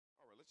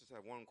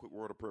have one quick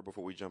word of prayer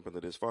before we jump into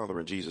this. Father,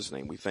 in Jesus'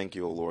 name, we thank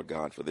you, O Lord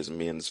God, for this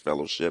men's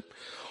fellowship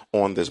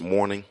on this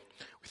morning.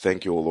 We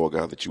thank you, O Lord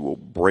God, that you will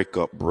break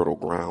up brittle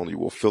ground. You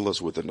will fill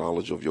us with the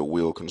knowledge of your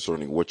will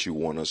concerning what you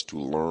want us to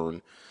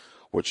learn,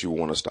 what you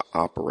want us to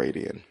operate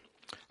in,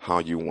 how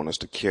you want us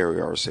to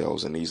carry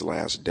ourselves in these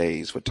last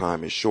days. For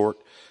time is short.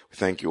 We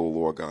thank you, O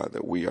Lord God,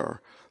 that we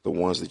are the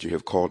ones that you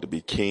have called to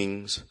be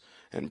kings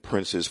and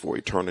princes for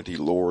eternity,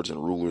 lords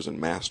and rulers and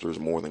masters,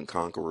 more than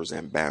conquerors,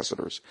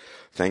 ambassadors.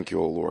 Thank you,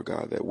 O Lord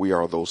God, that we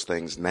are those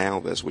things now.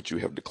 That's what you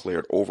have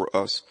declared over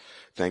us.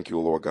 Thank you,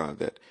 O Lord God,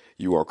 that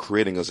you are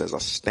creating us as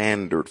a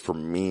standard for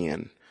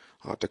men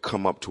to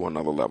come up to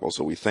another level.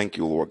 So we thank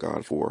you, Lord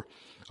God, for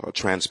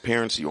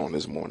transparency on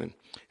this morning.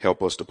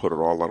 Help us to put it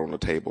all out on the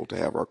table, to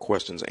have our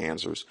questions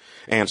answered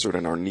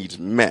and our needs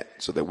met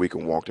so that we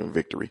can walk in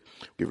victory.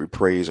 Give you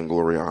praise and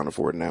glory and honor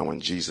for it now. In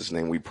Jesus'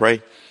 name we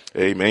pray.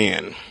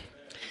 Amen.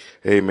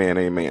 Amen,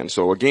 amen.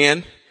 So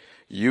again,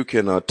 you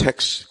can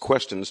text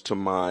questions to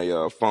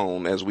my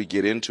phone as we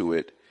get into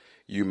it.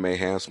 You may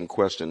have some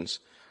questions.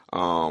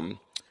 I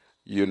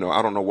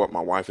don't know what my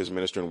wife is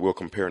ministering. We'll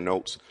compare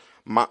notes.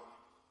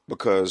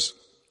 Because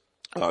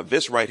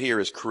this right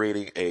here is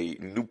creating a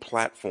new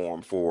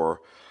platform for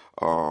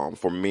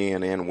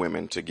men and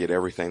women to get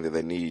everything that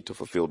they need to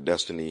fulfill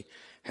destiny,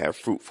 have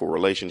fruitful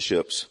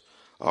relationships,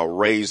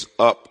 raise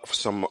up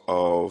some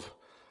of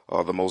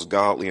the most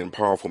godly and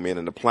powerful men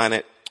in the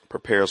planet,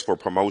 prepares for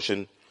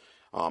promotion,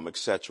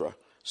 etc.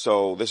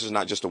 So this is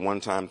not just a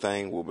one-time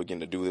thing. We'll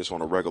begin to do this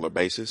on a regular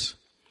basis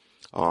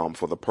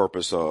for the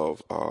purpose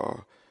of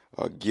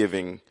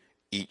giving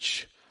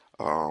each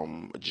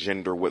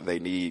gender what they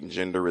need.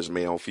 Gender is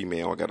male,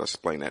 female. I got to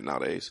explain that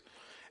nowadays.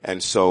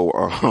 And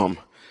so,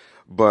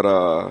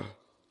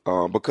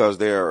 because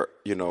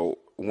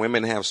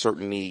women have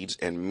certain needs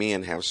and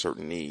men have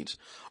certain needs.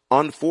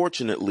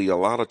 Unfortunately, a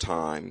lot of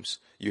times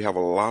you have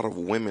a lot of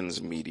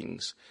women's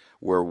meetings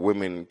where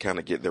women kind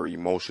of get their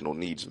emotional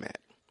needs met.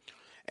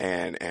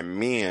 And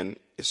men,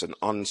 it's an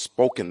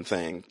unspoken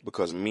thing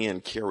because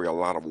men carry a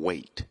lot of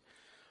weight.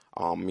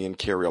 Men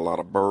carry a lot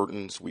of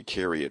burdens. We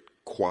carry it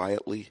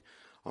quietly.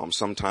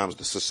 Sometimes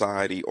the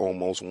society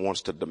almost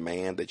wants to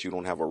demand that you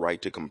don't have a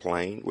right to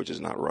complain, which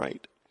is not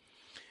right.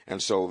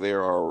 And so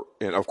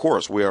and of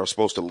course we are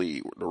supposed to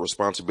lead. The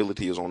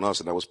responsibility is on us,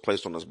 and that was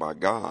placed on us by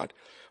God,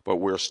 but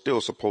we're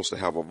still supposed to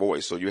have a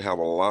voice. So you have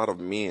a lot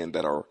of men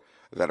that are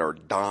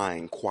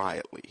dying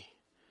quietly.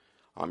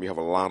 You have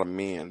a lot of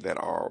men that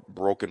are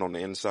broken on the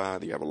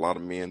inside. You have a lot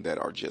of men that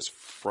are just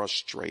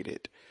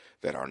frustrated,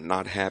 that are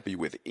not happy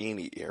with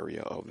any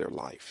area of their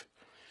life.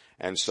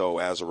 And so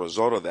as a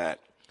result of that,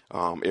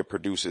 it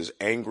produces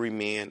angry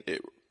men.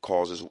 It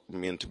causes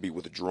men to be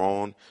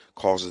withdrawn,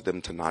 causes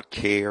them to not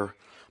care,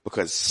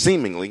 because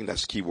seemingly,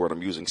 that's the key word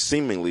I'm using,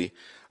 seemingly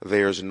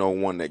there's no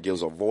one that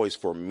gives a voice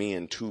for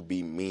men to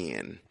be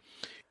men.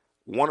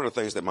 One of the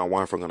things that my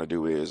wife are going to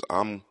do is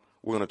we're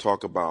going to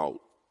talk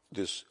about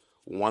this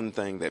one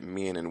thing that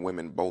men and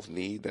women both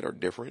need that are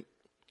different,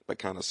 but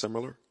kind of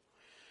similar.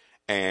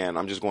 And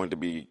I'm just going to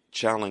be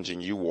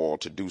challenging you all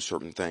to do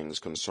certain things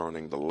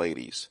concerning the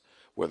ladies,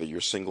 whether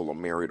you're single or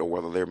married, or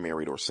whether they're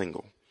married or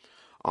single.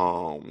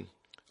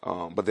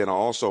 But then I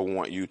also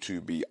want you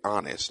to be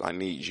honest. I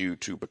need you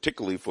to,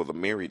 particularly for the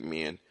married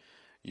men,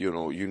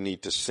 you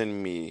need to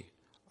send me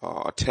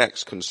a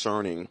text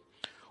concerning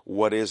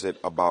what is it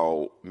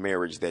about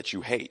marriage that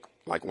you hate.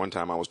 Like one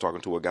time I was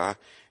talking to a guy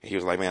and he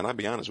was like, man, I'll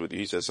be honest with you.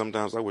 He said,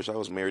 sometimes I wish I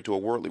was married to a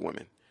worldly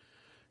woman.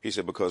 He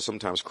said, because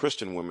sometimes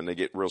Christian women, they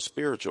get real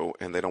spiritual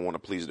and they don't want to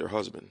please their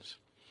husbands.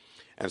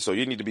 And so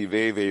you need to be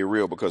very, very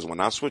real, because when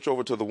I switch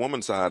over to the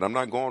woman's side, I'm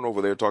not going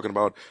over there talking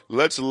about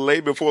let's lay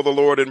before the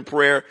Lord in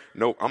prayer.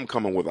 No, I'm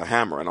coming with a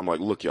hammer. And I'm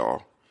like, look,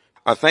 y'all,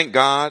 I thank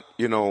God,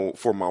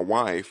 for my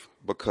wife,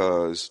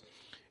 because,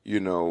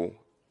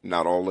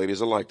 not all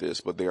ladies are like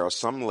this, but there are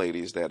some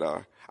ladies that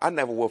I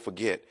never will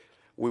forget.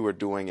 We were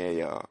doing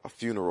a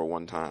funeral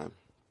one time,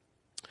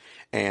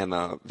 and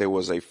there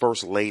was a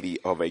first lady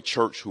of a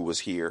church who was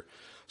here.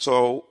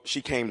 So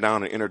she came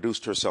down and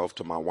introduced herself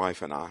to my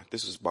wife and I.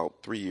 This is about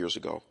 3 years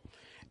ago.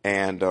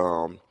 And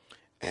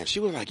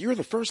she was like, you're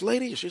the first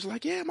lady? She's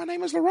like, yeah, my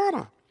name is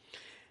Lorana.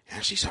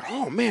 And she said,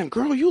 oh man,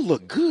 girl, you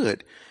look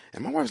good.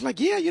 And my wife's like,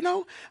 yeah,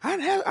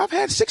 I've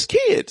had 6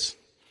 kids.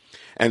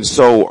 And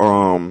so I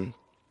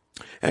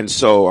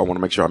want to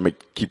make sure I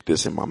keep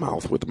this in my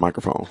mouth with the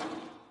microphone.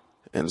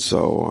 And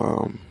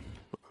so,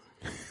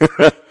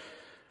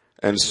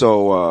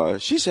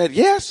 she said,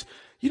 yes,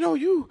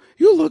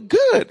 you look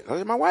good. I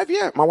said, my wife,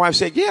 yeah. My wife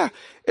said, yeah,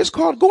 it's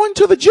called going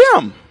to the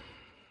gym.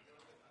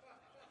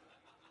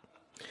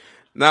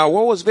 Now,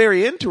 what was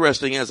very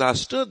interesting as I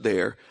stood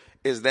there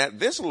is that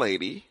this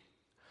lady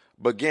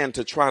began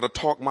to try to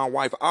talk my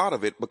wife out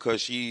of it because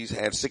she's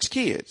had 6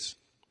 kids.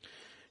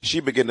 She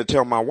began to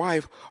tell my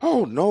wife,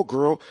 oh no,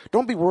 girl,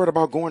 don't be worried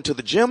about going to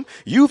the gym.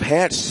 You've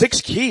had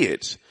 6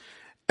 kids.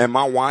 And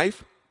my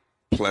wife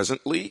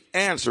pleasantly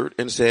answered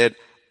and said,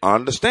 I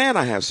understand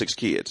I have 6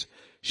 kids.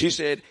 She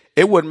said,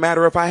 It wouldn't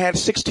matter if I had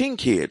 16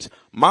 kids.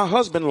 My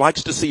husband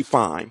likes to see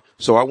fine.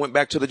 So I went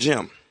back to the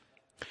gym.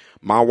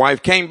 My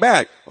wife came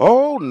back.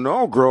 Oh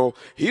no, girl,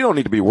 you don't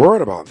need to be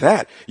worried about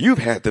that. You've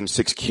had them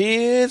 6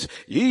 kids.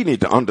 You need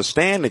to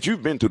understand that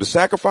you've been through the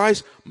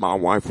sacrifice. My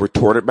wife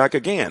retorted back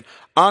again.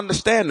 I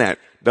understand that.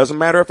 Doesn't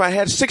matter if I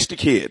had 60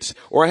 kids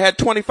or I had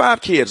 25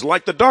 kids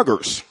like the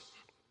Duggars.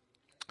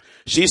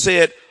 She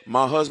said,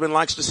 my husband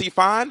likes to see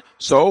fine.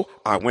 So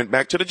I went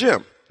back to the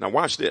gym. Now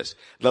watch this.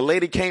 The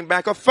lady came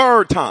back a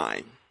 3rd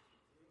time.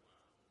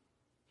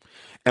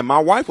 And my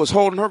wife was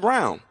holding her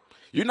ground.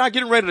 You're not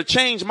getting ready to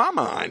change my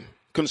mind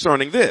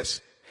concerning this.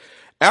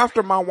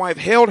 After my wife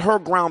held her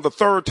ground the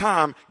 3rd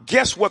time,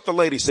 guess what the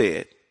lady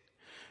said?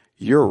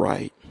 You're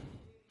right.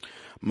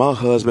 My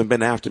husband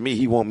been after me.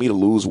 He want me to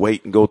lose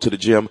weight and go to the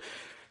gym.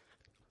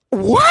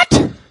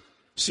 What?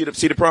 See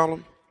the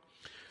problem?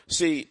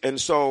 See, and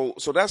so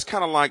that's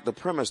kind of like the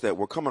premise that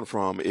we're coming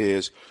from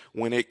is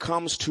when it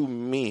comes to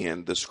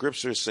men, the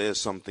scripture says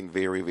something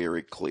very,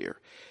 very clear.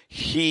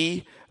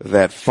 He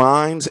that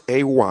finds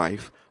a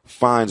wife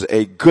finds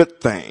a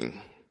good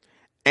thing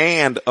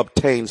and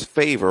obtains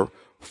favor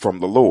from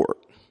the Lord.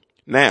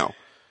 Now,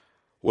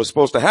 what's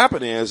supposed to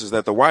happen is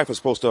that the wife is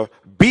supposed to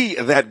be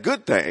that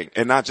good thing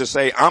and not just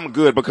say, I'm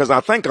good because I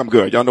think I'm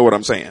good. Y'all know what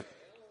I'm saying?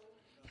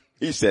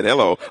 He said,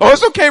 hello. Oh,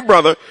 it's okay,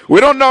 brother.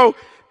 We don't know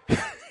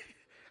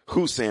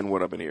who's saying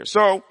what up in here.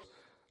 So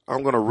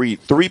I'm going to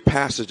read 3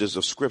 passages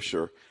of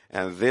scripture,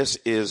 and this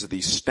is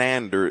the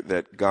standard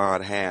that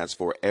God has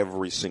for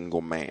every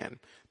single man,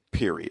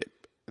 period.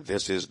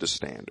 This is the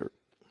standard.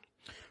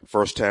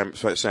 1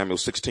 Samuel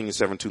 16,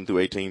 17 through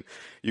 18.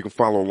 You can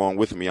follow along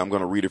with me. I'm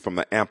going to read it from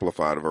the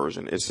Amplified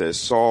version. It says,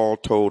 Saul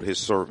told his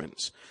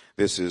servants,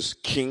 this is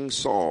King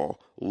Saul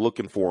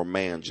looking for a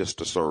man just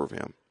to serve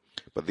him.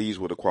 But these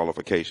were the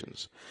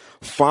qualifications.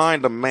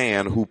 Find a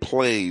man who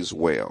plays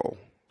well,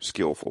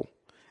 skillful,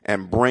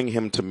 and bring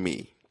him to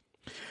me.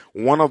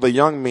 One of the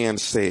young men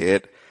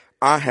said,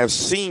 I have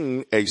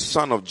seen a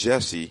son of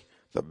Jesse,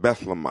 the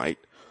Bethlehemite,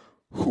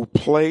 who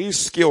plays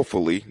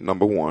skillfully,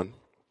 number 1.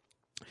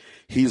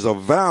 He's a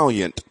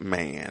valiant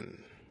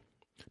man.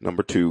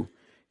 Number 2,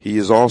 he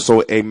is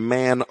also a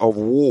man of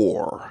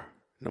war.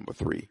 Number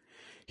 3,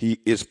 he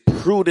is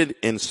prudent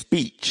in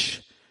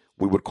speech.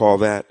 We would call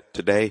that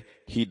today,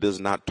 he does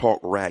not talk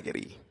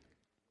raggedy.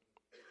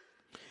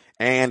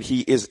 And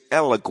he is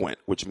eloquent,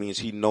 which means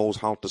he knows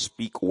how to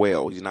speak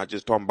well. He's not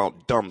just talking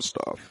about dumb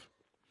stuff.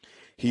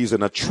 He's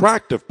an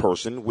attractive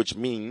person, which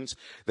means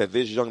that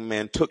this young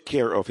man took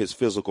care of his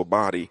physical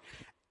body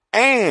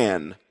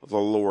and the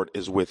Lord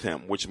is with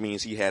him, which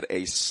means he had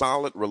a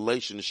solid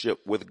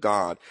relationship with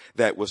God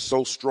that was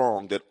so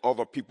strong that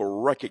other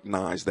people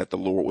recognized that the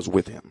Lord was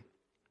with him.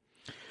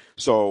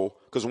 So,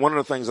 because one of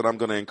the things that I'm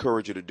going to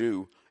encourage you to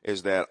do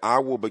is that I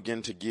will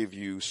begin to give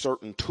you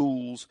certain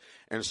tools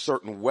and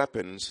certain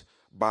weapons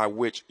by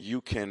which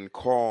you can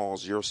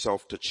cause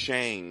yourself to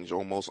change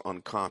almost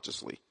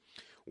unconsciously.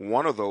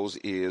 One of those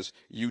is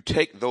you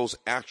take those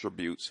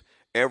attributes.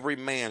 Every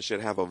man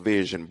should have a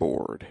vision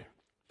board.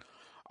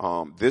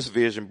 This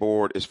vision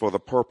board is for the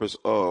purpose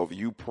of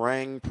you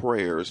praying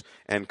prayers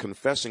and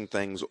confessing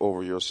things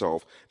over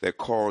yourself that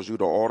cause you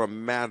to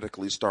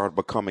automatically start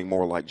becoming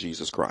more like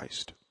Jesus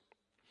Christ.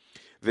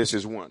 This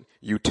is one.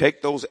 You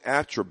take those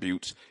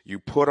attributes, you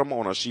put them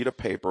on a sheet of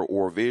paper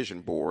or a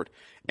vision board,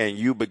 and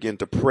you begin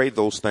to pray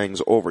those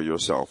things over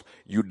yourself.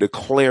 You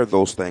declare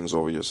those things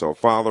over yourself.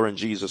 Father, in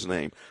Jesus'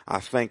 name, I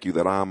thank you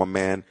that I am a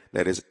man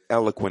that is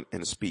eloquent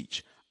in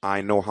speech.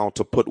 I know how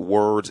to put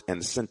words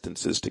and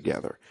sentences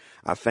together.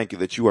 I thank you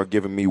that you are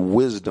giving me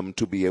wisdom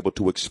to be able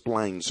to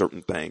explain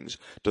certain things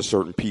to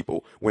certain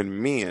people.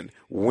 When men,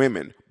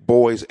 women,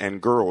 boys,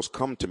 and girls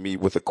come to me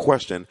with a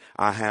question,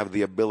 I have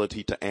the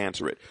ability to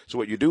answer it. So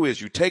what you do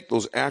is you take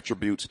those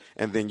attributes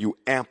and then you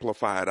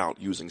amplify it out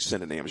using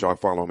synonyms. Y'all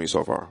follow me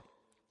so far?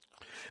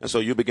 And so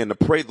you begin to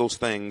pray those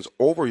things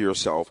over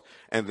yourself.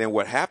 And then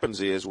what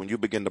happens is when you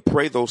begin to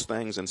pray those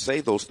things and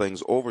say those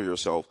things over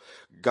yourself,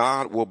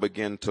 God will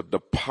begin to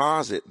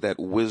deposit that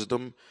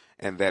wisdom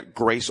and that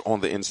grace on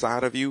the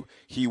inside of you.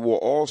 He will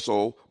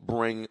also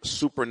bring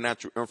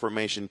supernatural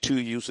information to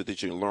you so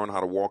that you can learn how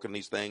to walk in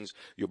these things.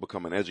 You'll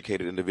become an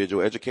educated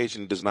individual.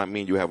 Education does not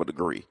mean you have a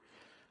degree.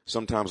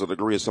 Sometimes a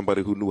degree is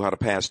somebody who knew how to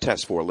pass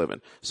tests for a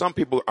living. Some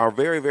people are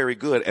very, very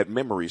good at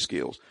memory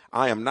skills.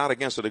 I am not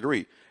against a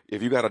degree.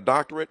 If you got a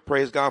doctorate,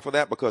 praise God for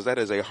that, because that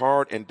is a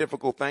hard and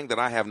difficult thing that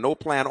I have no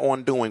plan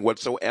on doing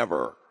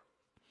whatsoever.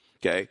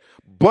 Okay?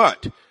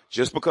 But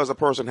just because a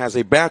person has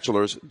a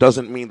bachelor's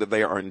doesn't mean that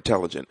they are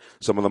intelligent.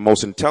 Some of the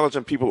most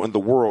intelligent people in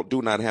the world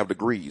do not have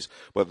degrees,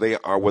 but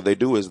what they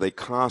do is they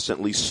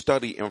constantly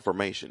study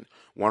information.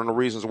 One of the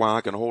reasons why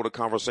I can hold a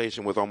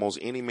conversation with almost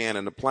any man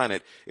on the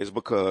planet is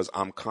because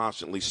I'm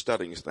constantly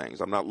studying things.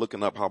 I'm not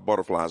looking up how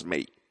butterflies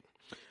mate.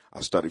 I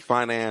study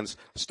finance,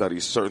 study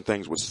certain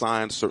things with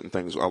science, certain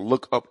things. I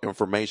look up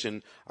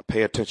information. I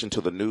pay attention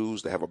to the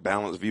news to have a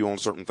balanced view on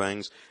certain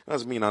things. That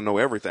doesn't mean I know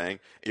everything.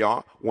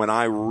 Y'all, when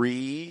I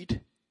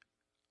read,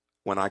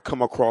 when I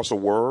come across a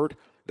word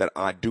that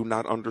I do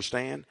not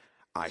understand,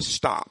 I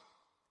stop.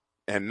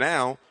 And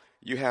now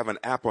you have an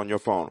app on your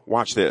phone.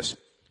 Watch this.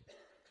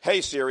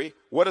 Hey Siri,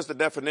 what is the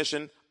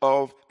definition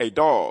of a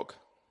dog?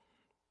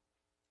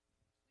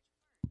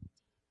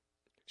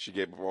 She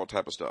gave up all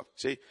type of stuff.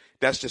 See,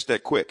 that's just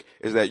that quick,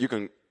 is that you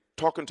can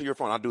talk into your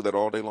phone. I do that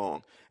all day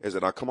long, is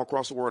that I come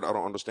across a word I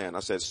don't understand. I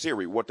said,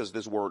 Siri, what does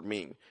this word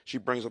mean? She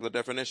brings up the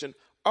definition.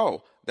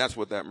 Oh, that's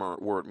what that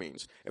word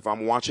means. If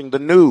I'm watching the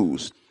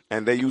news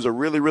and they use a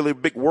really, really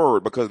big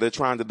word because they're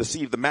trying to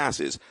deceive the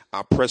masses,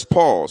 I press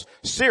pause.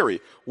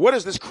 Siri, what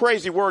is this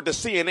crazy word that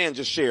CNN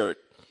just shared?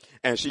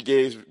 And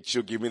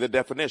she'll give me the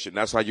definition.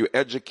 That's how you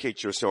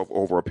educate yourself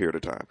over a period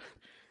of time.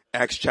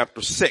 Acts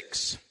chapter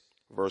 6,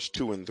 verse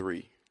 2 and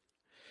 3.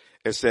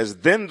 It says,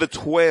 then the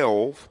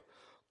 12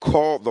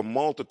 called the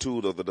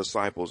multitude of the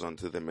disciples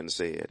unto them and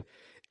said,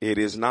 it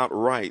is not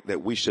right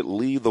that we should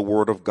leave the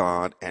word of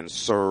God and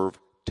serve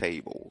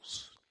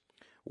tables.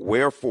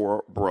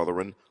 Wherefore,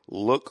 brethren,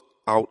 look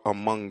out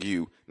among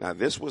you. Now,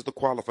 this was the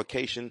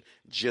qualification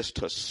just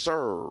to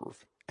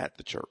serve at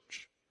the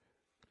church.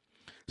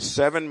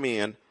 7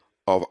 men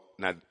of,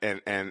 now,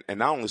 and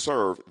not only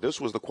serve,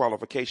 this was the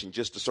qualification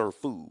just to serve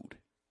food.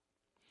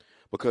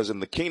 Because in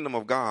the kingdom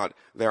of God,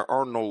 there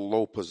are no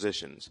low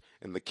positions.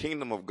 In the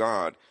kingdom of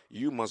God,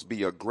 you must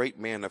be a great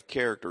man of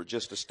character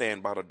just to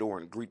stand by the door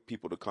and greet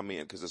people to come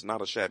in, because it's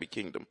not a shabby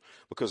kingdom.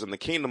 Because in the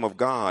kingdom of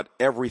God,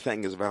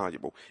 everything is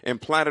valuable. In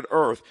planet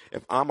Earth,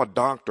 if I'm a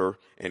doctor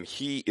and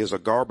he is a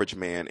garbage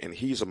man and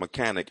he's a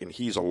mechanic and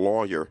he's a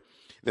lawyer,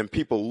 then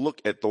people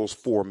look at those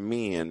 4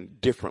 men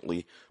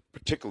differently,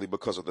 particularly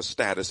because of the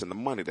status and the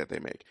money that they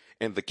make.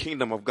 In the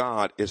kingdom of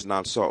God, it's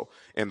not so.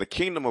 In the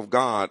kingdom of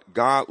God,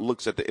 God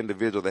looks at the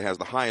individual that has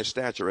the highest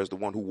stature as the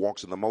one who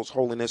walks in the most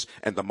holiness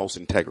and the most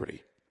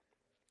integrity.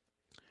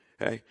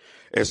 Okay?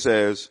 It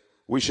says,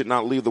 we should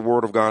not leave the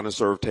word of God and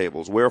serve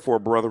tables. Wherefore,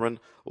 brethren,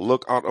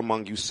 look out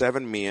among you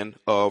 7 men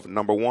of,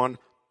 number 1,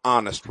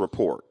 honest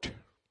report.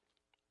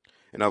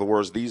 In other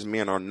words, these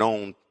men are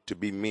known to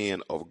be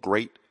men of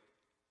great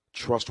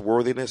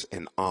trustworthiness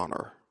and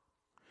honor.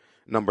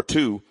 Number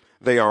 2,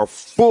 they are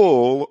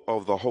full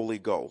of the Holy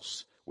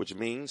Ghost, which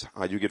means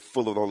how you get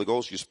full of the Holy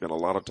Ghost, you spend a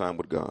lot of time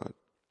with God.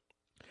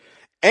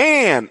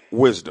 And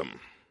wisdom.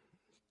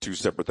 2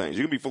 separate things.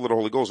 You can be full of the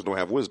Holy Ghost and don't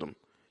have wisdom.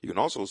 You can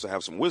also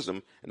have some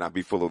wisdom and not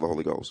be full of the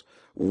Holy Ghost.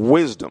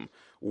 Wisdom.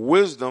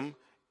 Wisdom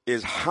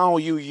is how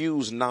you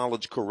use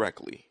knowledge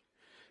correctly.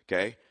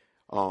 Okay?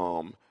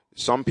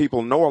 Some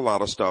people know a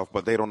lot of stuff,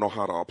 but they don't know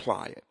how to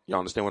apply it. You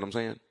understand what I'm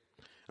saying?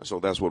 And so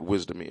that's what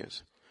wisdom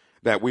is.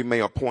 That we may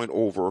appoint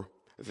over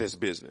this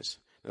business.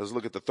 Now let's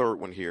look at the third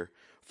one here.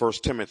 1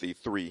 Timothy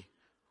 3,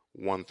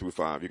 1 through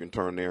 5. You can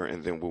turn there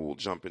and then we will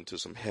jump into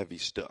some heavy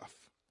stuff.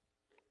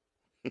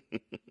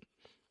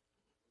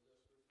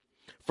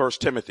 1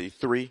 Timothy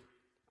 3,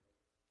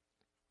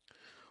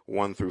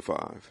 1 through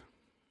 5.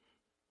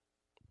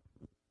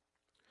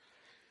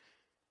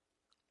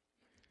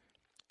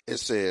 It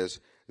says,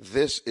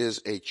 this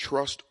is a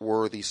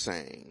trustworthy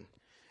saying.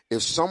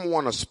 If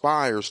someone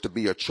aspires to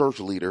be a church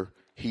leader,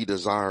 he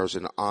desires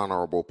an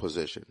honorable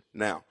position.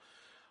 Now,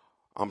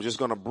 I'm just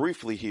going to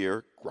briefly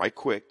here, right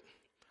quick,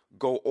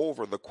 go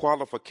over the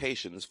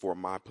qualifications for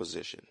my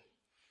position.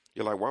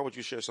 You're like, why would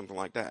you share something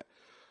like that?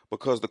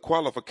 Because the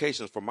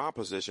qualifications for my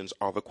positions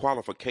are the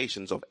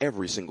qualifications of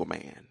every single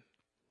man.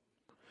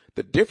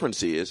 The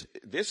difference is,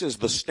 this is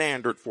the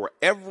standard for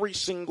every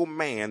single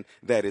man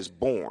that is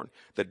born.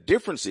 The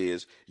difference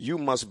is, you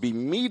must be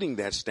meeting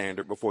that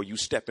standard before you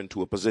step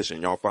into a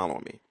position. Y'all follow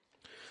me?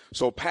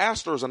 So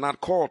pastors are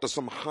not called to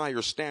some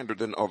higher standard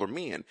than other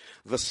men.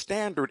 The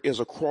standard is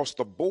across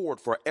the board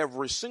for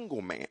every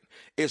single man.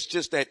 It's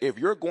just that if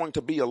you're going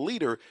to be a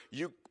leader,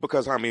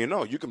 because I mean,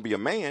 you can be a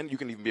man, you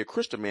can even be a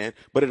Christian man,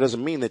 but it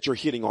doesn't mean that you're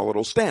hitting all of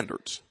those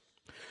standards.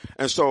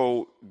 And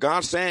so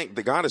God is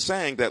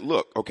saying that,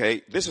 look,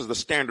 okay, this is the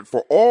standard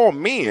for all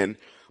men,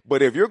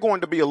 but if you're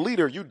going to be a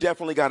leader, you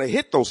definitely got to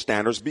hit those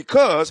standards,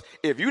 because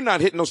if you're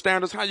not hitting those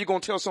standards, how are you going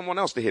to tell someone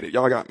else to hit it?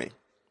 Y'all got me?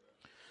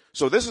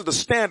 So this is the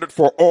standard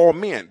for all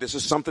men. This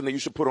is something that you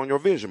should put on your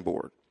vision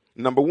board.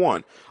 Number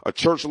 1, a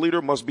church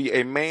leader must be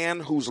a man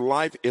whose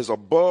life is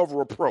above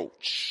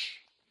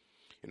reproach.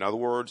 In other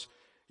words,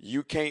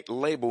 you can't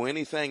label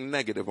anything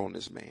negative on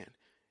this man.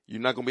 You're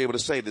not going to be able to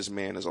say this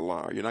man is a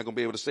liar. You're not going to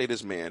be able to say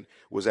this man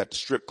was at the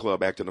strip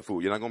club acting a fool.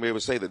 You're not going to be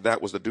able to say that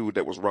that was the dude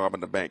that was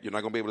robbing the bank. You're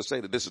not going to be able to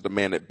say that this is the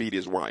man that beat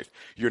his wife.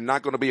 You're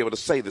not going to be able to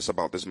say this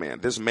about this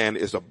man. This man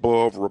is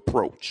above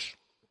reproach.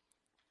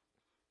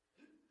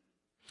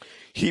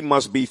 He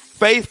must be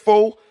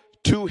faithful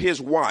to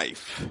his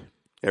wife.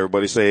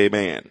 Everybody say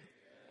amen.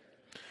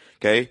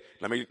 Okay,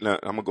 I'm going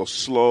to go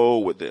slow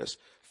with this.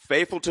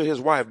 Faithful to his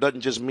wife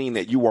doesn't just mean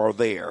that you are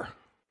there.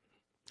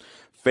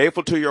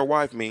 Faithful to your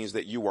wife means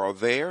that you are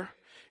there,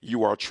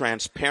 you are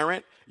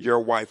transparent, your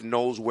wife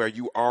knows where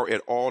you are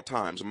at all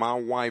times. My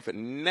wife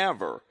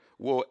never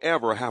will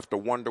ever have to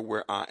wonder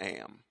where I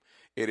am.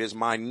 It is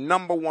my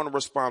number 1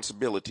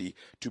 responsibility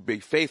to be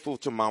faithful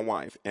to my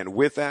wife. And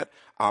with that,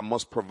 I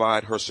must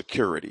provide her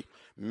security.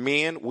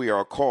 Men, we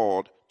are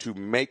called to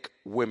make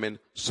women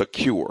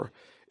secure.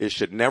 It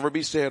should never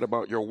be said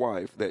about your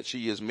wife that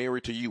she is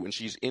married to you and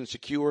she's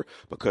insecure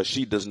because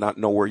she does not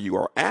know where you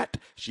are at.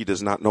 She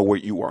does not know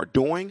what you are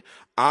doing.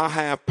 I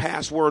have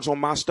passwords on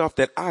my stuff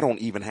that I don't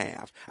even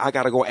have. I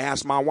got to go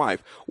ask my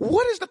wife,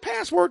 what is the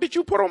password that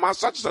you put on my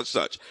such?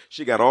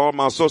 She got all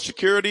my social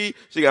security.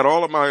 She got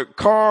all of my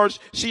cards.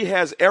 She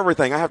has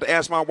everything. I have to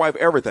ask my wife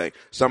everything.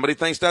 Somebody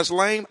thinks that's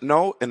lame?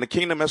 No. In the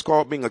kingdom, that's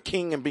called being a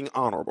king and being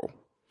honorable.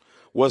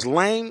 What's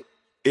lame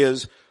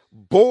is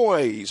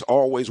boys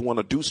always want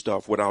to do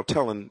stuff without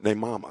telling their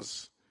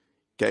mamas.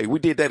 Okay, we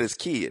did that as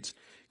kids.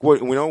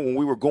 When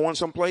we were going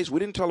someplace, we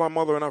didn't tell our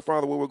mother and our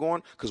father where we were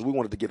going because we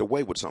wanted to get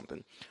away with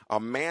something. A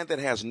man that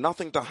has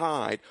nothing to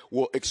hide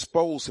will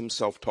expose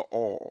himself to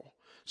all.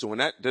 So when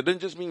that doesn't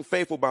just mean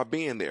faithful by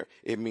being there.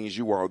 It means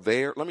you are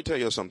there. Let me tell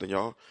you something,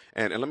 y'all.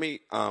 And let me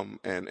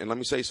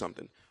say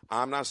something.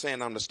 I'm not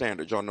saying I'm the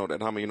standard. Y'all know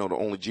that. How many of you know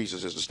that only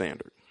Jesus is the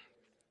standard?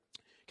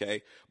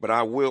 Okay, but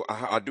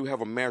I do have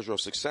a measure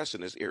of success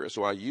in this area.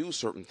 So I use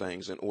certain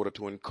things in order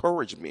to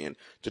encourage men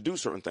to do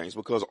certain things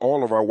because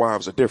all of our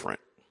wives are different.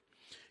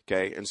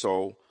 Okay. And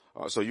so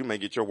you may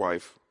get your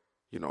wife,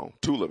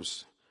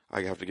 tulips.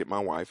 I have to get my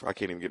wife. I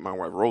can't even get my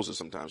wife roses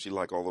sometimes. She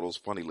like all of those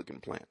funny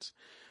looking plants,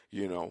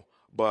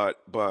 but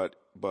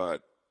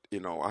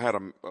I had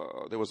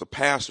there was a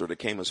pastor that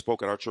came and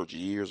spoke at our church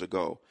years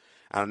ago.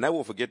 And I'll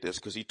never forget this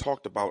because he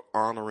talked about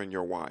honoring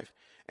your wife.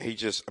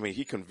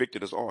 He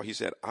convicted us all. He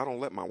said, I don't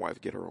let my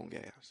wife get her own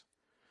gas.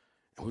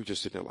 And we were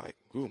just sitting there like,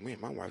 oh man,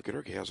 my wife get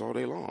her gas all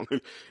day long.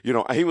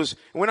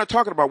 We're not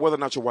talking about whether or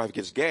not your wife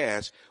gets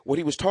gas. What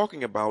he was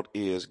talking about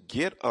is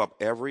get up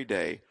every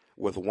day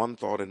with one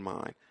thought in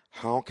mind.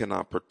 How can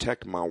I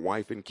protect my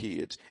wife and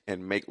kids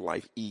and make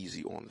life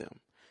easy on them?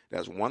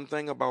 That's one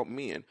thing about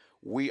men.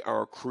 We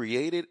are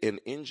created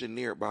and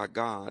engineered by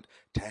God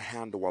to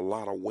handle a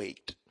lot of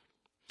weight.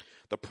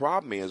 The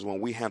problem is when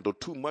we handle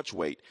too much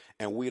weight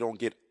and we don't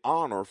get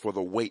honor for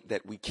the weight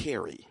that we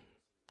carry.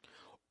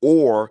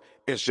 Or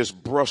it's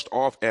just brushed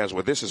off as,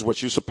 well, this is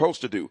what you're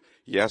supposed to do.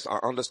 Yes, I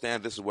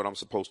understand this is what I'm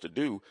supposed to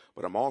do,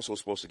 but I'm also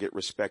supposed to get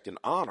respect and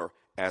honor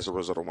as a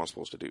result of what I'm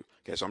supposed to do.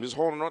 Okay, so I'm just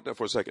holding on there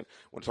for a second.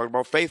 When I talk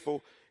about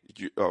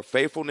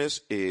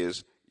faithfulness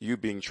is you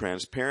being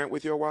transparent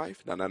with your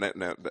wife. Now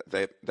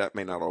that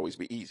may not always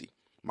be easy.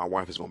 My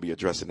wife is going to be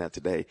addressing that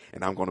today,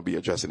 and I'm going to be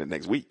addressing it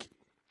next week.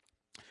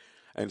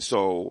 And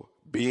so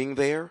being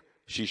there,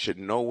 she should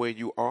know where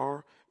you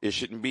are. It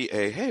shouldn't be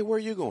hey, where are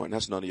you going?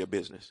 That's none of your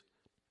business.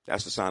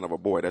 That's the sign of a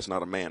boy. That's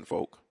not a man,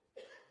 folk.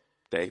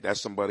 Okay,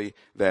 that's somebody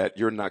that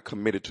you're not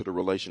committed to the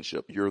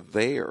relationship. You're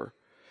there,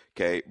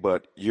 okay,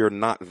 but you're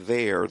not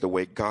there the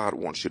way God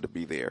wants you to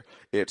be there.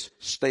 It's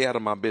stay out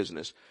of my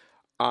business.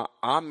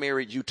 I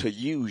married you to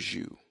use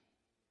you.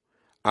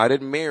 I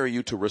didn't marry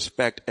you to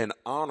respect and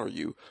honor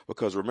you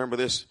because remember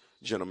this,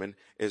 gentlemen,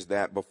 is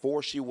that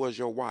before she was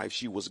your wife,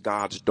 she was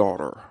God's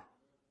daughter.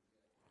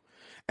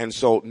 And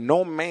so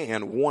no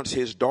man wants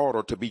his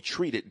daughter to be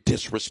treated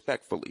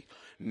disrespectfully.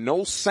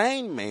 No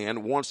sane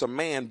man wants a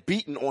man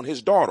beating on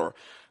his daughter.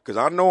 Because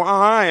I know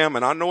how I am,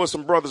 and I know there's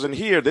some brothers in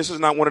here. This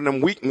is not one of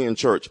them weak men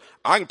church.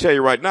 I can tell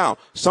you right now,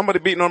 somebody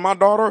beating on my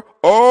daughter,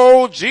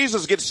 oh,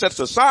 Jesus gets set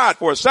aside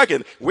for a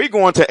second. We're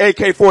going to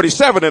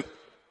AK-47 and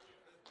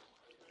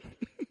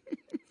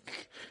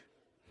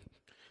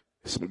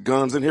some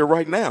guns in here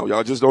right now.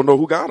 Y'all just don't know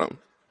who got them.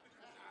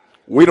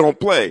 We don't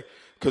play.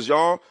 Because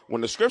y'all,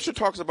 when the scripture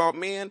talks about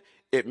men,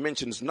 it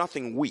mentions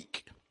nothing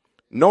weak.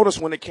 Notice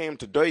when it came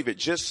to David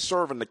just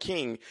serving the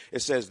king,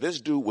 it says this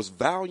dude was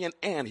valiant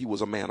and he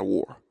was a man of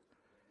war.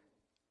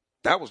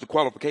 That was the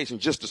qualification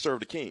just to serve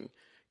the king.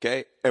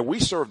 Okay. And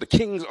we serve the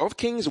kings of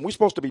kings and we're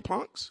supposed to be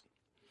punks.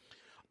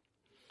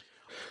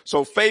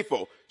 So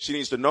faithful, she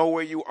needs to know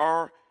where you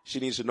are. She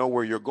needs to know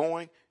where you're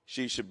going.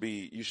 You should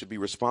be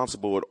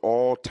responsible at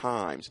all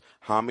times.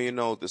 How many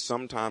know that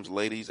sometimes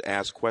ladies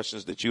ask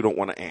questions that you don't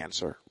want to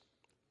answer?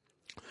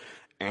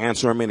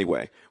 Answer them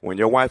anyway. When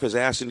your wife is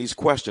asking these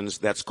questions,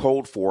 that's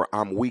code for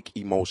I'm weak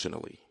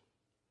emotionally.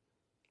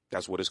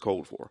 That's what it's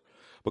code for.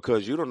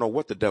 Because you don't know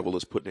what the devil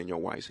is putting in your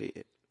wife's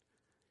head.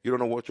 You don't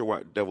know what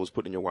your devil is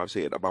putting in your wife's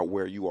head about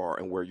where you are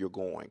and where you're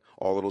going.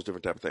 All of those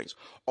different type of things.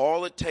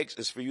 All it takes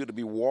is for you to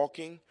be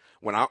walking.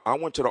 When I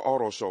went to the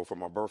auto show for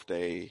my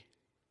birthday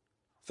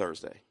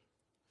Thursday.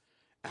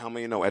 How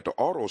many know at the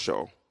auto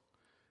show?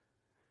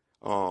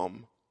 How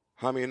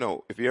many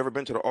know if you ever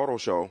been to the auto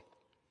show?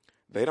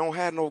 They don't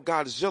have no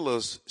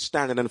Godzillas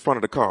standing in front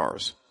of the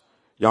cars.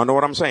 Y'all know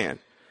what I'm saying?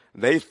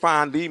 They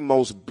find the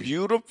most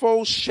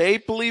beautiful,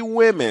 shapely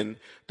women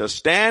to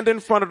stand in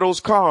front of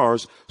those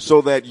cars so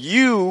that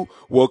you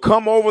will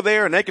come over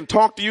there and they can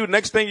talk to you.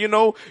 Next thing you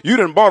know, you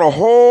done bought a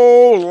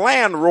whole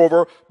Land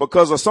Rover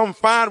because of some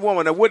fine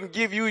woman that wouldn't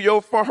give you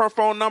her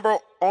phone number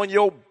on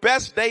your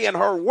best day and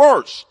her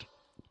worst.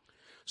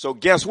 So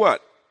guess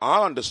what?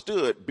 I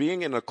understood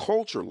being in a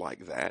culture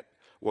like that.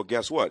 Well,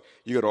 guess what?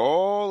 You got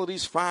all of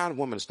these fine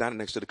women standing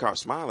next to the car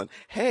smiling.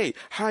 Hey,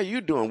 how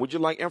you doing? Would you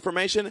like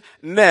information?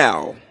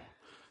 Now,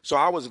 So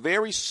I was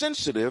very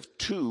sensitive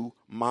to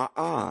my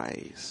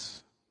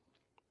eyes.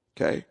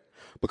 Okay.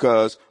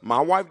 Because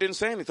my wife didn't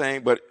say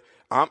anything, but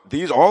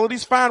all of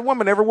these fine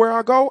women everywhere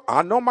I go,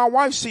 I know my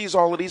wife sees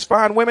all of these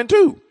fine women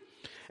too.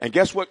 And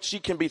guess what she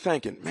can be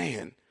thinking?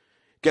 Man,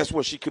 guess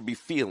what she could be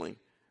feeling?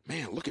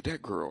 Man, look at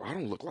that girl. I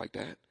don't look like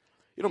that.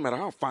 It don't matter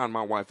how fine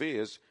my wife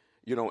is,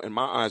 in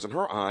my eyes and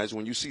her eyes,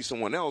 when you see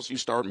someone else, you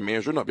start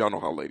measuring up. Y'all know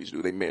how ladies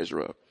do. They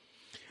measure up.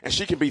 And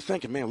she can be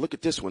thinking, man, look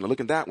at this one and look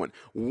at that one.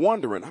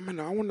 Wondering,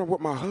 I wonder what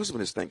my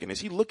husband is thinking.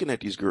 Is he looking at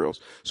these girls?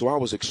 So I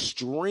was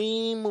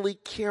extremely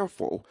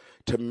careful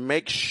to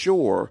make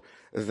sure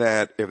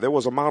that if there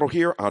was a model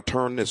here, I'll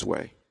turn this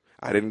way.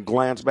 I didn't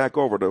glance back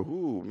over to,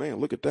 ooh, man,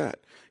 look at that.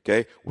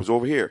 Okay. It was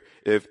over here.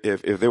 If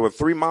there were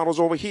 3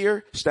 models over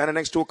here standing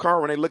next to a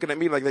car and they looking at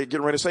me like they're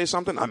getting ready to say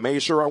something, I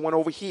made sure I went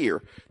over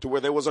here to where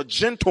there was a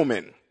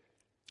gentleman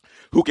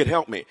who could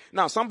help me.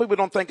 Now, some people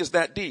don't think it's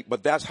that deep,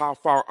 but that's how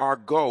far I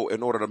go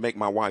in order to make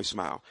my wife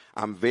smile.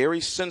 I'm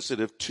very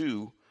sensitive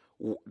to,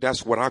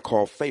 that's what I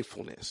call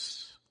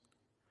faithfulness.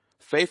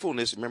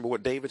 Faithfulness, remember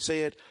what David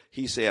said?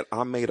 He said,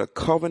 I made a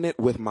covenant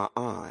with my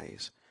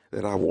eyes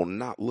that I will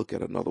not look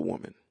at another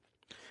woman.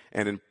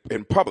 And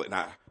in public,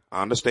 now,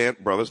 I understand,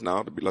 brothers,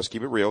 now, let's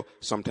keep it real.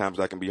 Sometimes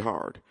that can be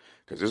hard.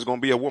 Because there's going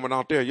to be a woman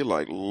out there, you're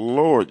like,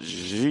 Lord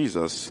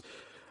Jesus.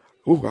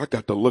 Ooh, I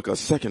got to look a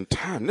second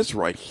time. This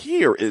right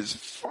here is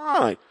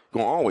fine.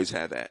 Gonna always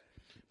have that.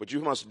 But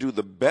you must do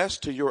the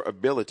best to your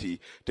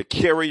ability to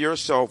carry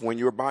yourself when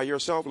you're by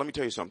yourself. Let me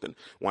tell you something.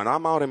 When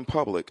I'm out in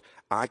public,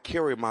 I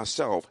carry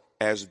myself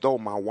as though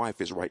my wife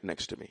is right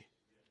next to me.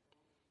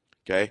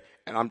 Okay?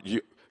 And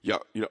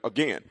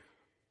again,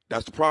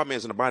 that's the problem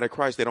is in the body of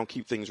Christ, they don't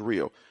keep things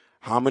real.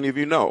 How many of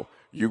you know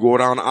you go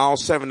down aisle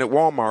 7 at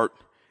Walmart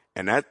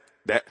and that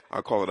I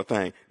call it a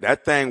thing.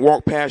 That thing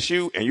walk past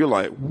you and you're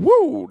like,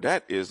 woo,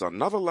 that is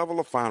another level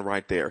of fine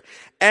right there.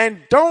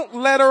 And don't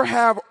let her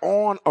have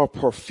on a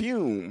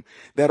perfume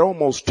that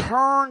almost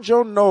turns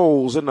your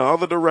nose in the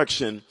other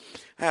direction.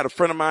 I had a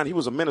friend of mine, he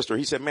was a minister.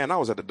 He said, man, I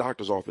was at the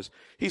doctor's office.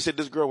 He said,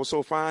 this girl was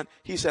so fine.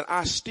 He said,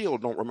 I still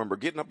don't remember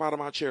getting up out of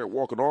my chair,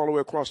 walking all the way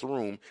across the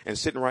room and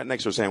sitting right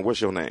next to her saying, what's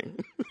your name?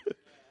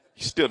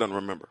 He still doesn't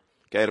remember.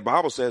 Okay. The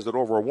Bible says that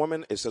over a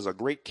woman, it says a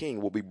great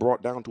king will be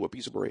brought down to a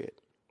piece of bread.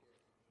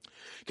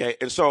 Okay,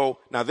 and so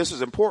now this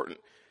is important,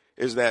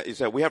 is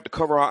that we have to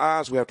cover our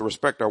eyes, we have to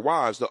respect our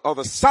wives. The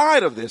other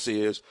side of this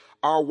is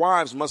our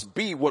wives must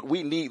be what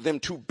we need them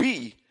to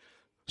be.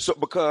 So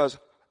because,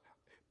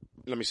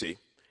 let me see,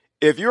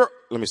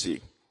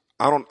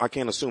 I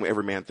can't assume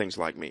every man thinks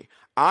like me.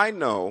 I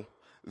know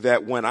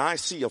that when I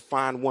see a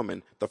fine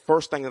woman, the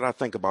first thing that I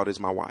think about is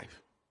my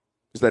wife.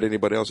 Is that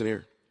anybody else in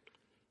here?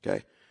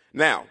 Okay.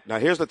 Now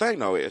here's the thing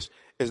though is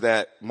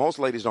that most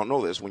ladies don't know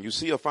this. When you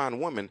see a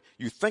fine woman,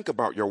 you think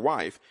about your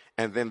wife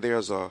and then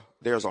there's a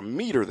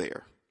meter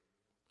there.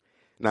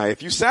 Now,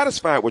 if you're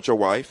satisfied with your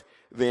wife,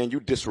 then you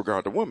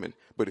disregard the woman.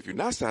 But if you're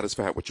not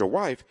satisfied with your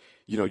wife,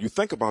 you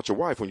think about your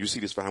wife when you see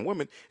this fine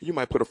woman, you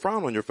might put a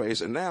frown on your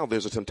face and now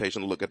there's a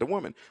temptation to look at the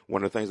woman.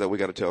 One of the things that we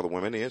got to tell the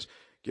women is,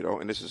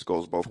 and this just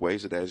goes both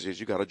ways, that is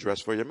you got to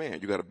dress for your man.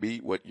 You got to be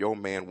what your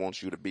man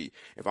wants you to be.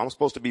 If I'm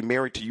supposed to be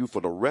married to you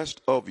for the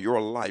rest of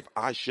your life,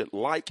 I should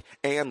like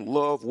and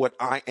love what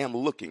I am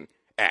looking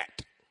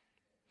at.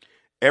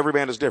 Every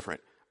man is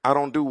different. I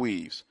don't do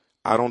weaves.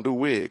 I don't do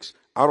wigs.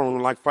 I don't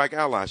even like fake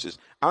eyelashes.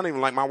 I don't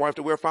even like my wife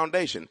to wear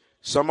foundation.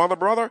 Some other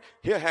brother,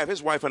 he'll have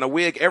his wife in a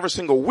wig every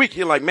single week.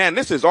 He's like, man,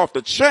 this is off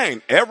the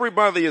chain.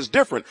 Everybody is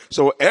different.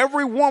 So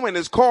every woman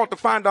is called to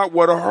find out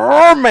what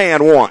her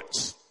man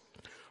wants,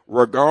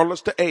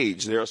 regardless to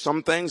age. There are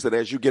some things that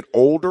as you get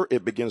older,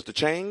 it begins to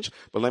change.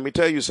 But let me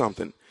tell you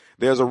something.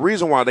 There's a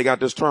reason why they got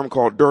this term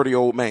called dirty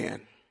old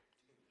man.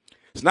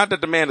 It's not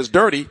that the man is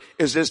dirty.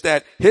 It's just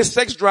that his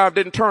sex drive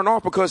didn't turn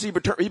off because he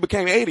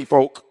became 80,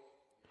 folk.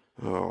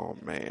 Oh,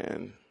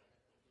 man.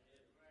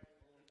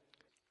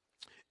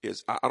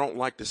 I don't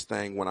like this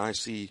thing when I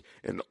see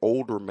an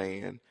older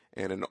man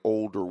and an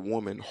older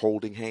woman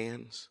holding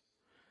hands.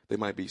 They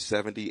might be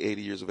 70,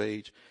 80 years of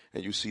age,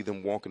 and you see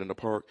them walking in the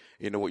park.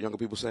 You know what younger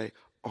people say?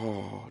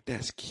 Oh,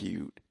 that's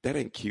cute. That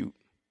ain't cute.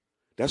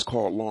 That's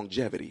called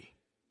longevity.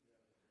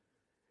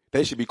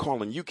 They should be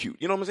calling you cute.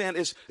 You know what I'm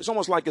saying? It's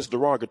almost like it's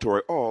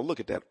derogatory. Oh,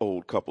 look at that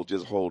old couple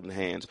just holding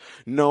hands.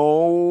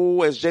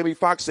 No, as Jamie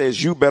Foxx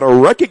says, you better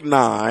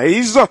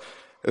recognize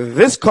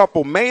this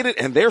couple made it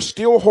and they're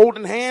still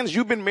holding hands.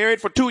 You've been married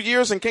for 2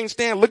 years and can't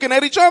stand looking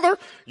at each other.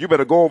 You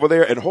better go over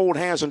there and hold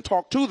hands and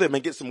talk to them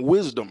and get some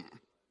wisdom.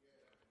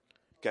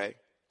 Okay.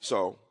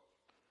 So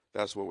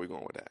that's where we're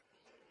going with that.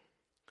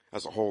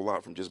 That's a whole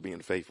lot from just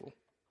being faithful.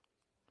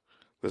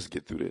 Let's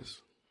get through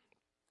this.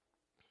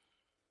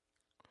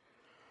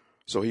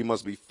 So he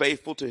must be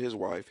faithful to his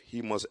wife.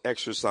 He must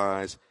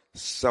exercise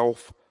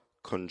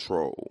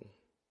self-control.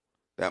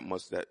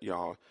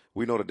 Y'all,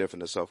 we know the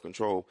definition of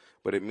self-control,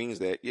 but it means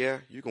that, yeah,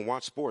 you can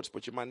watch sports,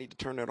 but you might need to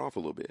turn that off a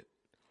little bit.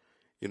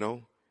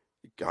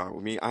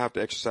 I have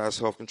to exercise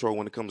self-control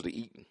when it comes to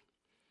eating.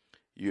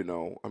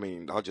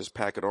 I'll just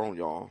pack it on,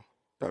 y'all.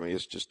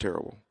 It's just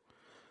terrible.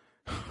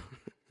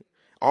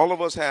 All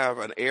of us have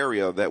an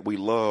area that we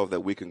love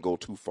that we can go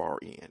too far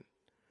in.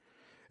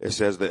 It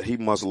says that he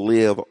must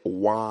live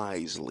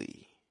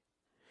wisely.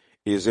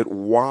 Is it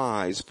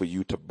wise for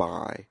you to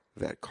buy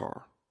that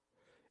car?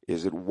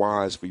 Is it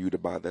wise for you to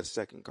buy that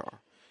second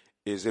car?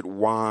 Is it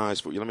wise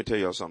for you? Let me tell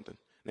y'all something.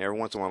 Now, every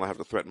once in a while I have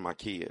to threaten my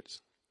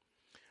kids.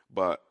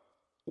 But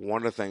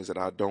one of the things that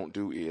I don't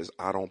do is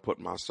I don't put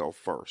myself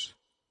first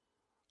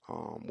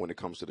when it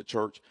comes to the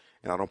church,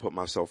 and I don't put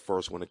myself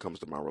first when it comes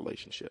to my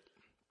relationship.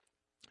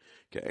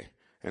 Okay.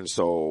 And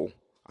so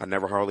I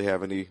never hardly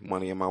have any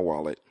money in my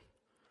wallet.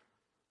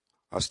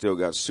 I still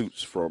got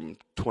suits from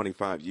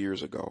 25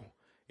 years ago.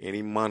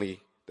 Any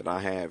money that I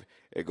have,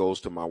 it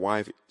goes to my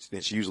wife.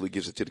 Then she usually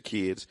gives it to the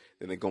kids.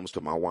 Then it goes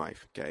to my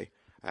wife. Okay.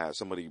 I had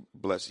somebody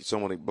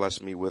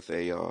blessed me with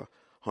a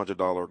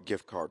 $100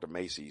 gift card to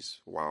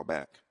Macy's a while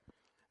back.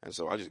 And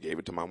so I just gave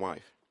it to my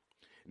wife.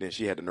 And then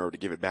she had the nerve to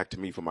give it back to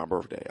me for my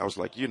birthday. I was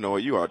like, you know,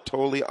 you are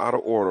totally out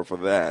of order for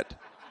that.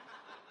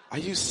 Are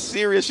you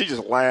serious? She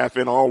just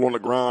laughing all on the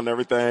ground and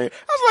everything. I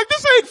was like,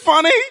 this ain't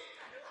funny.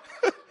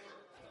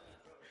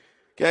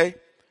 Okay.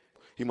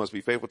 He must be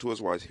faithful to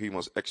his wife. He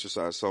must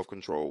exercise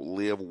self-control,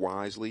 live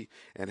wisely,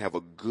 and have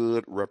a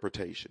good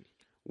reputation.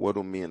 What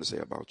do men say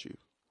about you?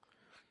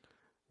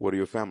 What do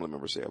your family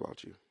members say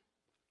about you?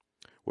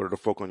 What do the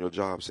folk on your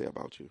job say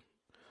about you?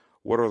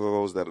 What are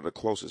those that are the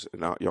closest?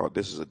 And now, y'all,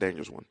 this is a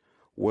dangerous one.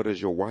 What does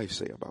your wife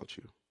say about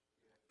you?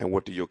 And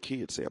what do your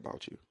kids say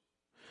about you?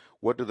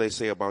 What do they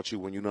say about you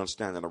when you're not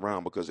standing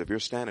around? Because if you're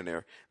standing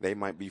there, they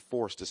might be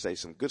forced to say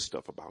some good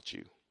stuff about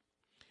you.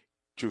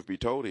 Truth be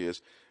told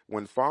is,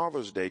 when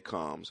Father's Day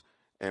comes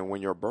and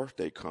when your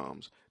birthday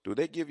comes, do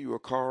they give you a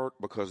card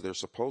because they're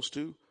supposed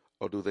to,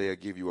 or do they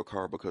give you a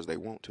card because they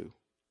want to?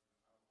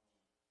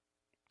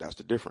 That's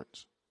the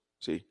difference.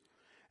 See?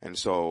 And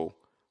so,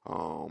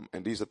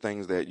 and these are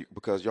things that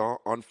because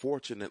y'all,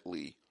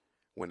 unfortunately,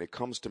 when it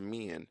comes to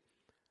men,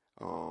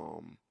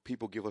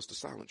 people give us the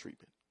silent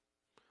treatment.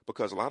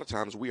 Because a lot of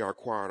times we are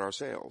quiet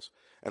ourselves.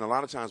 And a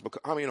lot of times,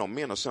 because,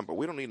 men are simple.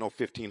 We don't need no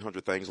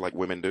 1,500 things like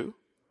women do.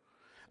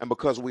 And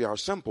because we are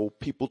simple,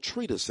 people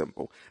treat us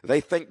simple.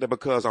 They think that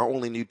because I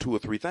only need 2 or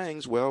 3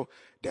 things, well,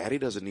 daddy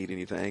doesn't need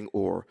anything,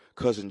 or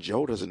cousin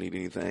Joe doesn't need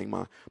anything.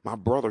 My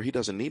brother, he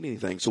doesn't need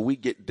anything. So we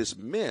get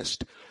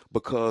dismissed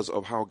because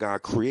of how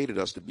God created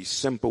us to be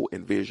simple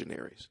and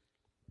visionaries.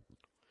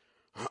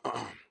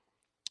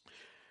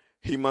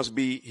 He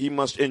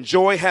must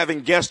enjoy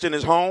having guests in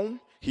his home.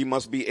 He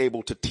must be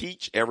able to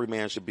teach. Every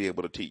man should be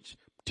able to teach.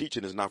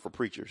 Teaching is not for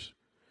preachers.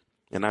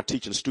 And not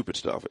teaching stupid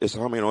stuff. It's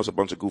a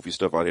bunch of goofy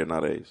stuff out here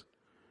nowadays.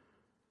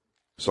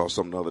 Saw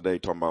something the other day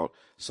talking about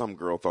some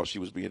girl thought she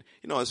was being,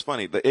 it's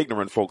funny. The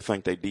ignorant folk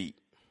think they deep.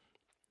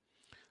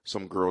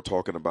 Some girl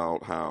talking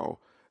about how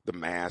the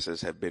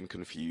masses have been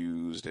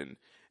confused and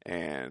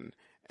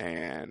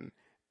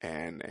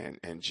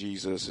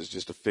Jesus is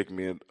just a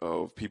figment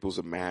of people's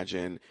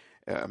imagination.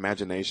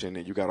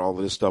 And you got all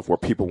this stuff where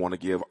people want to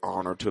give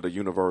honor to the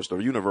universe. The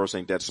universe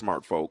ain't that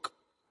smart, folk.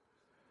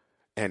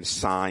 And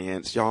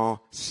science,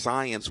 y'all,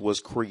 science was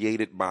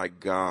created by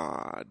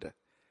God.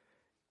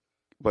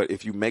 But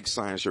if you make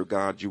science your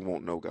God, you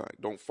won't know God.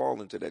 Don't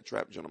fall into that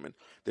trap, gentlemen.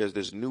 There's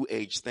this new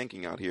age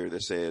thinking out here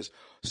that says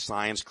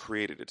science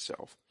created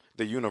itself.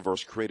 The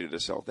universe created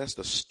itself. That's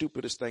the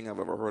stupidest thing I've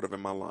ever heard of in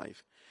my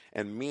life.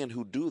 And men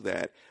who do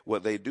that,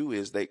 what they do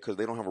is because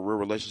they don't have a real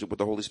relationship with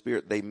the Holy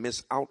Spirit, they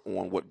miss out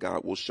on what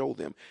God will show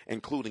them,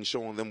 including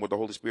showing them what the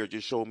Holy Spirit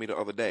just showed me the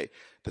other day.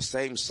 The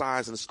same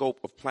size and scope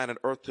of planet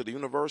Earth to the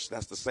universe,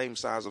 that's the same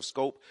size of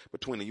scope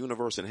between the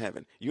universe and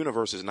heaven.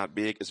 Universe is not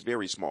big, it's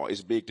very small.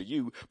 It's big to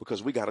you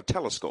because we got a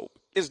telescope.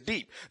 It's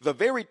deep. The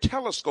very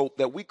telescope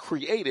that we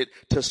created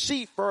to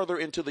see further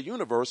into the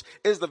universe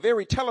is the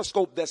very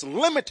telescope that's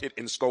limited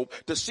in scope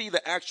to see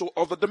the actual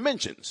other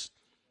dimensions,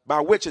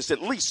 by which it's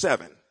at least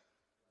 7.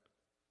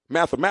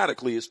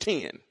 Mathematically, it's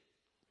 10.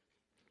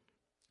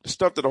 The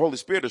stuff that the Holy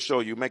Spirit will show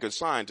you, make a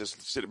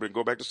scientist sit and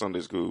go back to Sunday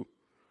school.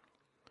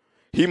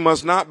 He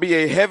must not be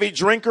a heavy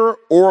drinker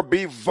or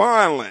be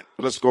violent.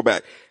 Let's go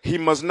back. He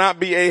must not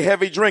be a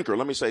heavy drinker.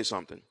 Let me say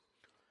something.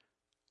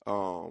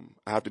 I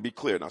have to be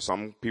clear. Now,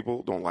 some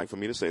people don't like for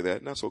me to say that,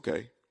 and that's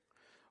okay.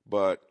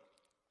 But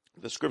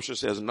the scripture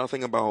says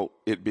nothing about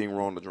it being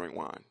wrong to drink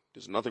wine.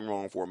 There's nothing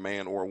wrong for a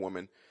man or a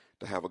woman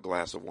to have a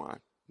glass of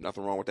wine.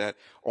 Nothing wrong with that.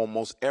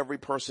 Almost every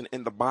person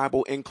in the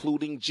Bible,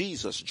 including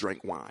Jesus,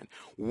 drank wine.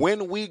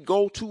 When we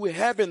go to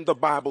heaven, the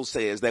Bible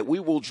says that we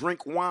will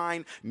drink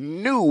wine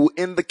new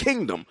in the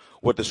kingdom.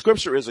 What the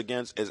scripture is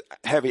against is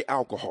heavy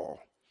alcohol.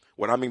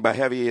 What I mean by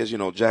heavy is,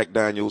 Jack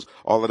Daniels,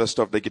 all of that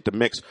stuff they get to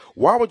mix.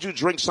 Why would you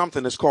drink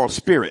something that's called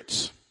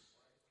spirits?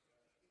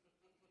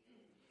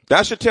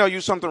 That should tell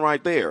you something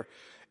right there.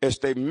 As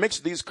they mix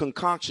these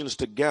concoctions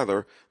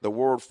together, the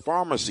word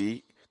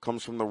pharmacy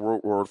comes from the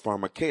word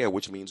pharmakeia,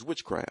 which means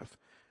witchcraft.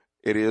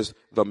 It is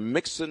the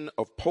mixing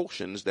of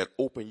potions that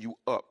open you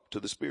up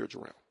to the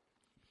spiritual realm,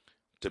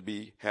 to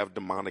have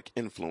demonic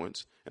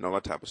influence and all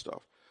that type of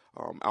stuff.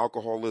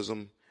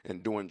 Alcoholism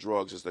and doing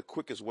drugs is the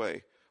quickest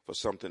way for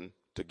something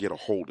to get a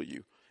hold of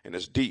you. And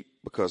it's deep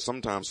because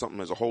sometimes something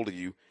is a hold of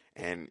you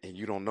and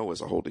you don't know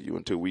it's a hold of you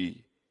until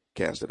we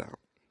cast it out.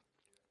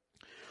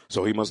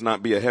 So he must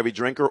not be a heavy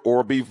drinker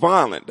or be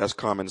violent. That's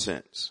common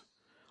sense.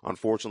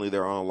 Unfortunately,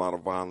 there are a lot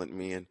of violent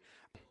men.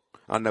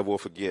 I never will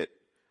forget,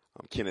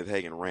 Kenneth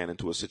Hagin ran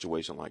into a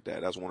situation like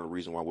that. That's one of the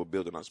reasons why we're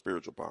building our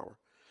spiritual power.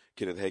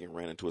 Kenneth Hagin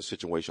ran into a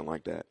situation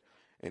like that.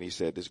 And he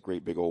said, this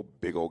great big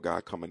old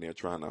guy coming there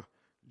trying to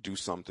do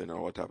something and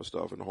all that type of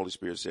stuff. And the Holy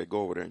Spirit said,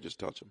 go over there and just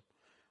touch him.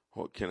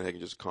 Kenneth Hagin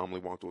just calmly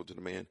walked over to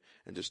the man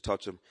and just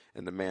touched him.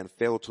 And the man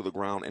fell to the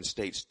ground and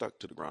stayed stuck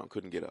to the ground,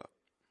 couldn't get up.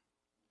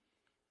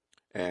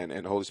 And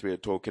the Holy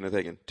Spirit told Kenneth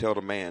Hagin, tell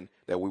the man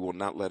that we will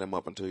not let him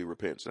up until he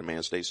repents. The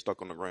man stayed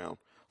stuck on the ground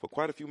for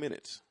quite a few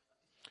minutes.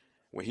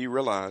 When he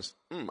realized,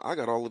 I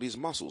got all of these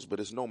muscles, but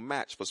it's no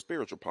match for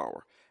spiritual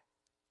power.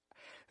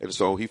 And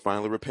so he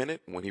finally repented.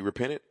 When he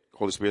repented,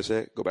 Holy Spirit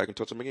said, go back and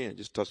touch him again.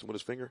 Just touch him with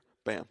his finger.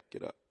 Bam,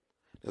 get up.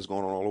 That's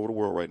going on all over the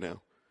world right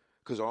now.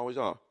 Because there always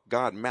are.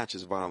 God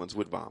matches violence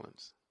with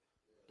violence.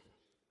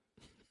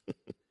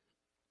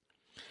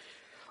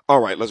 All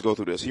right, let's go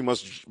through this. He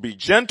must be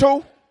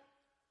gentle,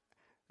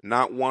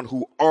 not one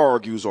who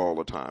argues all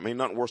the time. Ain't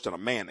nothing worse than a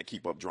man that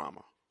keep up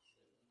drama.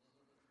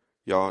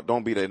 Y'all,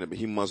 don't be that.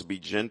 He must be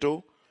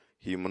gentle.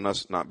 He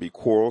must not be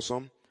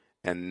quarrelsome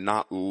and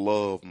not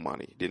love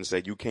money. Didn't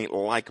say you can't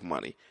like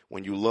money.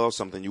 When you love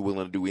something, you're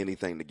willing to do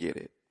anything to get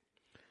it.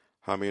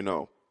 How many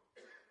know?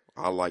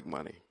 I like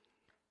money.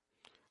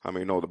 How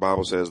many know the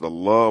Bible says the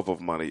love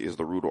of money is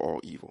the root of all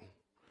evil?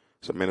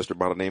 It's a minister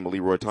by the name of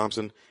Leroy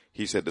Thompson.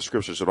 He said the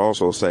scripture should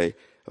also say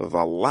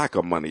the lack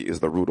of money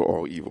is the root of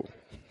all evil.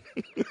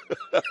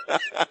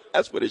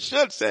 That's what it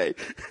should say.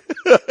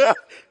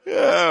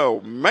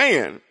 Oh,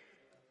 man.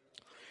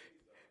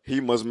 He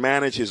must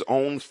manage his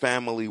own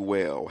family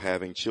well,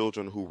 having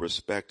children who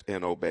respect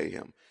and obey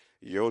him.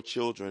 Your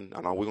children,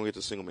 I know we're going to get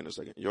to single men in a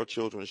second. Your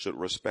children should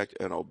respect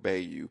and obey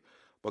you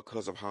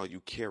because of how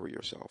you carry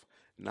yourself,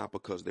 not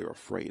because they're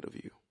afraid of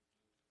you.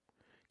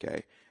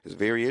 Okay? It's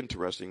very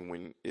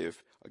interesting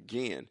if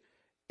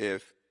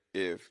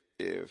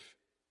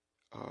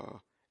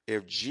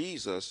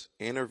Jesus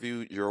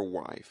interviewed your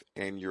wife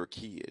and your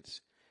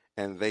kids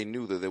and they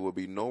knew that there would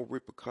be no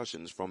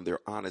repercussions from their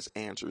honest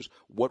answers,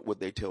 what would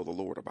they tell the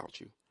Lord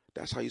about you?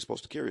 That's how you're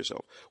supposed to carry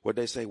yourself. Would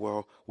they say,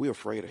 well, we're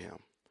afraid of him.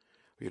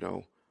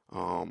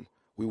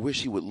 We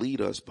wish he would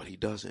lead us, but he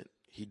doesn't.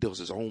 He does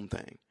his own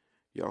thing.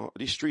 Y'all,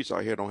 these streets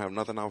out here don't have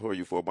nothing out for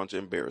you for a bunch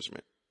of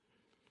embarrassment.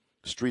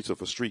 Streets are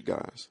for street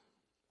guys.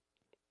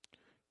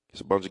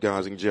 There's a bunch of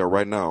guys in jail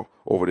right now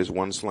over this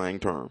one slang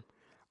term.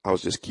 I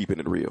was just keeping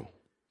it real.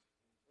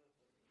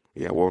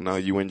 Yeah, well, now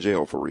you in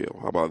jail for real.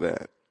 How about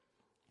that?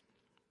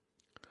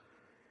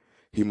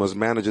 He must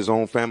manage his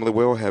own family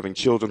well, having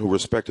children who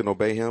respect and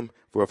obey him.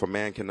 For if a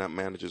man cannot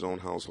manage his own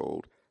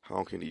household,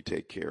 how can he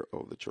take care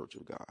of the church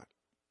of God?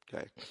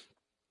 Okay.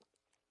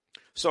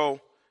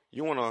 So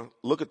you want to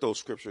look at those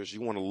scriptures.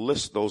 You want to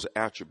list those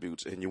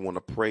attributes and you want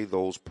to pray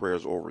those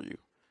prayers over you.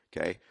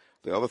 Okay.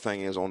 The other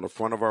thing is on the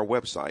front of our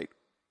website,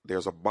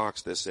 there's a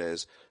box that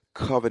says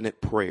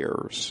covenant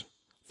prayers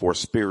for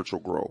spiritual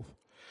growth.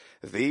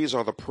 These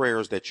are the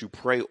prayers that you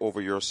pray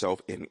over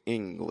yourself in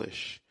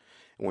English.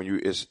 When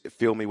you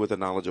fill me with the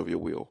knowledge of your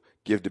will,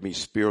 give to me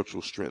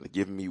spiritual strength,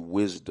 give me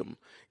wisdom,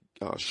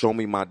 show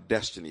me my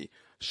destiny,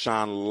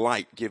 shine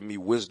light, give me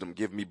wisdom,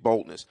 give me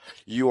boldness.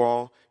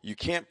 You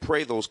can't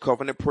pray those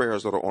covenant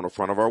prayers that are on the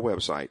front of our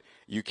website.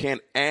 You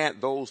can't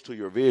add those to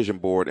your vision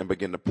board and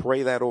begin to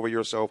pray that over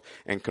yourself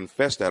and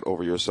confess that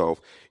over yourself.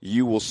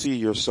 You will see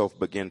yourself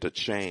begin to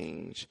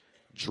change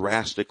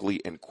drastically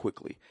and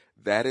quickly.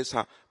 That is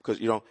how, because,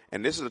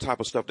 and this is the type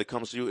of stuff that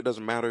comes to you. It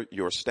doesn't matter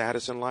your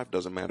status in life,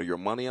 doesn't matter your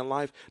money in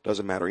life,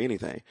 doesn't matter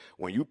anything.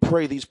 When you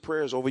pray these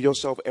prayers over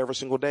yourself every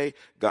single day,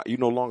 God, you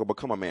no longer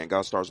become a man.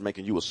 God starts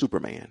making you a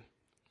superman.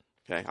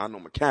 Okay. I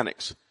know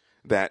mechanics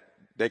that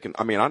they can,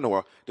 I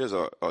know there's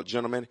a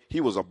gentleman,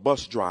 he was a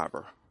bus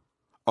driver.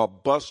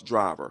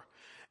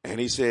 And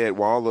he said,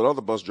 while all the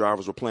other bus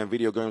drivers were playing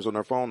video games on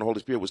their phone, the Holy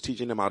Spirit was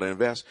teaching them how to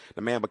invest.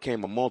 The man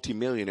became a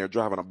multimillionaire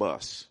driving a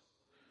bus.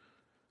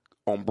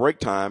 On break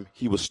time,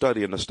 he was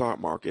studying the stock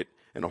market,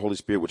 and the Holy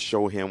Spirit would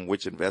show him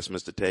which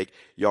investments to take.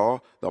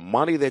 Y'all, the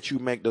money that you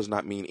make does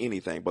not mean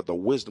anything, but the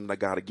wisdom that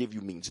God will give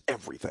you means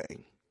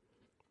everything.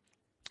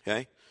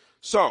 Okay?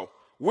 So,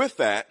 with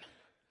that,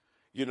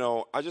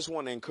 I just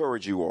want to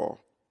encourage you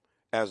all.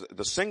 As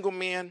the single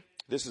men,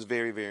 this is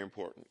very, very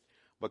important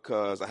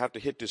because I have to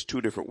hit this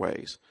two different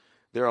ways.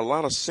 There are a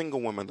lot of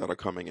single women that are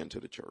coming into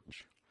the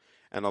church,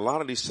 and a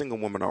lot of these single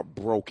women are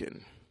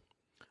broken.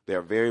 They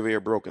are very, very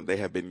broken. They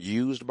have been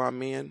used by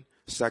men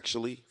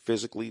sexually,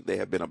 physically. They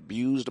have been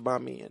abused by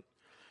men.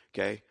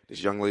 Okay.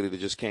 This young lady that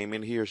just came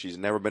in here, she's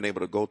never been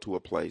able to go to a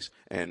place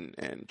and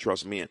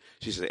trust men.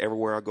 She said,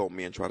 everywhere I go,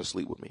 men try to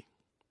sleep with me.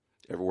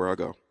 Everywhere I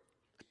go.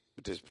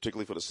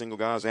 Particularly for the single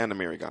guys and the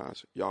married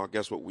guys. Y'all,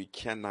 guess what we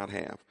cannot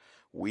have?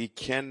 We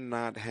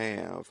cannot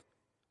have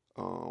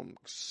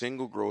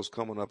single girls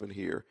coming up in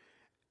here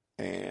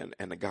and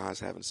the guys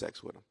having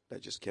sex with them.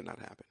 That just cannot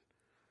happen.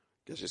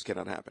 That just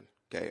cannot happen.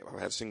 Okay. I've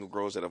had single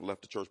girls that have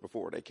left the church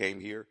before. They came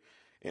here,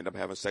 end up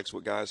having sex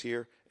with guys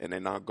here, and they're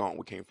now gone.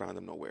 We can't find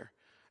them nowhere.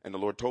 And the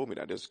Lord told me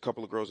that there's a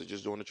couple of girls that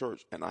just joined the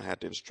church, and I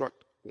had to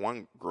instruct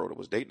one girl that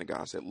was dating a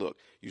guy. I said, look,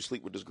 you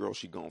sleep with this girl,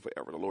 she's gone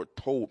forever. The Lord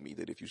told me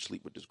that if you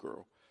sleep with this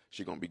girl,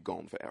 she's going to be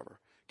gone forever.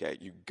 Okay.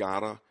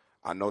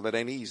 I know that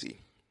ain't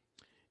easy.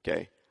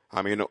 Okay.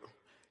 How many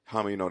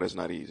know that's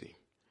not easy?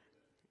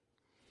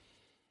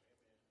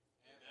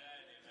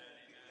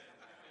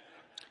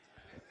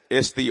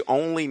 It's the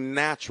only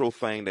natural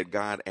thing that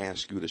God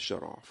asks you to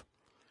shut off.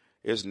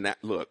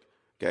 Look,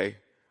 okay,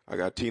 I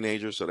got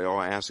teenagers, so they're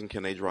all asking,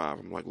 can they drive?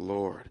 I'm like,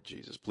 Lord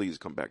Jesus, please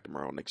come back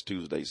tomorrow, next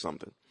Tuesday,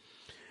 something.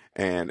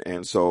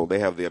 And so they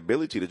have the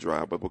ability to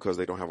drive, but because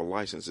they don't have a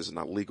license, it's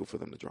not legal for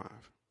them to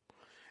drive.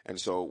 And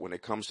so when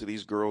it comes to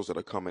these girls that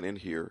are coming in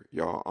here,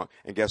 y'all,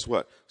 and guess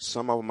what?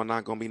 Some of them are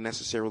not going to be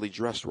necessarily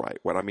dressed right.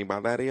 What I mean by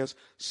that is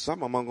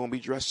some of them are going to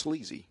be dressed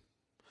sleazy.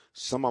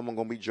 Some of them are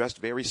going to be dressed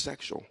very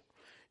sexual.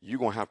 You're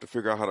going to have to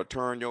figure out how to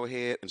turn your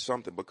head and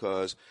something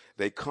because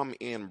they come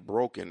in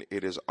broken.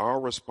 It is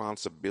our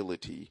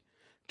responsibility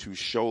to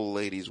show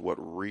ladies what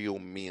real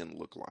men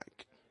look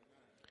like.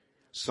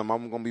 Some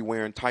of them going to be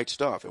wearing tight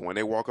stuff. And when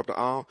they walk up the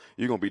aisle,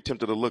 you're going to be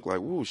tempted to look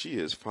like, ooh, she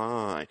is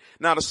fine.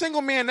 Now, the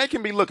single men, they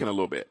can be looking a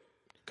little bit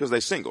because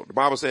they're single. The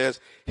Bible says,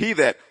 he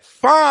that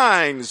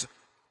finds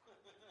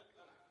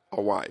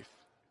a wife,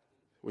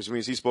 which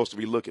means he's supposed to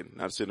be looking,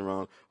 not sitting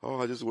around,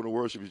 oh, I just want to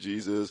worship you,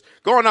 Jesus.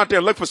 Go on out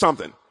there, look for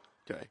something.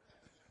 Okay.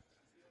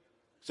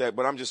 So,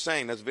 but I'm just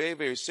saying that's very,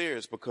 very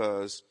serious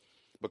because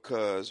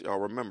y'all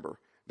remember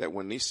that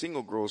when these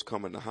single girls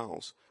come in the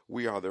house,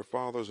 we are their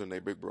fathers and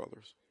their big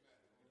brothers.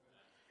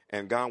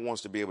 And God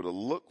wants to be able to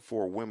look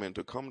for women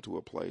to come to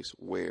a place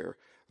where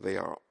they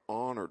are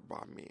honored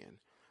by men.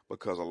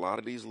 Because a lot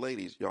of these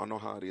ladies, y'all know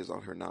how it is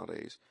out here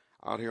nowadays.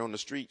 Out here on the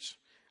streets,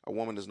 a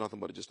woman is nothing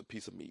but just a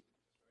piece of meat.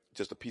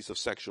 Just a piece of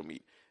sexual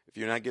meat. If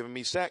you're not giving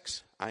me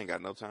sex, I ain't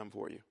got no time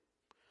for you.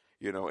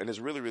 You know, and it's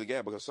really, really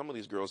bad because some of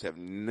these girls have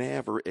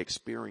never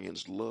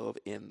experienced love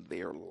in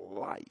their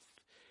life.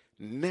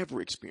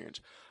 Never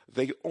experienced.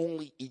 They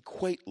only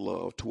equate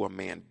love to a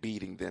man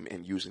beating them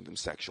and using them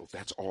sexual.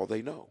 That's all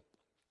they know.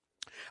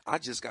 I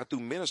just got through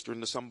ministering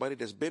to somebody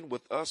that's been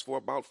with us for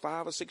about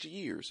 5 or 6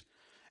 years.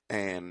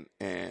 And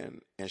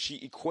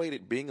she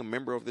equated being a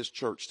member of this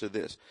church to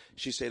this.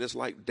 She said, it's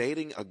like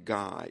dating a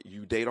guy.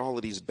 You date all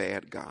of these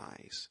bad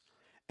guys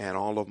and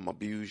all of them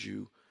abuse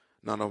you.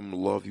 None of them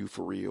love you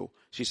for real.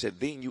 She said,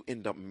 then you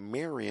end up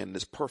marrying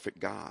this perfect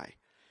guy.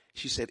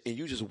 She said, and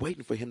you're just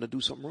waiting for him to do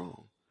something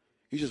wrong.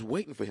 You're just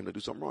waiting for him to do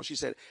something wrong. She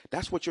said,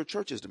 that's what your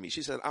church is to me.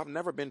 She said, I've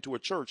never been to a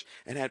church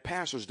and had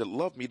pastors that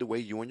love me the way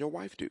you and your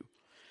wife do.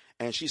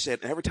 And she said,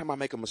 every time I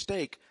make a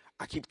mistake,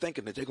 I keep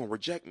thinking that they're going to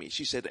reject me.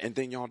 She said, and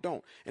then y'all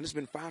don't. And it's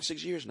been 5,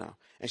 6 years now.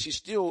 And she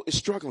still is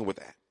struggling with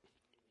that.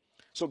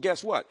 So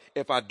guess what?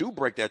 If I do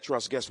break that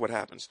trust, guess what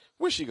happens?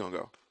 Where's she going to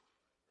go?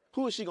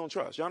 Who is she going to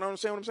trust? Y'all know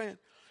what I'm saying?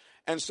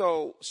 And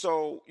so,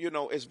 you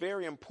know, it's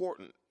very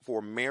important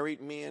for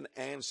married men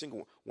and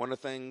single. One of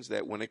the things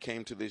that when it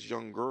came to this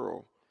young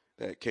girl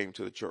that came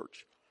to the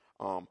church,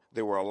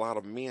 there were a lot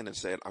of men that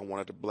said, I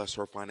wanted to bless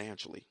her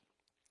financially.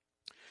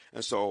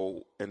 And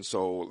so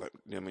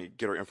let me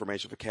get her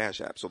information for Cash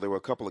App. So there were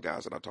a couple of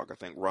guys that I talked. I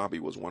think Robbie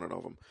was one of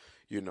them,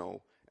 you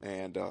know,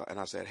 and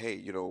I said, hey,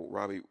 you know,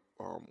 Robbie,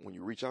 when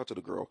you reach out to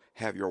the girl,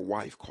 have your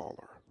wife call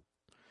her.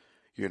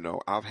 You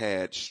know, I've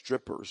had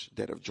strippers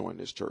that have joined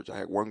this church. I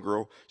had one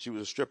girl, she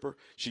was a stripper.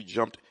 She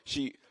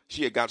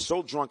had got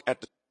so drunk at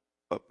the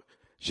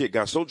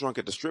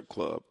strip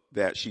club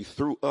that she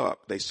threw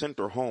up. They sent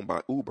her home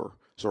by Uber.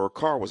 So her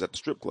car was at the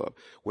strip club.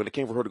 When it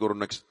came for her to go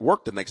to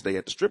work the next day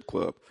at the strip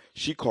club,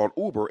 she called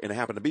Uber and it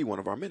happened to be one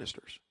of our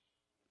ministers.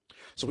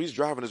 So he's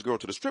driving this girl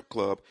to the strip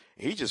club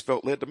and he just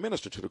felt led to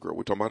minister to the girl.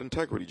 We're talking about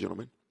integrity,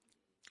 gentlemen.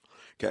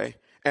 Okay.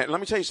 And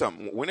let me tell you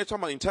something. When they're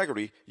talking about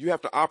integrity, you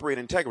have to operate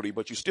integrity,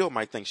 but you still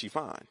might think she's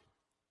fine.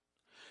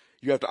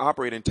 You have to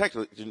operate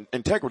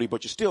integrity,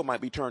 but you still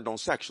might be turned on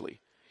sexually.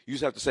 You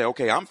just have to say,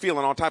 okay, I'm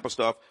feeling all type of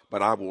stuff,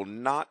 but I will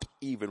not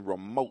even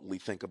remotely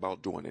think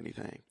about doing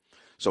anything.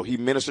 So he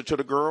ministered to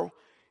the girl,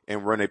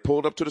 and when they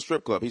pulled up to the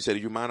strip club, he said,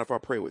 do you mind if I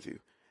pray with you?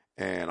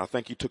 And I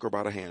think he took her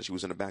by the hand. She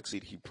was in the back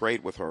seat. He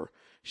prayed with her.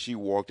 She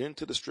walked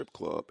into the strip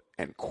club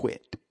and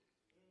quit.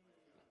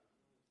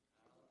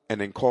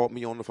 And then called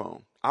me on the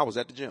phone. I was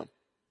at the gym.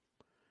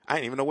 I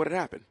didn't even know what had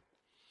happened.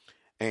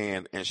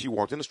 And she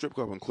walked in the strip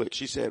club and quit.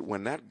 She said,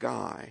 when that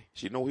guy,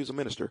 she know he's a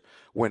minister,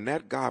 when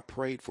that guy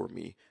prayed for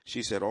me,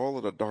 she said all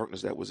of the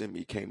darkness that was in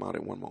me came out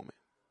in one moment.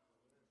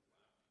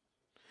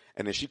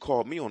 And then she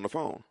called me on the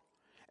phone.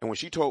 And when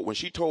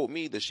she told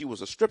me that she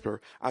was a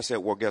stripper, I said,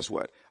 well, guess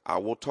what? I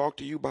will talk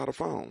to you by the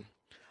phone.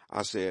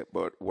 I said,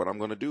 but what I'm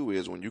going to do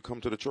is when you come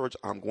to the church,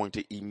 I'm going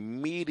to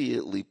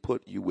immediately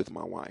put you with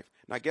my wife.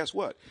 Now, guess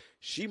what?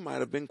 She might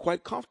have been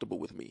quite comfortable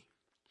with me.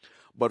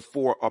 But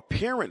for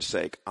appearance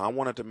sake, I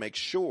wanted to make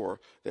sure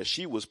that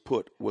she was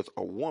put with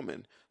a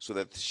woman so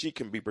that she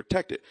can be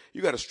protected.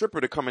 You got a stripper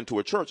to come into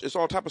a church. It's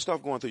all type of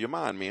stuff going through your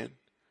mind, man.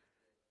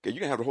 Okay, you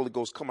can have the Holy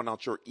Ghost coming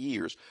out your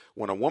ears.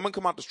 When a woman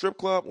come out the strip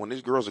club, when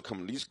these girls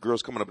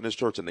coming up in this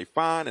church and they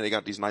fine and they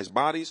got these nice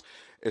bodies,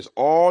 it's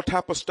all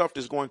type of stuff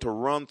that's going to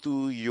run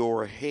through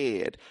your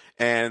head.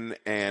 And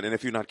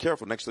if you're not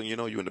careful, next thing you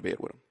know, you're in the bed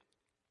with them.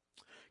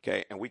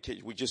 Okay, and we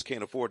just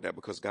can't afford that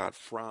because God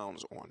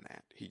frowns on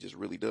that. He just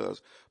really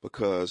does,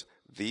 because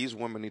these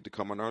women need to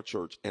come in our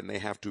church and they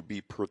have to be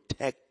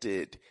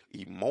protected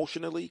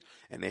emotionally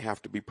and they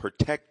have to be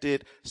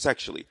protected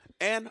sexually.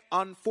 And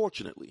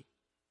unfortunately,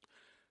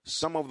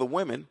 some of the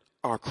women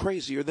are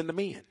crazier than the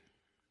men.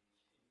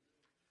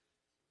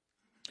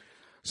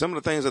 Some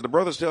of the things that the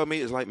brothers tell me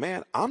is like,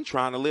 man, I'm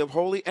trying to live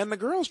holy and the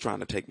girl's trying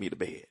to take me to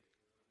bed.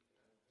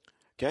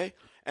 Okay?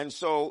 And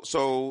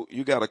so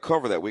you got to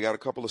cover that. We got a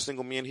couple of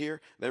single men here.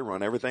 They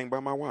run everything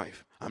by my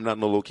wife. I'm not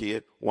no little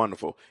kid.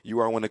 Wonderful. You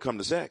are when it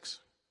comes to sex.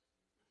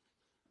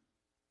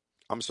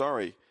 I'm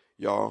sorry,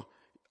 y'all.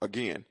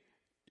 Again,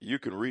 you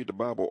can read the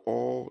Bible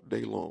all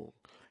day long.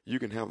 You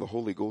can have the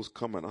Holy Ghost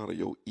coming out of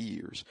your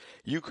ears.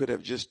 You could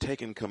have just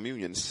taken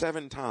communion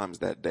 7 times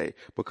that day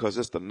because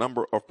it's the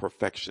number of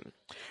perfection.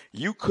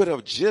 You could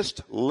have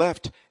just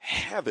left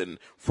heaven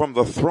from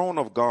the throne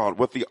of God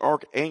with the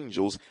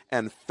archangels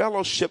and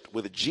fellowshiped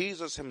with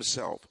Jesus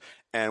himself.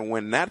 And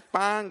when that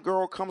fine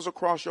girl comes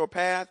across your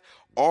path,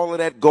 all of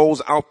that goes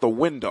out the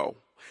window.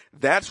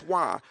 That's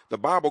why the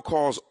Bible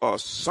calls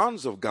us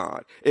sons of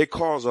God. It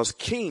calls us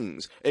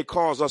kings. It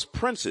calls us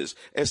princes.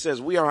 It says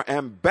we are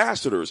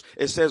ambassadors.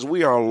 It says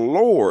we are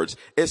lords.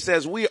 It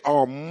says we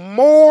are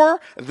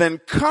more than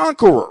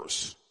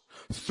conquerors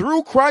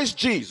through Christ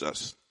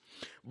Jesus.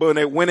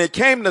 But when it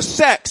came to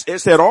sex, it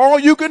said all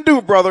you can do,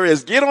 brother,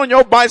 is get on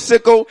your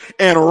bicycle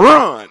and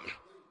run.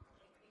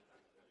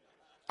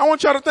 I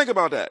want y'all to think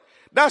about that.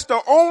 That's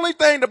the only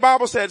thing the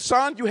Bible said,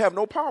 son, you have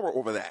no power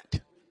over that.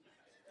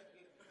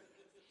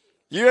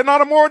 You're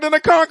not more than a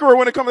conqueror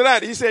when it comes to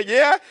that. He said,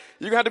 yeah,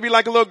 you got to be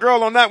like a little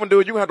girl on that one,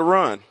 dude. You have to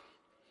run.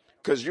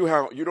 Cause you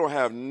don't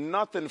have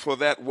nothing for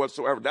that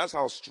whatsoever. That's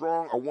how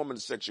strong a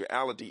woman's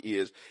sexuality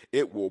is.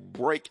 It will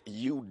break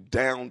you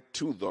down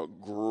to the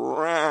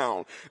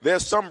ground.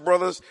 There's some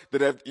brothers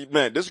that have,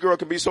 man, this girl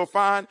can be so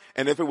fine.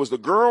 And if it was the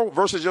girl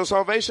versus your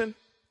salvation,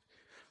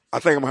 I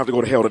think I'm gonna have to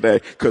go to hell today.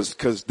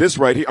 Cause this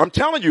right here, I'm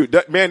telling you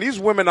that, man, these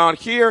women out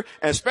here,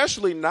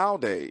 especially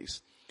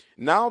nowadays,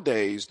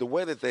 the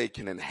way that they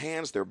can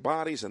enhance their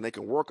bodies and they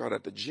can work out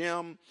at the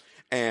gym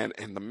and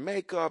the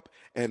makeup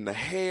and the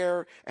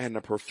hair and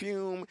the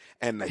perfume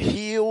and the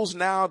heels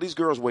now, these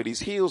girls wear these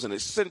heels and it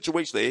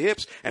accentuates their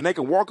hips and they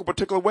can walk a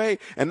particular way.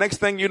 And next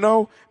thing you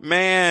know,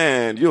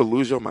 man, you'll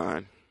lose your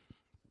mind.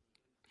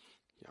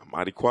 I'm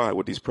mighty quiet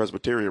with these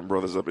Presbyterian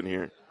brothers up in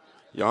here.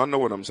 Y'all know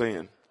what I'm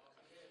saying.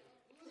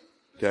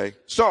 Okay.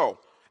 So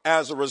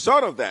as a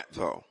result of that,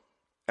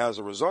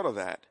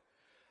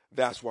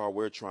 that's why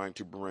we're trying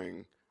to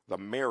bring the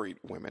married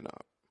women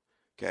up,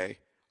 okay?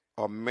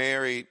 A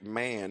married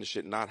man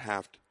should not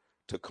have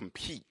to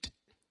compete,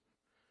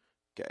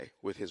 okay,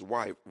 with his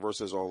wife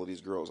versus all of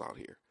these girls out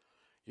here.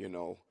 You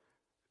know,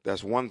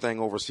 that's one thing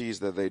overseas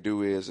that they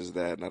do is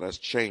that, now that's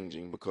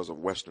changing because of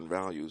Western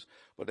values,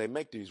 but they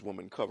make these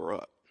women cover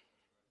up.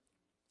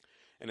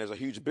 And there's a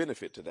huge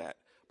benefit to that.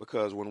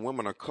 Because when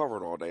women are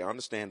covered all day, I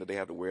understand that they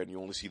have to wear it and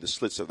you only see the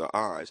slits of their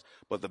eyes.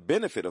 But the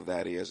benefit of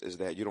that is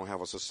that you don't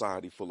have a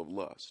society full of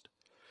lust.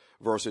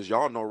 Versus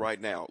y'all know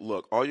right now,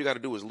 look, all you got to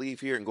do is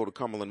leave here and go to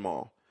Cumberland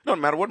Mall. It doesn't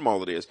matter what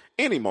mall it is,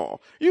 any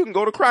mall. You can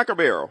go to Cracker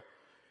Barrel.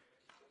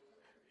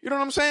 You know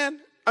what I'm saying?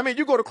 I mean,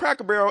 you go to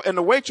Cracker Barrel and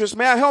the waitress,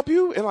 may I help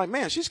you? And like,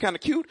 man, she's kind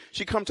of cute.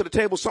 She comes to the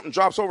table, something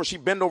drops over, she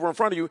bend over in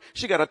front of you.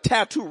 She got a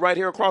tattoo right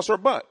here across her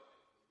butt.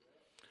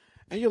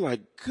 And you're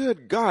like,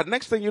 good God,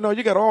 next thing you know,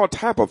 you got all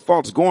type of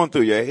thoughts going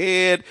through your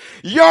head.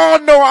 Y'all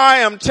know I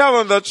am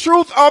telling the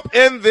truth up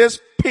in this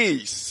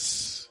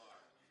piece.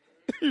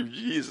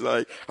 He's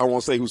like, I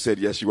won't say who said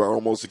yes, you are. I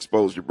almost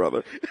exposed you,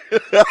 brother.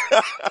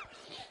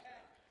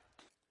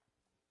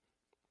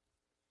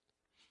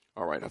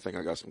 All right, I think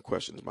I got some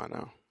questions by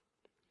now.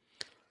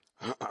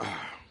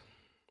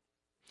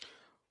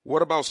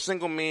 What about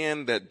single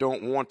men that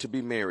don't want to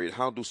be married?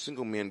 How do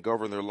single men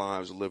govern their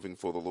lives living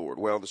for the Lord?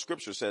 Well, the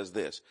scripture says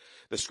this.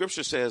 The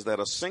scripture says that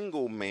a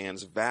single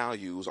man's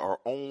values are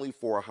only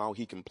for how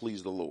he can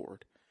please the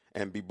Lord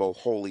and be both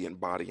holy in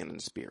body and in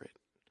spirit.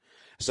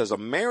 It says a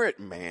married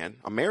man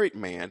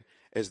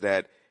is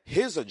that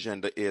his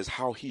agenda is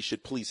how he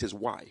should please his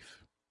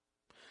wife.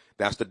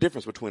 That's the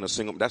difference between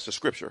that's the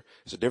scripture.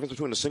 It's the difference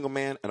between a single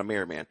man and a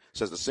married man. It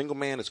says the single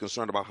man is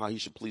concerned about how he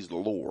should please the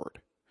Lord.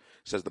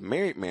 It says the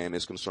married man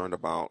is concerned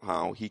about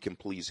how he can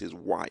please his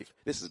wife.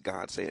 This is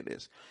God saying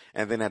this.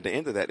 And then at the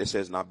end of that, it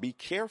says, now be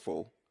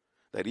careful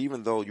that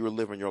even though you're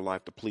living your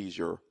life to please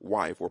your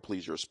wife or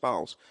please your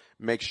spouse,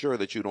 make sure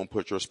that you don't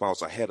put your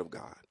spouse ahead of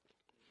God.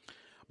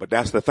 But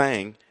that's the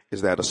thing,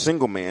 is that a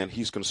single man,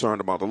 he's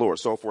concerned about the Lord.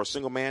 So for a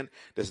single man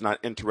that's not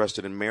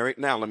interested in marriage,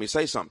 now let me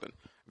say something.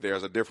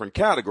 There's a different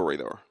category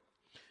though.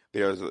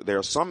 There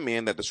are some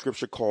men that the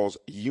scripture calls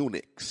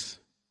eunuchs.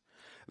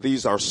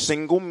 These are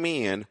single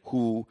men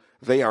who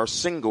they are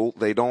single.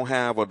 They don't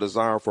have a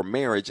desire for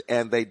marriage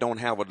and they don't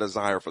have a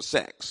desire for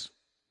sex.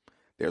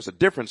 There's a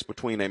difference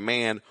between a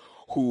man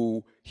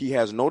who he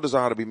has no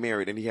desire to be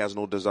married and he has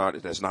no desire.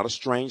 That's not a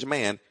strange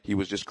man. He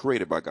was just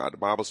created by God. The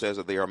Bible says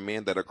that there are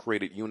men that are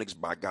created eunuchs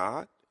by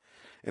God.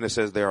 And it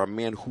says there are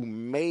men who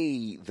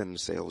made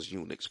themselves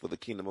eunuchs for the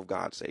kingdom of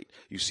God's sake.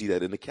 You see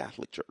that in the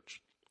Catholic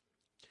Church.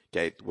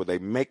 Okay, where they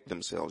make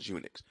themselves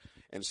eunuchs.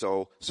 And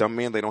so some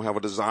men, they don't have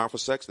a desire for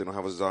sex. They don't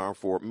have a desire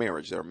for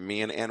marriage. There are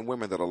men and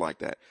women that are like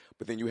that.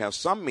 But then you have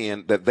some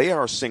men that they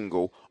are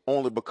single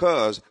only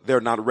because they're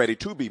not ready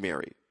to be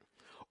married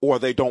or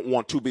they don't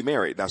want to be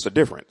married. That's the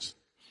difference.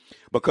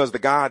 Because the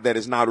guy that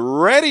is not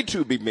ready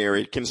to be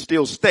married can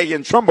still stay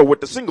in trouble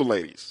with the single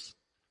ladies.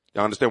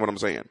 Y'all understand what I'm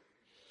saying?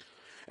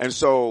 And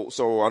so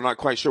I'm not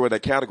quite sure what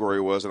that category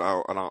was, and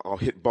I'll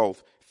hit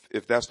both.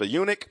 If that's the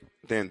eunuch,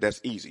 then that's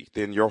easy.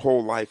 Then your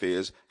whole life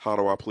is, how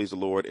do I please the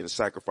Lord and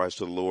sacrifice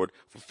to the Lord,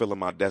 fulfilling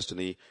my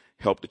destiny,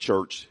 help the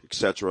church,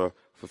 etc.,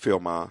 fulfill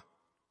my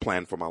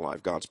plan for my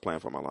life, God's plan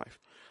for my life.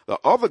 The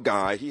other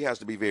guy, he has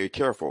to be very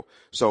careful.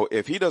 So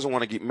if he doesn't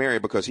want to get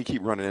married because he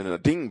keep running into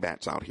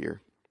dingbats out here,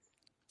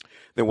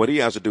 then what he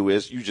has to do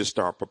is you just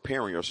start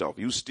preparing yourself.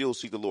 You still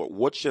seek the Lord.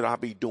 What should I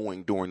be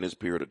doing during this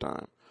period of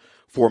time?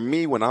 For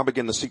me, when I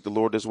begin to seek the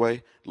Lord this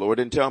way, the Lord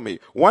didn't tell me,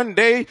 one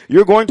day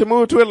you're going to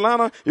move to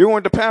Atlanta, you're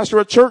going to pastor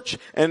a church,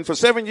 and for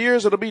 7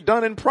 years it'll be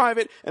done in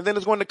private, and then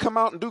it's going to come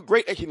out and do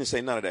great. He didn't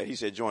say none of that. He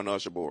said, join the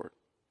usher board.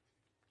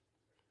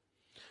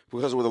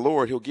 Because with the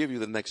Lord, he'll give you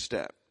the next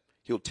step.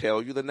 He'll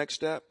tell you the next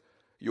step.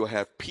 You'll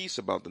have peace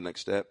about the next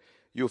step.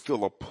 You'll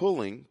feel a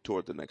pulling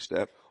toward the next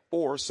step,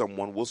 or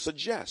someone will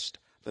suggest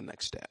the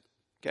next step.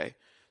 Okay?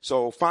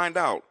 So find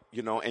out,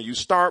 and you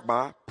start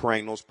by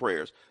praying those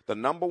prayers. The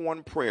number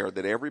one prayer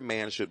that every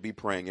man should be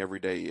praying every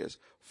day is,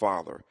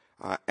 Father,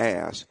 I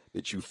ask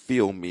that you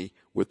fill me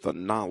with the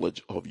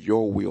knowledge of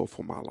your will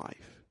for my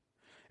life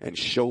and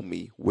show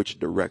me which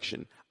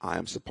direction I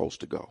am supposed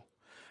to go.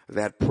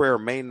 That prayer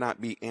may not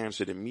be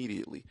answered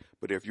immediately,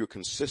 but if you're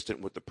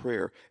consistent with the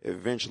prayer,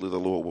 eventually the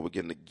Lord will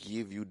begin to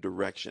give you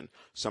direction.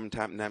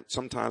 Sometimes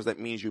that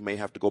means you may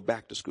have to go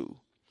back to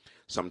school.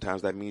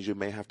 Sometimes that means you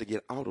may have to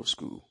get out of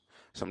school.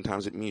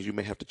 Sometimes it means you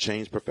may have to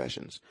change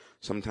professions.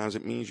 Sometimes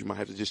it means you might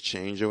have to just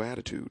change your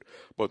attitude.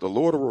 But the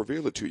Lord will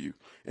reveal it to you,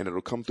 and it'll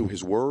come through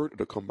his word.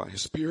 It'll come by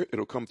his spirit.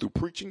 It'll come through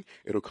preaching.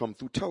 It'll come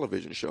through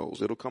television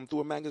shows. It'll come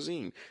through a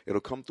magazine. It'll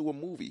come through a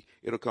movie.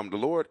 The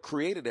Lord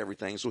created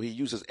everything, so he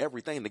uses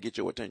everything to get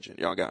your attention.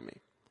 Y'all got me?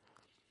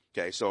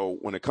 Okay, so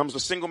when it comes to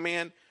single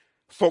men,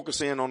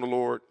 focus in on the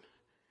Lord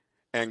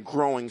and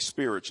growing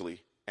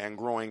spiritually and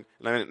growing,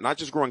 not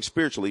just growing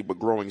spiritually, but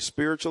growing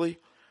spiritually,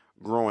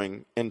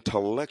 growing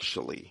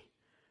intellectually.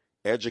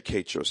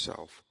 Educate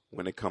yourself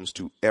when it comes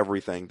to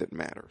everything that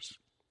matters.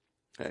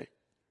 Okay.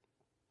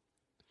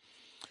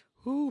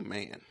 Ooh,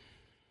 man.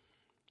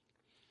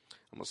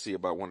 I'm going to see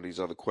about one of these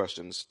other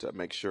questions to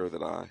make sure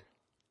that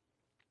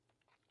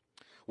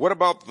What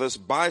about this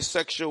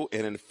bisexual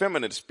and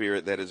effeminate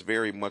spirit that is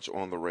very much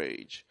on the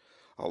rage?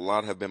 A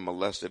lot have been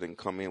molested and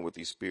come in with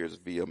these spirits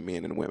via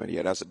men and women.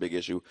 Yeah, that's a big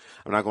issue.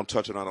 I'm not going to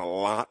touch on it a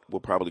lot. We'll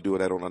probably do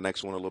that on the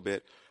next one a little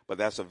bit. But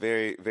that's a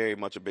very, very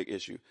much a big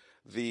issue.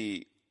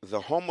 The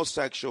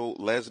homosexual,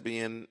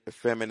 lesbian,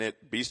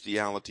 effeminate,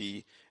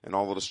 bestiality, and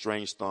all of the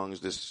strange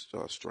things, this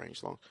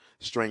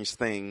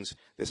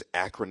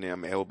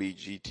acronym,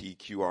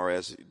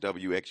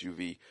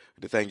 LBGTQRSWXUV,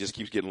 the thing just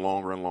keeps getting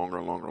longer and longer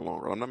and longer and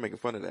longer. I'm not making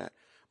fun of that.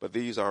 But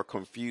these are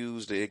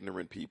confused,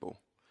 ignorant people.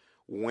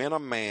 When a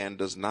man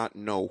does not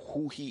know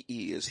who he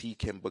is, he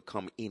can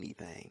become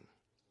anything.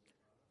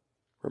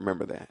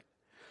 Remember that.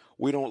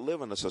 We don't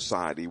live in a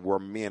society where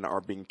men are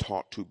being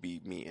taught to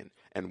be men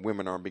and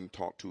women are being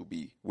taught to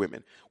be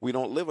women. We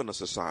don't live in a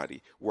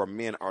society where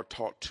men are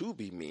taught to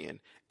be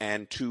men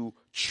and to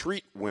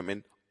treat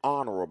women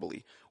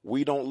honorably.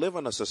 We don't live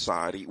in a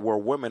society where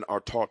women are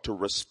taught to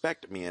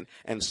respect men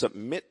and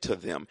submit to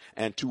them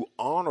and to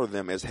honor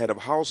them as head of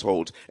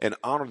households and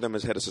honor them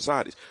as head of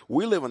societies.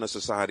 We live in a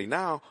society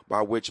now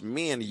by which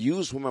men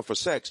use women for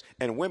sex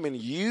and women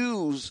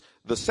use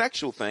the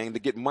sexual thing to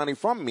get money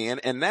from men.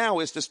 And now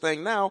it's this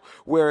thing now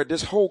where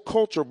this whole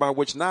culture by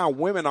which now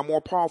women are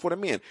more powerful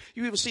than men.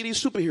 You even see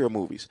these superhero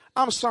movies.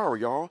 I'm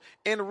sorry, y'all.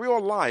 In real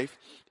life,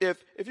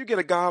 if you get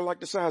a guy like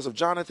the size of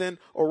Jonathan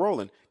or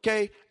Roland,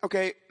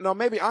 okay, no,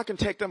 maybe I can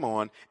take them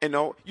on. And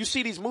no, you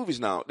see these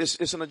movies now.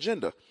 It's an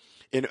agenda.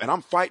 And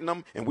I'm fighting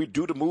him and we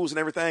do the moves and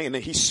everything. And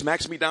then he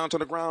smacks me down to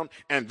the ground.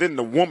 And then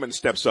the woman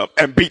steps up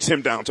and beats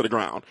him down to the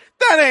ground.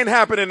 That ain't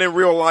happening in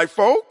real life,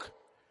 folk.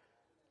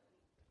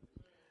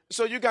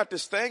 So you got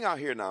this thing out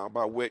here now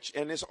by which,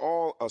 and it's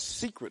all a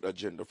secret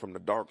agenda from the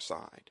dark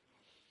side.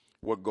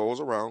 What goes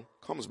around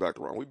comes back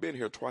around. We've been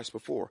here twice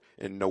before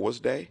in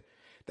Noah's day.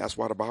 That's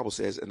why the Bible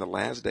says in the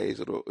last days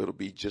it'll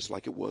be just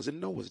like it was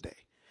in Noah's day.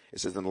 It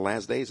says in the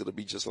last days it'll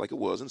be just like it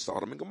was in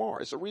Sodom and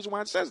Gomorrah. It's the reason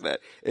why it says that.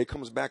 It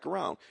comes back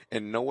around.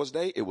 In Noah's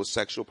day, it was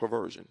sexual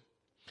perversion.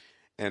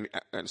 And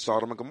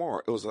Sodom and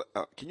Gomorrah, it was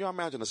can you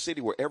imagine a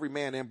city where every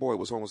man and boy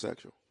was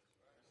homosexual?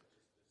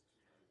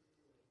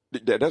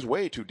 That's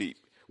way too deep.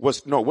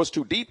 What's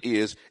too deep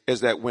is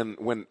that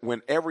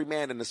when every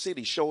man in the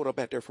city showed up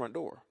at their front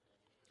door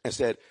and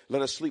said,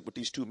 let us sleep with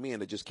these two men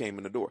that just came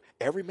in the door.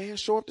 Every man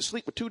show up to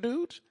sleep with two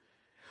dudes?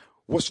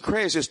 What's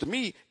craziest to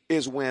me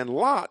is when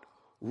Lot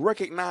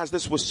recognized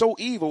this was so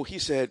evil, he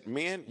said,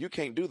 men, you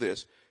can't do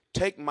this.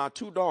 Take my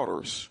two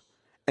daughters.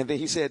 And then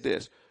he said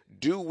this,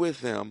 do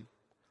with them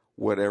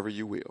whatever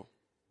you will.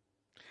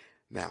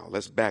 Now,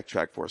 let's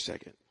backtrack for a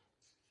second.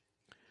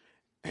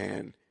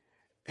 And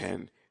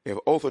if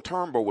Otha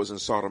Turnbull was in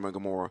Sodom and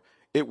Gomorrah,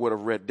 it would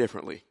have read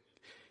differently.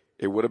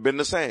 It would have been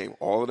the same.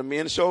 All of the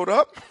men showed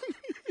up.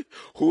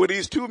 Who are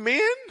these two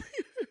men?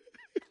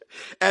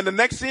 And the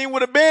next scene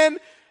would have been,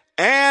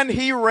 and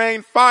he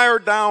rained fire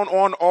down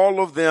on all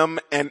of them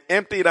and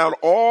emptied out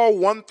all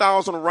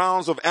 1,000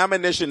 rounds of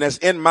ammunition that's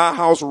in my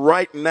house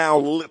right now,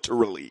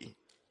 literally.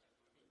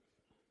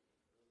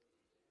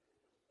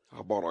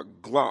 I bought a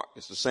Glock.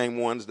 It's the same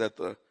ones that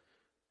the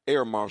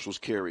air marshals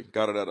carry.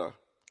 Got it at a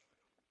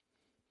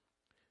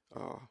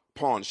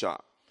pawn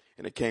shop.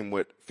 And it came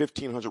with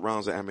 1,500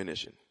 rounds of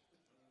ammunition.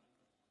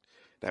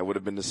 That would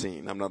have been the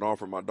scene. I'm not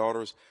offering my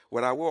daughters.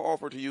 What I will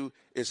offer to you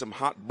is some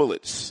hot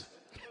bullets.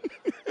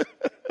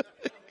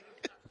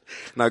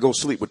 Now go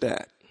sleep with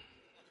that.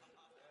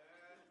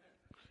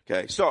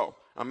 Okay, so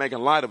I'm making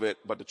light of it,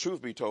 but the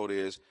truth be told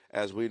is,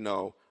 as we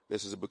know,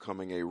 this is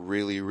becoming a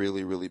really,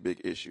 really, really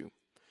big issue.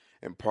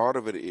 And part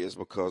of it is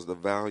because the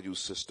value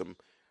system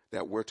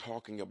that we're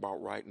talking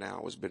about right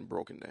now has been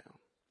broken down.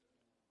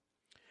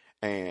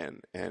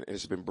 And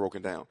it's been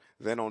broken down.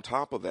 Then on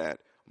top of that,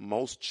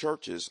 most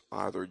churches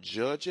either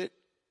judge it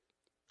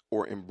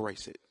or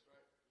embrace it.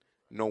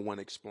 No one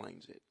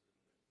explains it.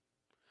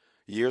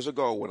 Years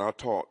ago, when I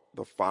taught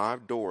the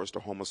 5 doors to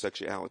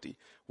homosexuality,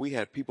 we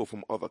had people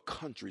from other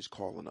countries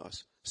calling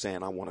us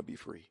saying, I want to be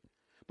free,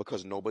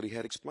 because nobody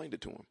had explained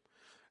it to them.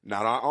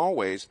 Not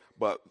always,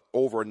 but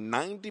over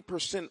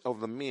 90% of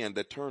the men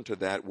that turned to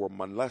that were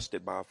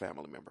molested by a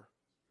family member.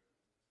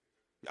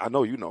 I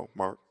know you know,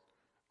 Mark.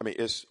 I mean,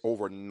 it's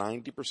over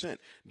 90%.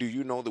 Do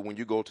you know that when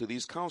you go to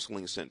these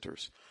counseling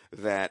centers,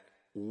 that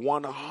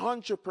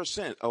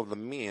 100% of the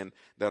men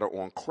that are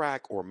on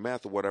crack or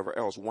meth or whatever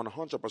else,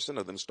 100%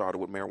 of them started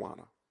with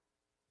marijuana.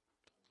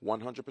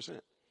 100%.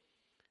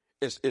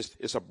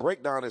 It's a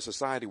breakdown in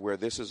society where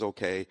this is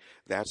okay,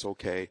 that's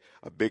okay.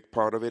 A big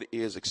part of it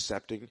is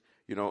accepting,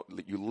 you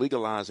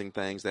legalizing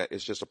things that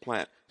it's just a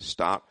plant.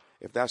 Stop.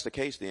 If that's the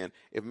case, then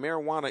if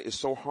marijuana is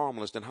so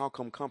harmless, then how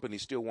come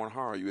companies still won't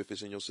hire you if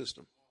it's in your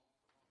system?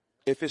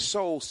 If it's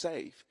so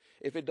safe,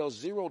 if it does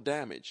zero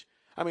damage.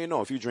 I mean,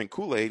 no, if you drink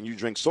Kool-Aid and you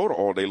drink soda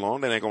all day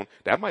long,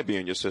 that might be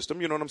in your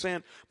system, you know what I'm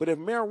saying? But if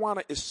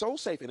marijuana is so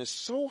safe and it's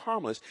so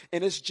harmless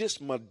and it's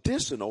just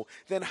medicinal,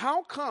 then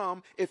how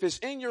come if it's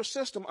in your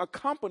system, a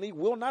company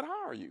will not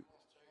hire you?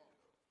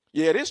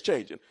 Yeah, it is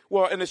changing.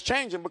 Well, and it's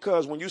changing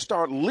because when you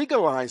start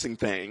legalizing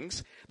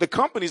things, the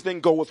companies then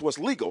go with what's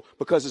legal,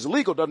 because it's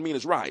legal doesn't mean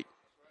it's right.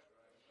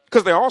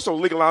 Because they're also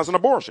legalizing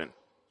abortion.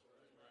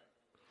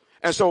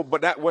 And so,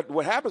 but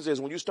what happens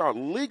is when you start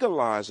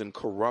legalizing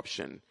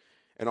corruption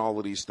and all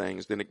of these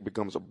things, then it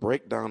becomes a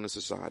breakdown in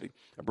society.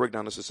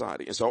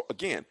 And so,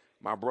 again,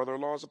 my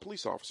brother-in-law is a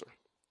police officer.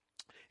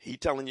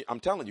 I'm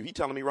telling you, he's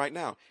telling me right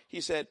now.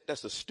 He said,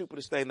 that's the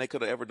stupidest thing they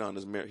could have ever done.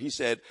 He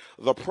said,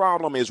 the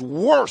problem is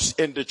worse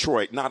in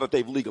Detroit now that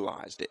they've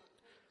legalized it.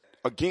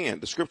 Again,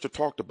 the scripture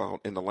talked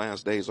about in the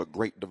last days a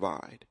great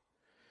divide.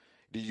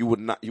 You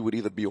would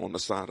either be on the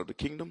side of the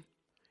kingdom,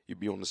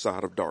 you'd be on the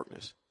side of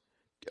darkness.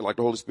 Like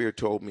the Holy Spirit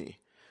told me,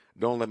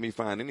 don't let me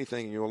find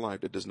anything in your life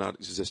that does not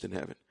exist in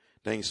heaven.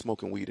 They ain't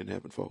smoking weed in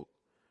heaven, folk.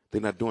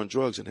 They're not doing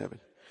drugs in heaven.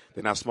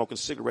 They're not smoking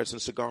cigarettes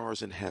and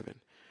cigars in heaven.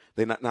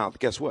 Now,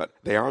 guess what?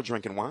 They are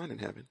drinking wine in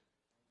heaven.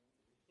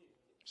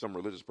 Some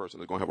religious person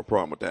is going to have a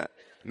problem with that.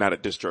 Not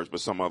at this church, but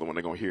some other one,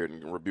 they're going to hear it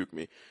and rebuke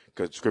me.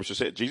 Because scripture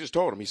said, Jesus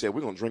told them, he said,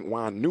 we're going to drink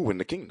wine new in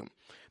the kingdom.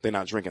 They're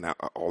not drinking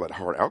all that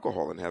hard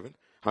alcohol in heaven.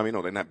 How many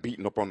know they're not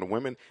beating up on the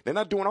women? They're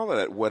not doing all of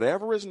that.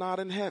 Whatever is not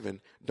in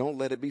heaven, don't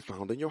let it be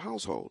found in your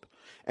household.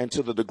 And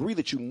to the degree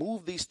that you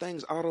move these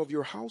things out of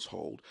your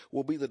household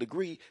will be the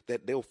degree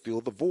that they'll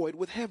fill the void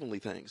with heavenly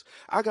things.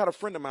 I got a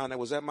friend of mine that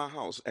was at my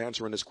house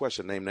answering this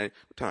question named, what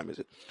time is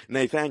it?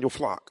 Nathaniel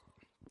Flock.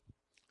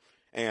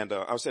 And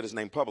I've said his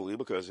name publicly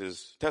because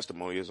his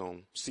testimony is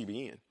on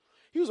CBN.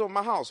 He was over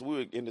my house. We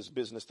were in this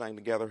business thing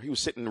together. He was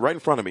sitting right in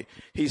front of me.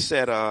 He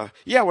said,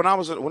 yeah, when I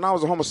was a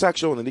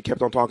homosexual, and then he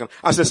kept on talking.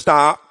 I said,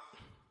 stop.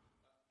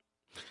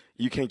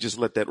 You can't just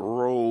let that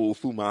roll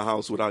through my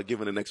house without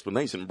giving an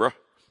explanation, bruh.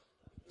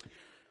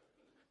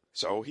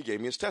 So he gave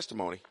me his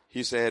testimony.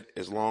 He said,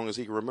 as long as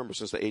he can remember,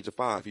 since the age of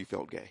 5, he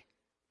felt gay.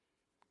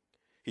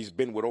 He's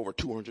been with over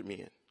 200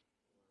 men.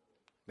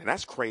 And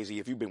that's crazy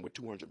if you've been with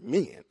 200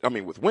 men. I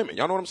mean, with women.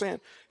 Y'all know what I'm saying?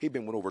 He's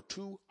been with over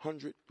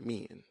 200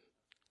 men.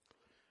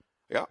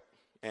 Yeah.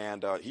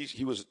 And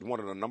he was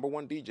one of the number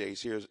 1 DJs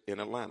here in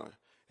Atlanta.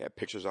 Had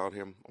pictures of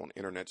him on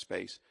internet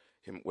space,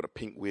 him with a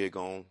pink wig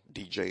on,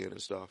 DJing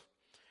and stuff.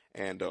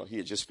 And he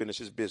had just finished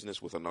his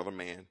business with another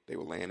man. They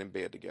were laying in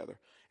bed together,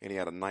 and he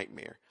had a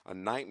nightmare. A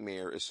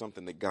nightmare is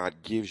something that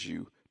God gives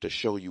you to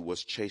show you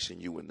what's chasing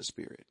you in the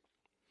spirit.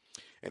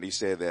 And he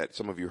said that,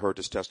 some of you heard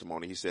this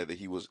testimony, he said that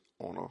he was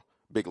on a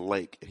big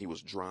lake and he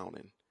was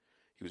drowning.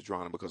 He was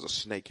drowning because a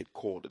snake had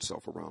coiled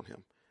itself around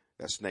him.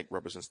 That snake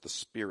represents the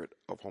spirit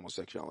of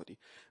homosexuality.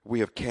 We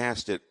have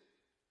casted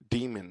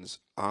demons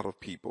out of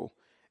people.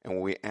 And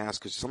when we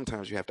ask, because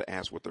sometimes you have to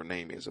ask what their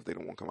name is if they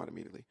don't want to come out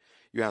immediately.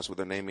 You ask what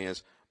their name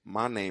is.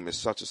 My name is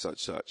such and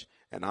such, such,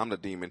 and I'm the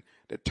demon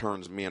that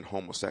turns men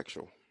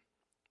homosexual.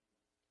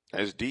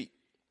 That's deep.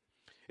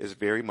 It's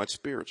very much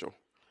spiritual.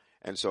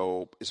 And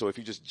so if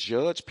you just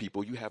judge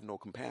people, you have no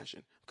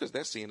compassion, because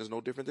that sin is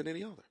no different than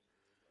any other.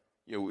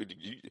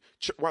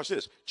 Watch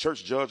this.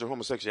 Church judge of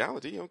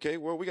homosexuality. Okay,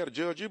 well, we got to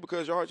judge you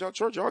because y'all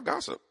church, y'all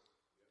gossip.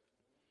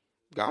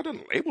 God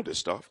doesn't label this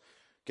stuff.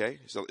 Okay,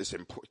 so it's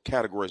in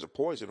categories of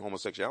poison.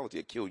 Homosexuality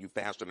will kill you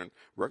faster than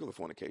regular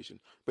fornication.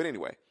 But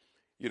anyway,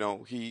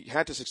 he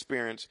had this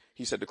experience.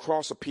 He said the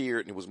cross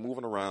appeared and it was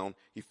moving around.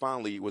 He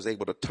finally was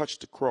able to touch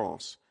the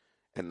cross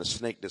and the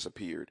snake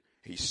disappeared.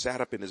 He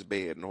sat up in his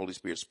bed and the Holy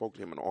Spirit spoke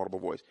to him in an audible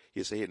voice.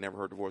 He said he had never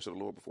heard the voice of the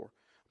Lord before.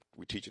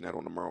 We're teaching that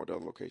on the Merrill, the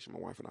other location, my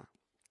wife and I.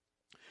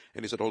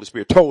 And he said the Holy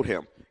Spirit told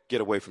him, get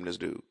away from this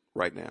dude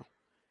right now.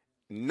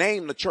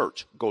 Name the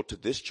church. Go to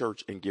this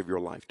church and give your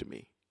life to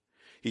me.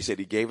 He said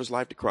he gave his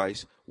life to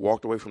Christ,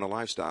 walked away from the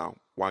lifestyle,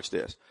 watch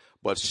this,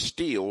 but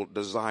still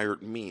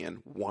desired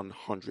men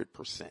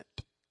 100%.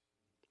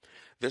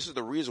 This is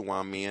the reason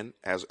why men,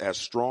 as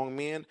strong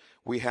men,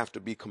 we have to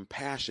be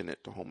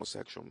compassionate to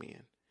homosexual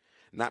men.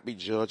 Not be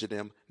judging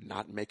them,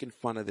 not making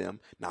fun of them,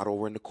 not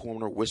over in the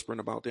corner whispering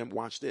about them.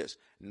 Watch this,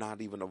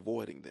 not even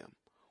avoiding them.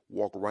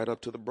 Walk right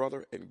up to the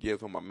brother and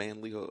give him a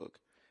manly hug.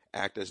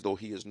 Act as though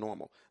he is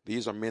normal.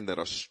 These are men that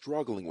are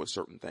struggling with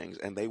certain things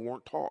and they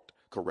weren't taught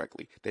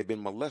correctly. They've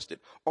been molested.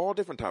 All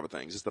different type of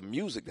things. It's the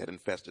music that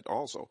infested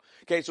also.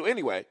 Okay, so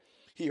anyway,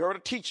 he heard a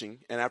teaching,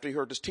 and after he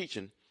heard this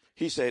teaching,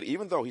 he said,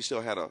 even though he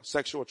still had a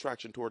sexual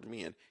attraction toward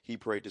men, he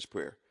prayed this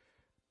prayer.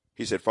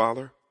 He said,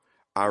 Father,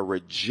 I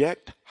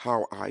reject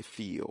how I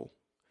feel,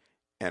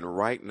 and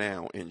right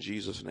now, in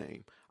Jesus'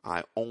 name,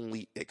 I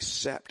only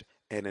accept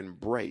and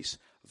embrace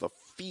the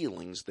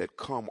feelings that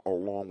come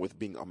along with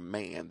being a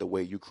man the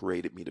way you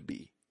created me to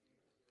be.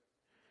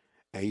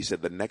 And he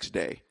said the next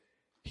day,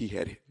 he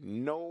had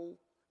no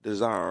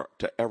desire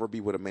to ever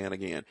be with a man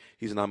again.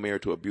 He's now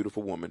married to a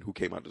beautiful woman who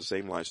came out of the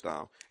same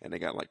lifestyle, and they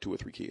got like 2 or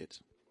 3 kids.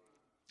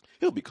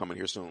 He'll be coming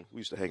here soon.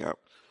 We used to hang out.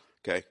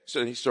 Okay.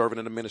 So he's serving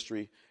in the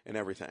ministry and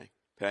everything.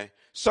 Okay.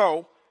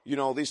 So,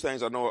 these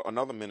things, I know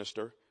another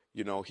minister,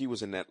 he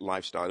was in that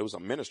lifestyle. There was a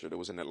minister that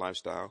was in that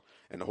lifestyle,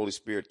 and the Holy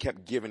Spirit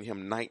kept giving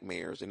him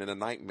nightmares. And in a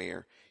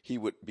nightmare, he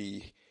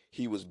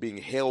was being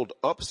held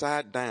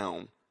upside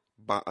down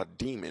by a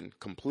demon,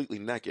 completely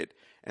naked,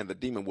 and the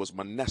demon was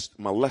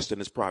molesting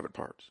his private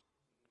parts.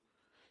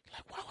 You're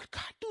like, why would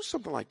God do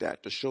something like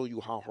that? To show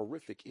you how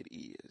horrific it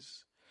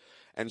is.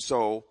 And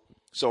so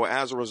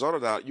as a result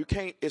of that,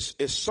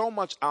 it's so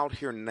much out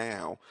here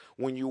now.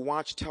 When you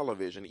watch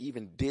television,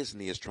 even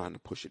Disney is trying to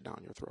push it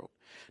down your throat.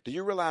 Do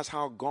you realize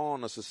how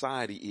gone a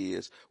society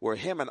is where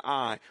him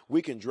and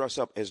we can dress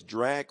up as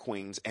drag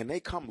queens and they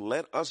come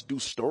let us do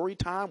story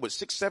time with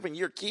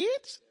 6-7-year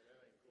kids?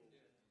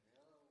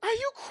 Are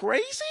you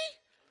crazy?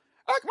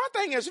 Like, my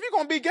thing is, if you're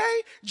going to be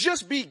gay,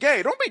 just be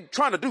gay. Don't be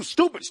trying to do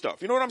stupid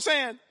stuff. You know what I'm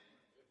saying?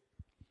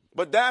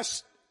 But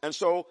and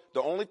so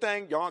the only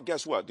thing, y'all,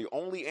 guess what? The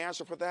only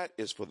answer for that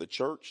is for the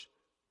church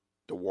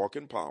to walk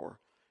in power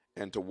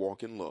and to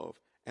walk in love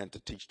and to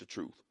teach the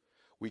truth.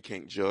 We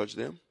can't judge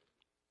them.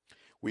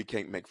 We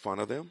can't make fun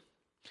of them.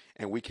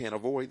 And we can't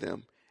avoid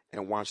them.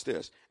 And watch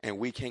this. And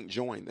we can't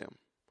join them.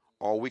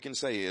 All we can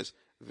say is,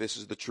 this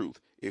is the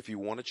truth. If you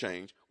want to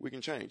change, we can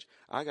change.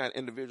 I got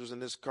individuals in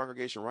this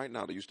congregation right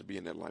now that used to be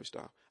in that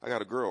lifestyle. I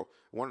got a girl,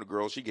 one of the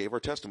girls, she gave her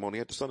testimony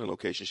at the Sunday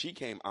location. She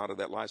came out of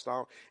that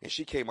lifestyle, and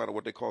she came out of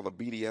what they call the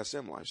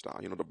BDSM lifestyle,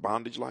 the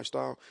bondage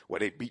lifestyle, where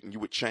they beating you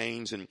with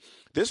chains. And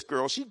this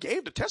girl, she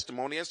gave the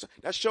testimony.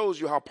 That shows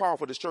you how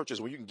powerful this church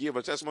is. When you can give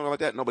a testimony like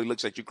that, nobody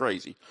looks at you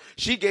crazy.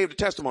 She gave the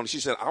testimony. She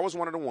said, I was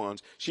one of the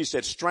ones. She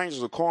said,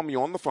 strangers will call me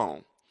on the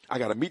phone. I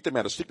got to meet them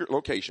at a secret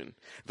location.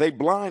 They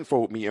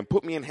blindfold me and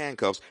put me in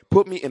handcuffs,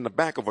 put me in the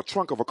back of a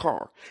trunk of a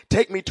car,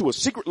 take me to a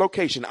secret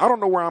location. I don't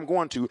know where I'm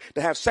going to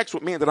have sex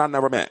with men that I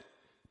never met.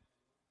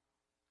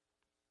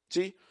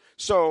 See?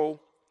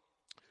 So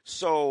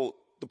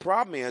the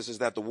problem is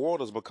that the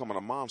world is becoming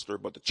a monster,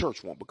 but the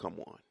church won't become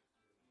one.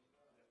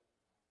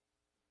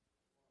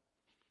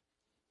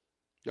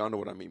 Y'all know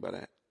what I mean by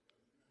that.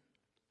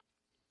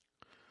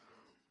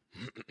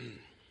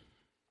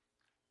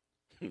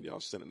 Y'all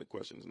sending the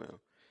questions now.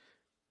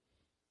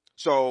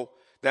 So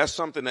that's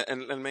something that,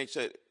 and let me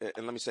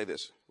say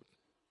this.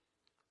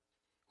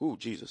 Ooh,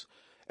 Jesus.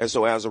 And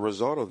so as a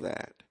result of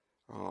that,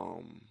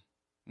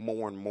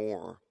 more and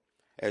more,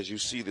 as you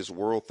see this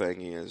world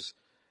thing is,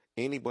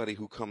 anybody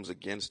who comes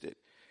against it,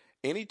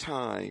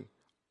 anytime,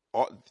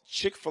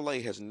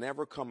 Chick-fil-A has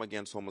never come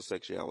against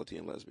homosexuality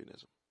and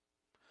lesbianism.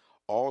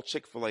 All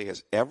Chick-fil-A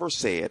has ever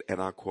said,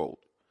 and I quote,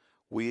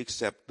 "We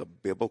accept the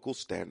biblical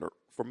standard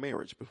for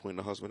marriage between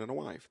a husband and a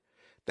wife."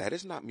 That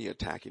is not me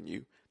attacking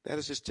you. That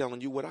is just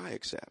telling you what I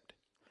accept.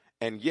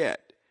 And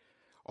yet,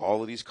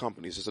 all of these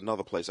companies, there's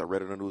another place I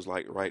read in the news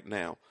like right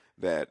now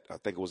that I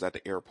think it was at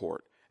the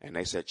airport, and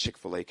they said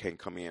Chick-fil-A can't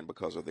come in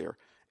because of their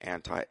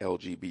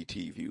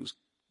anti-LGBT views.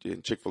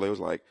 And Chick-fil-A was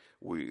like,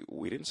 we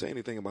didn't say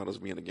anything about us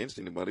being against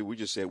anybody. We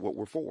just said what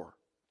we're for.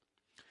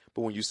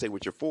 But when you say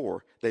what you're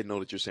for, they know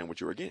that you're saying what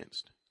you're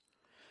against.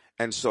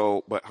 And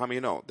so, but how many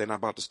know they're not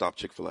about to stop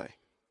Chick-fil-A?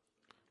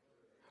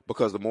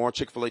 Because the more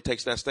Chick-fil-A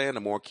takes that stand,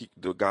 the more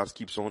the God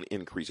keeps on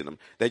increasing them.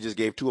 They just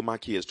gave 2 of my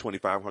kids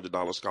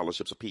 $2,500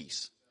 scholarships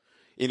apiece.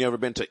 You ever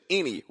been to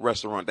any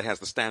restaurant that has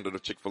the standard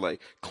of Chick-fil-A?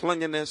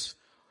 Cleanliness,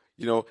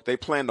 they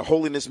playing the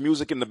holiness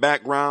music in the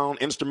background,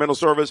 instrumental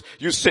service.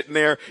 You're sitting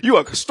there, you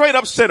are straight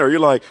up sinner.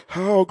 You're like,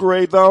 how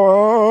great thou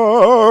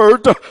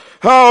art.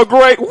 How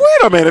great.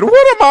 Wait a minute.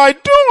 What am I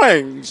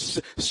doing?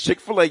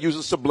 Chick-fil-A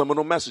uses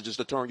subliminal messages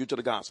to turn you to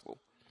the gospel.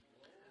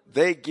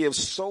 They give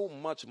so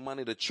much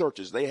money to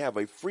churches. They have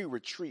a free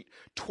retreat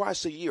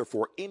twice a year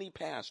for any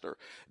pastor.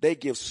 They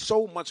give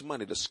so much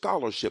money to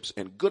scholarships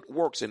and good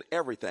works and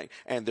everything.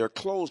 And they're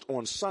closed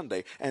on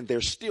Sunday, and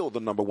they're still the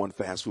 #1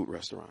 fast food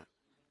restaurant.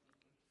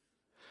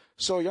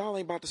 So y'all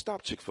ain't about to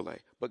stop Chick-fil-A.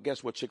 But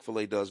guess what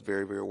Chick-fil-A does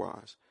very, very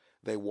wise?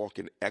 They walk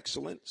in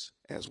excellence,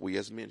 as we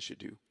as men should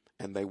do.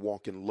 And they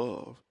walk in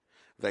love.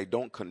 They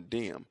don't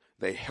condemn.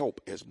 They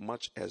help as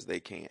much as they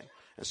can.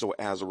 And so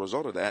as a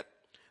result of that,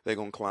 they're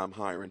going to climb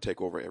higher and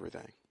take over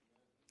everything.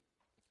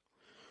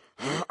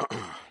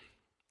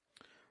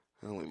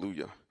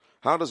 Hallelujah.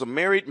 How does a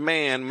married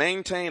man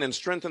maintain and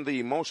strengthen the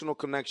emotional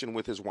connection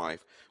with his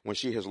wife when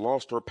she has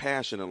lost her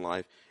passion in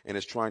life and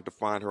is trying to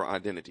find her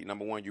identity?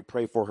 Number one, you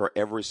pray for her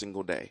every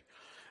single day.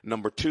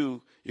 Number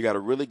two, you got to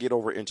really get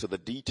over into the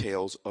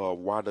details of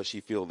why does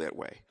she feel that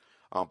way.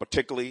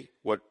 Particularly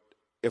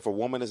if a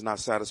woman is not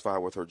satisfied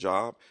with her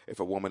job,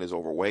 if a woman is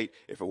overweight,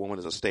 if a woman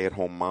is a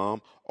stay-at-home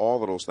mom,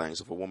 all of those things,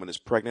 if a woman is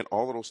pregnant,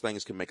 all of those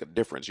things can make a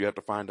difference. You have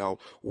to find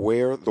out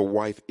where the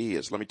wife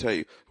is. Let me tell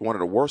you, one of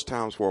the worst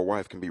times for a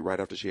wife can be right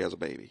after she has a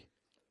baby.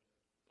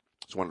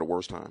 It's one of the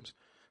worst times.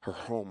 Her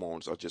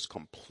hormones are just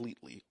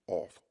completely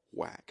off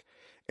whack.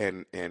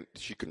 And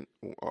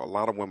a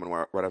lot of women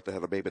right after they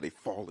have a baby, they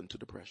fall into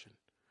depression.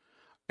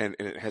 And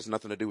it has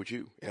nothing to do with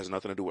you. It has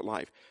nothing to do with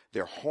life.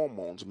 Their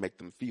hormones make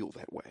them feel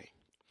that way.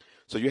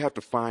 So you have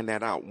to find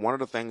that out. One of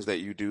the things that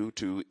you do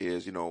too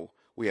is,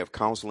 we have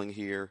counseling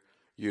here.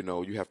 You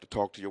have to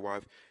talk to your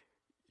wife.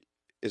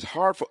 It's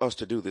hard for us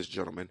to do this,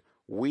 gentlemen.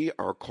 We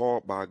are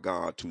called by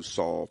God to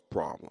solve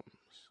problems.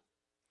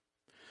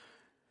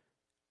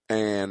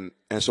 And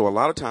so a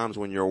lot of times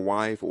when your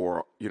wife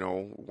or,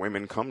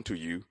 women come to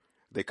you,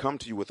 they come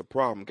to you with a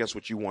problem. Guess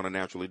what you want to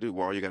naturally do?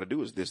 Well, all you got to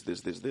do is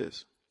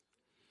this.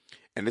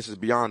 And this is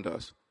beyond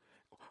us.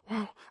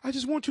 Well, I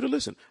just want you to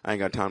listen. I ain't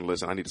got time to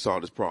listen. I need to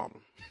solve this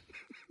problem.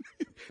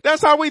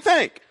 That's how we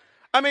think.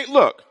 I mean,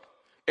 look,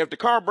 if the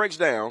car breaks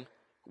down,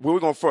 what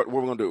are we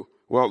going to do?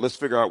 Well, let's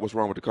figure out what's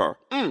wrong with the car.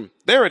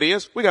 There it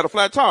is. We got a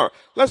flat tire.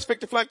 Let's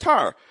fix the flat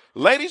tire.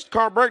 Ladies,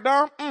 car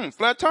breakdown.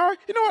 Flat tire.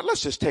 You know what?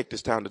 Let's just take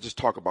this time to just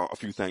talk about a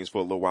few things for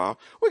a little while.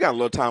 We got a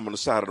little time on the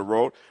side of the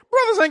road.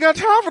 Brothers ain't got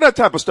time for that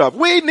type of stuff.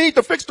 We need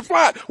to fix the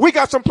flat. We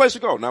got some place to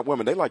go. Now,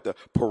 women, they like to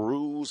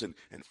peruse and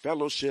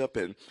fellowship.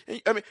 And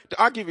I mean,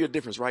 I'll give you a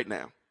difference right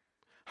now.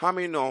 How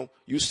many know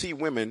you see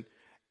women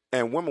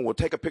and women will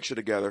take a picture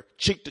together,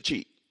 cheek to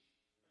cheek?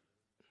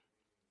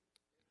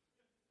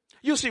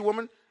 You see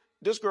women,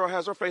 this girl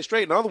has her face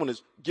straight and the other one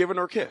is giving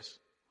her a kiss.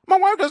 My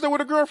wife does that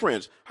with her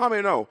girlfriends. How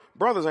many know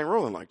brothers ain't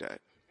rolling like that?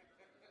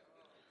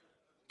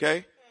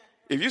 Okay?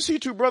 If you see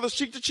two brothers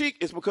cheek to cheek,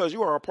 it's because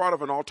you are a part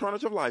of an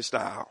alternative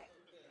lifestyle.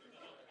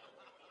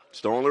 It's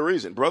the only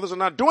reason. Brothers are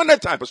not doing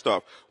that type of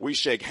stuff. We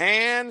shake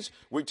hands.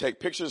 We take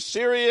pictures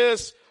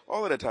serious.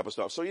 All of that type of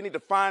stuff. So you need to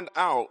find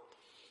out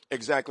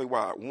exactly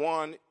why.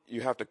 One,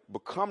 you have to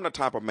become the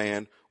type of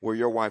man where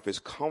your wife is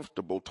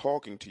comfortable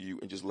talking to you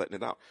and just letting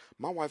it out.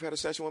 My wife had a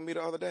session with me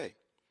the other day,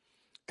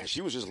 and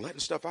she was just letting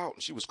stuff out,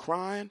 and she was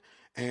crying,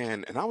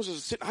 and I was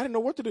just sitting. I didn't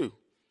know what to do.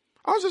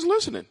 I was just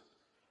listening,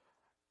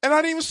 and I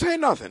didn't even say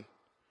nothing.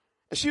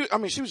 And she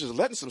was just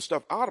letting some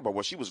stuff out about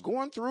what she was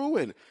going through,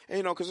 and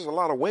because there's a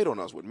lot of weight on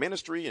us with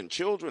ministry and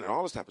children and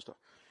all this type of stuff.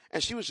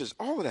 And she was just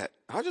all of that.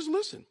 I just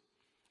listened,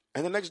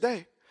 and the next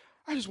day,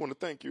 I just want to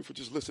thank you for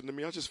just listening to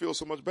me. I just feel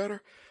so much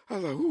better. I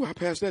was like, ooh, I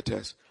passed that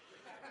test.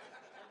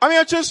 I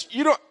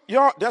mean,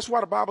 y'all, that's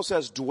why the Bible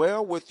says,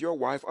 dwell with your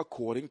wife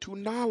according to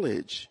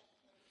knowledge.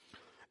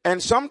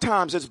 And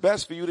sometimes it's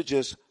best for you to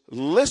just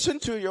listen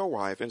to your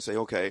wife and say,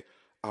 okay,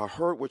 I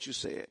heard what you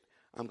said.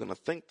 I'm going to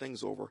think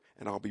things over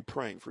and I'll be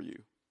praying for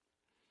you.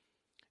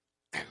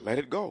 And let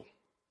it go.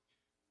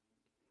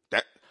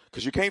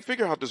 Because you can't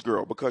figure out this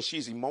girl because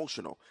she's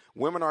emotional.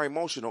 Women are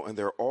emotional and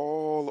they're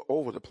all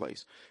over the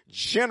place.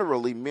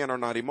 Generally, men are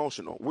not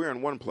emotional. We're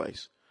in one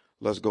place.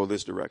 Let's go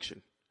this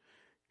direction.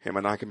 Him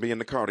and I can be in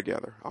the car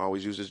together. I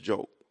always use this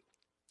joke.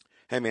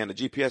 Hey man, the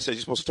GPS says you're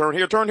supposed to turn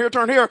here, turn here,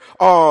 turn here.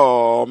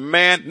 Oh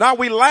man, now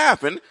we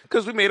laughing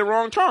because we made a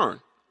wrong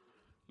turn.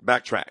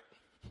 Backtrack.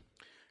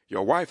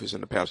 Your wife is in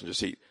the passenger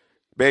seat.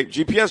 Babe,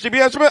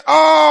 GPS.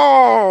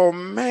 Oh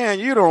man,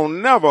 you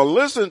don't never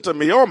listen to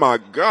me. Oh my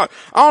God.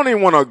 I don't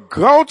even want to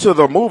go to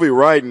the movie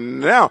right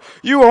now.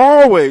 You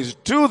always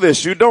do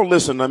this. You don't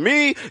listen to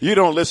me. You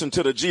don't listen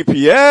to the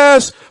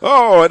GPS.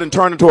 Oh, it done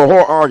turned into a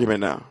whole argument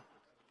now.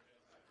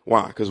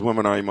 Why? Because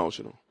women are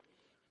emotional.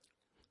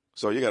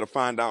 So you got to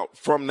find out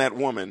from that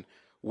woman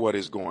what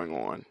is going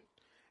on.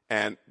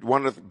 And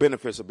one of the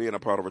benefits of being a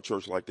part of a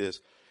church like this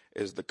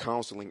is the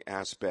counseling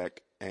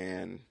aspect,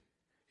 and,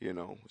 you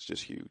know, it's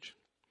just huge.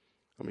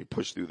 Let me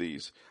push through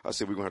these. I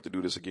said we're going to have to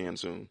do this again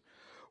soon.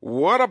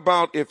 What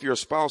about if your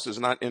spouse is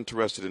not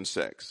interested in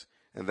sex,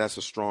 and that's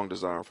a strong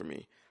desire for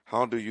me?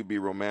 How do you be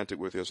romantic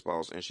with your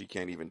spouse and she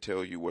can't even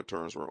tell you what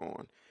turns we're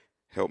on?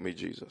 Help me,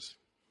 Jesus.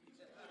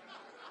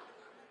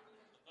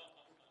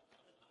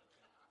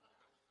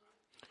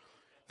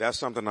 That's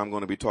something I'm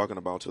going to be talking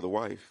about to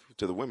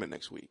the women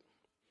next week,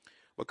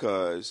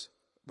 because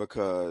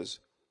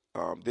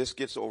this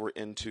gets over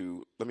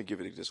into, let me give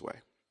it this way.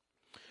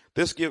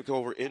 This gets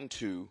over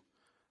into,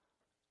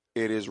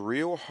 it is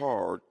real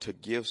hard to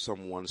give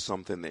someone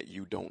something that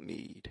you don't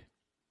need.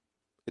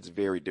 It's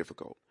very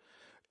difficult.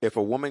 If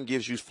a woman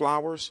gives you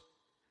flowers,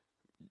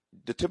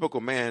 the typical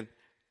man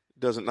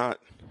does not.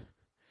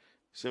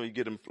 So you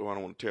get him, I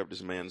don't want to tear up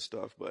this man's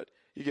stuff, but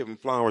you give him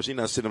flowers, he's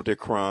not sitting up there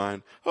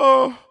crying.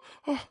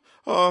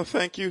 Oh,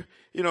 thank you.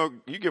 You know,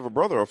 you give a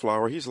brother a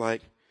flower, he's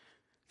like,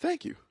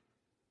 thank you.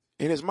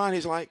 In his mind,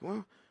 he's like,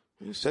 well,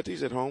 you set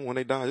these at home. When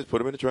they die, just put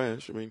them in the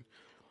trash. I mean,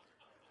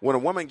 when a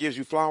woman gives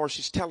you flowers,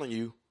 she's telling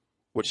you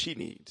what she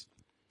needs,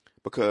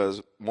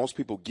 because most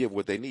people give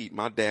what they need.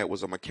 My dad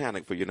was a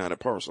mechanic for United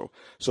Parcel,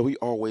 so he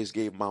always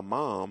gave my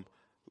mom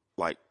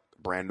like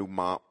brand new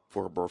mop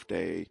for her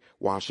birthday,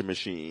 washing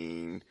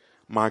machine,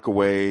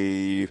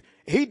 microwave.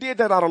 He did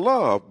that out of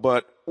love,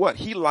 but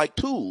he liked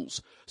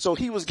tools, so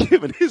he was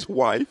giving his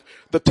wife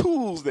the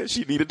tools that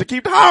she needed to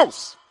keep the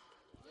house.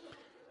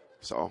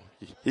 So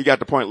he got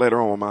the point later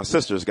on when my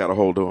sisters got a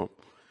hold of him.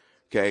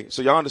 Okay,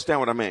 so y'all understand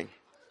what I mean.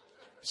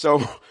 So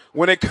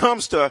when it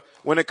comes to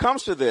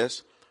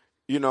this,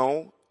 you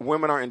know,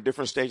 women are in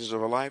different stages of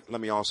her life.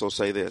 Let me also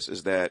say this,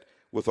 is that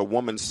with a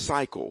woman's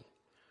cycle,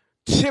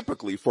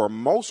 typically for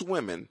most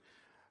women,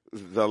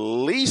 the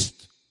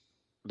least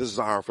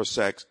desire for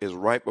sex is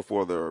right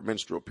before their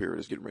menstrual period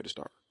is getting ready to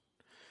start.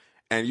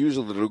 And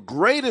usually the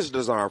greatest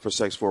desire for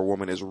sex for a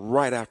woman is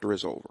right after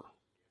it's over.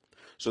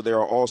 So there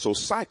are also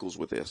cycles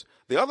with this.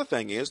 The other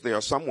thing is there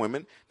are some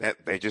women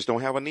that they just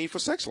don't have a need for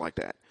sex like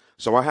that.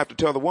 So I have to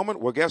tell the woman,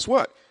 well, guess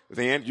what?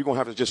 Then you're going to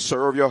have to just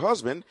serve your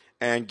husband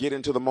and get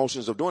into the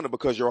motions of doing it,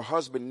 because your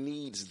husband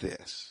needs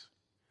this.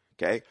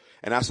 Okay?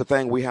 And that's the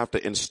thing we have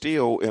to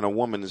instill in a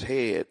woman's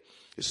head.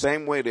 The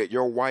same way that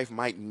your wife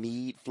might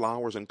need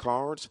flowers and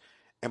cards,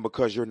 and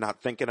because you're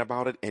not thinking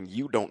about it and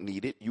you don't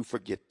need it, you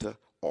forget to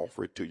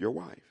offer it to your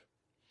wife.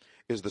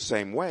 Is the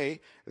same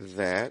way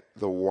that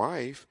the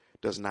wife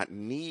does not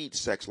need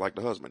sex like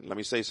the husband. Let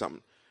me say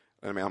something.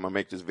 I'm going to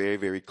make this very,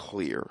 very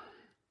clear.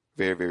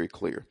 Very, very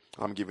clear.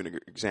 I'm giving an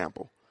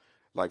example.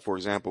 Like, for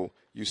example,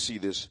 you see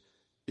this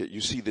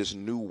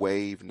new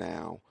wave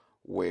now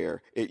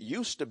where it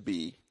used to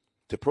be,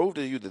 to prove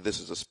to you that this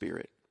is a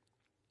spirit,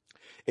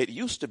 it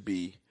used to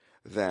be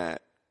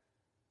that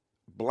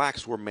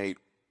blacks were made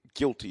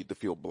guilty to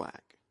feel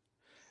black.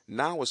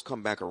 Now it's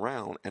come back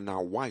around, and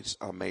now whites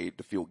are made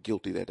to feel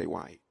guilty that they're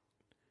white.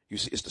 You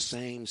see, it's the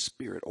same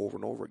spirit over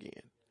and over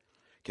again.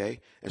 Okay?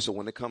 And so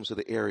when it comes to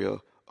the area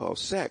of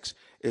sex,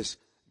 it's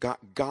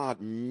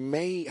God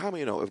made, how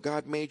many know, if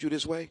God made you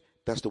this way,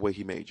 that's the way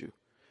he made you.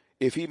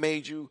 If he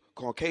made you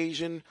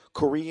Caucasian,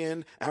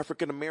 Korean,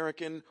 African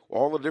American,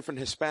 all the different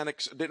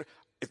Hispanics,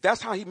 if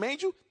that's how he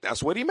made you,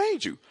 that's what he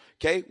made you.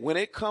 Okay? When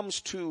it comes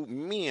to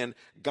men,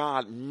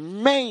 God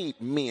made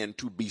men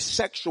to be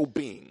sexual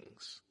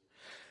beings.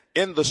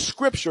 In the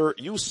scripture,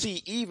 you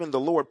see even the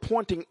Lord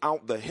pointing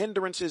out the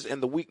hindrances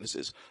and the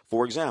weaknesses.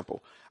 For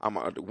example,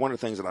 one of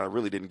the things that I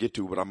really didn't get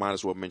to, but I might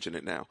as well mention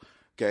it now.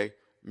 Okay?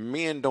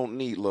 Men don't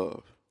need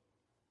love.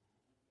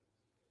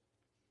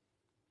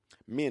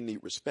 Men need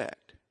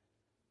respect.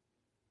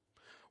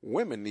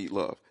 Women need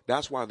love.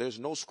 That's why there's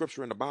no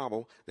scripture in the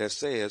Bible that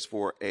says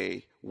for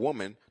a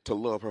woman to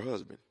love her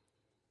husband.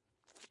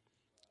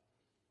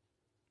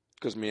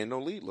 Because men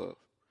don't need love.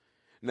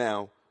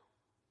 Now,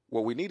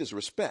 what we need is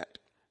respect.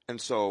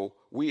 And so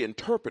we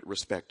interpret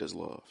respect as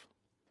love.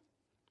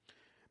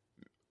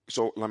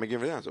 So let me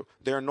give you an answer.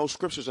 There are no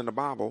scriptures in the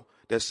Bible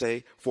that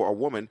say for a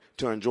woman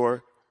to enjoy.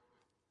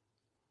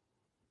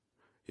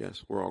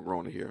 Yes, we're all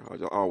grown here.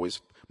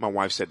 My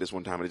wife said this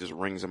one time, and it just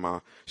rings in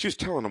my. She was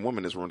telling a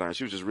woman this one time.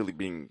 She was just really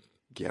being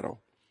ghetto.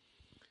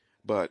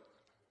 But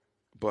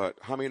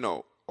how many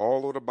know?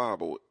 All of the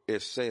Bible,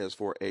 it says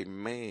for a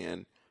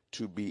man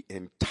to be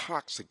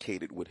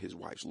intoxicated with his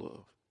wife's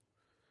love.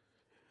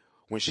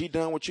 When she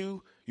done with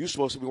you, you're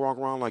supposed to be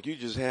walking around like you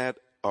just had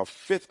a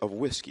fifth of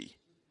whiskey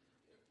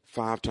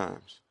 5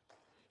 times.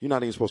 You're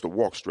not even supposed to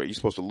walk straight. You're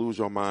supposed to lose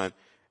your mind.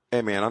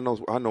 Hey, man, I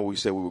know we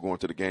said we were going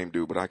to the game,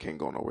 dude, but I can't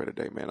go nowhere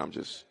today, man.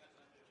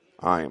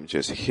 I am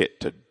just hit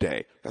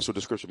today. That's what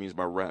the scripture means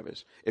by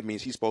ravished. It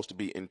means he's supposed to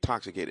be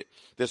intoxicated.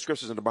 There's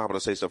scriptures in the Bible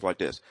that say stuff like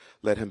this.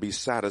 Let him be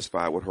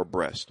satisfied with her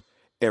breast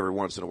every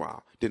once in a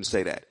while. Didn't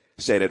say that.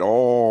 Said it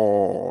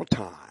all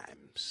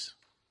times.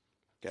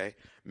 Okay.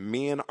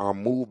 Men are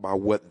moved by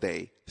what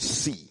they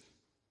see.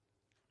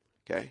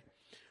 Okay.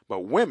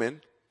 But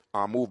women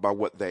are moved by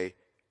what they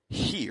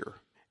hear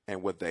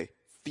and what they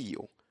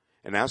feel.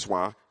 And that's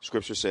why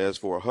scripture says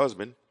for a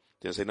husband,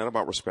 didn't say nothing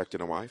about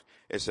respecting a wife.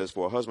 It says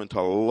for a husband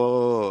to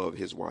love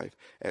his wife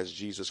as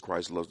Jesus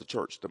Christ loves the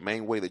church. The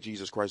main way that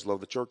Jesus Christ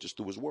loved the church is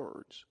through his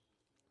words.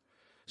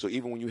 So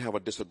even when you have a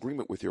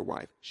disagreement with your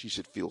wife, she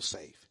should feel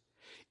safe.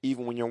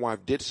 Even when your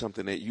wife did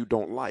something that you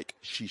don't like,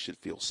 she should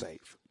feel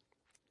safe.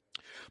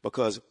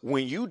 Because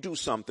when you do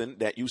something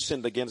that you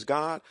sinned against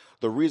God,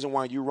 the reason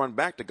why you run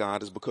back to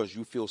God is because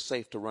you feel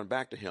safe to run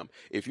back to him.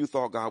 If you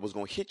thought God was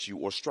going to hit you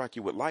or strike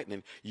you with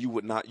lightning, you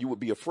would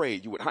be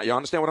afraid. You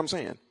understand what I'm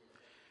saying?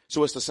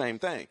 So it's the same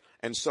thing.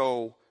 And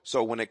so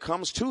when it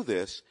comes to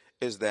this,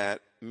 is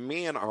that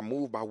men are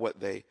moved by what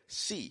they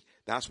see.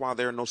 That's why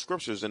there are no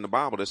scriptures in the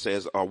Bible that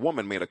says a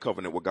woman made a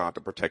covenant with God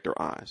to protect her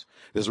eyes.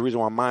 There's a reason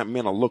why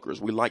men are lookers.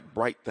 We like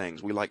bright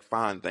things. We like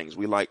fine things.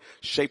 We like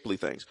shapely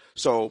things.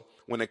 So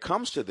when it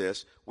comes to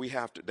this,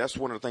 that's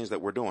one of the things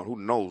that we're doing. Who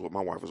knows what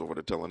my wife was over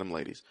there telling them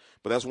ladies.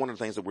 But that's one of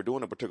the things that we're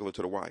doing in particular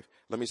to the wife.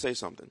 Let me say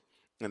something.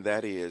 And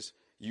that is,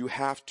 you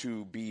have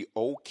to be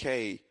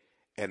okay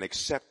and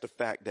accept the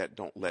fact that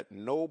don't let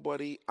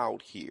nobody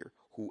out here,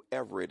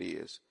 whoever it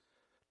is,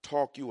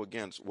 talk you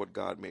against what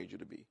God made you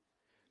to be.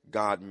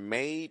 God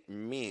made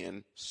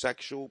men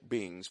sexual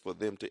beings for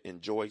them to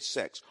enjoy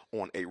sex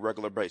on a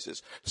regular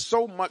basis.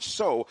 So much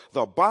so,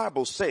 the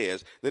Bible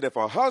says that if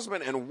a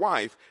husband and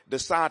wife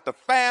decide to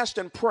fast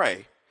and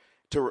pray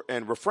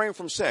and refrain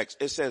from sex,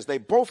 it says they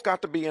both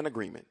got to be in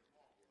agreement.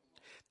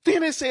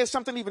 Then it says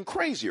something even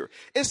crazier.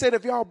 It said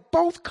if y'all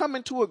both come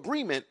into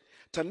agreement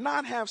to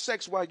not have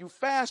sex while you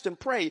fast and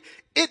pray,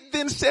 it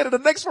then said in the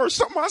next verse,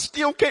 something I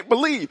still can't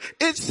believe.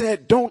 It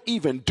said, don't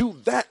even do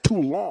that too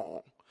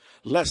long,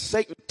 lest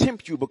Satan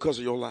tempt you because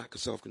of your lack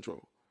of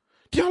self-control.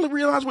 Do y'all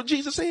realize what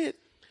Jesus said?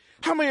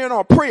 How many of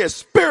y'all pray is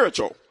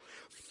spiritual?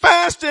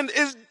 Fasting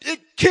it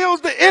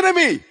kills the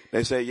enemy.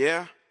 They say,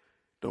 yeah,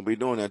 don't be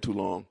doing that too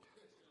long.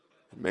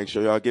 Make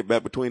sure y'all get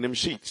back between them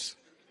sheets.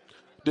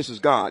 This is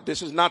God.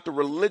 This is not the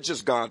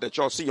religious God that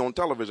y'all see on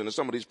television and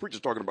some of these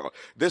preachers talking about.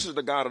 This is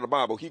the God of the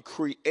Bible. He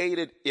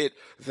created it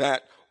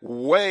that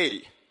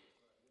way.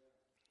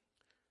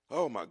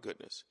 Oh my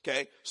goodness.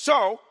 Okay.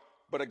 So,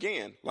 but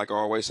again, like I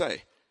always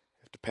say,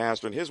 if the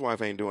pastor and his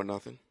wife ain't doing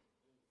nothing,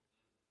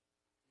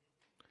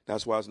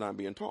 that's why it's not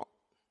being taught.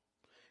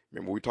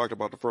 Remember we talked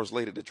about the first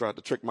lady that tried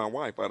to trick my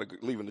wife out of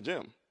leaving the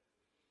gym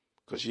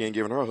because she ain't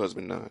giving her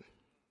husband none.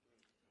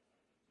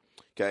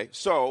 Okay.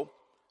 So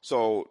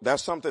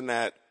that's something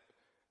that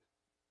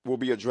will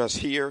be addressed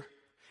here.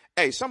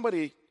 Hey,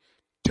 somebody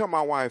tell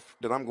my wife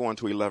that I'm going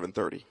to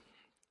 11:30.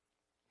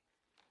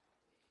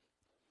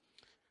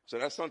 So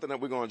that's something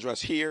that we're going to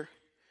address here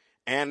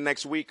and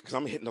next week because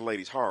I'm hitting the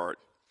ladies hard.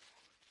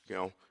 You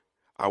know,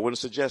 I wouldn't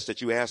suggest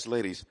that you ask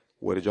ladies,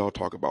 what did y'all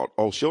talk about?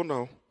 Oh, she'll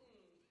know.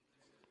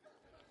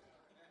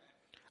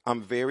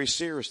 I'm very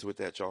serious with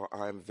that, y'all.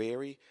 I'm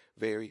very,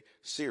 very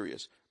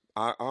serious.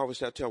 I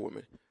always tell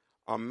women,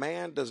 a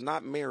man does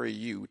not marry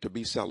you to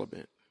be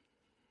celibate.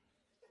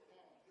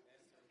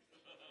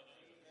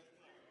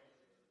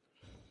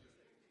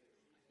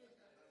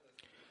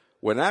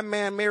 When that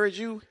man married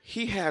you,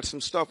 he had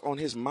some stuff on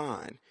his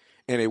mind,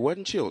 and it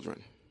wasn't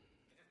children.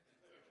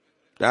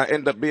 That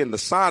ended up being the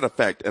side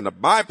effect and the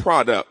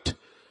byproduct.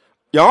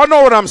 Y'all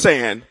know what I'm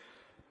saying.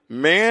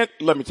 Man,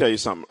 let me tell you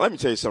something. Let me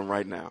tell you something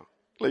right now.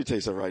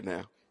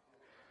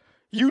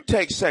 You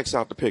take sex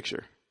out the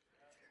picture,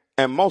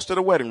 and most of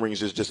the wedding rings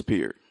just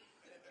disappeared.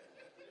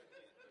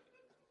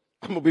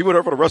 I'm going to be with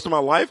her for the rest of my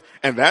life,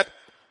 and that?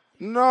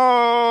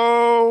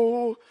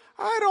 No,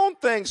 I don't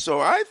think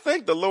so. I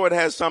think the Lord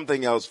has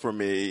something else for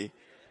me.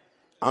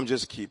 I'm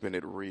just keeping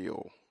it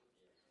real.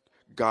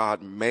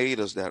 God made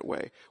us that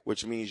way,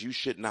 which means you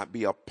should not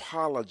be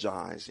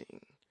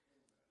apologizing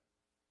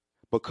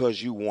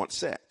because you want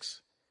sex.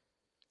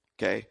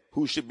 Okay?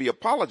 Who should be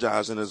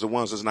apologizing is the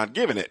ones that's not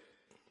giving it.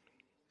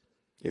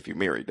 If you're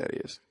married,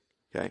 that is.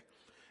 Okay?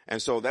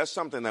 And so that's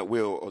something that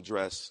we'll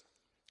address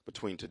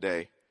between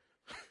today.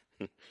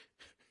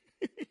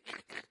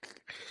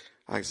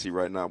 I can see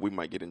right now we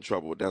might get in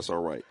trouble, but that's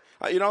all right.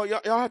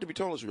 Y'all have to be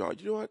telling us, y'all.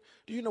 You know what?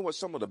 Do you know what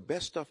some of the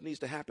best stuff needs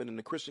to happen in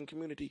the Christian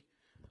community?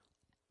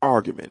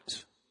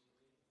 Arguments.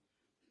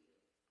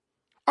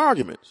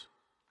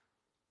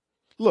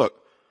 Look,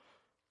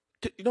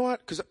 you know what?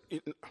 Because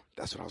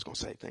that's what I was going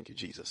to say. Thank you,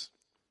 Jesus.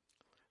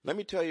 Let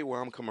me tell you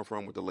where I'm coming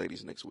from with the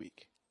ladies next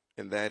week.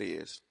 And that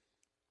is,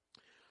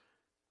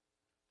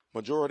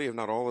 majority, if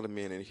not all of the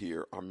men in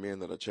here are men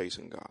that are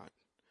chasing God.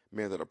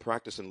 Men that are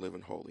practicing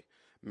living holy.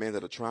 Men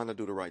that are trying to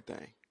do the right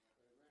thing.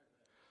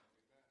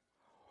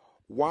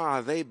 why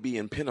are they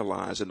being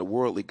penalized and the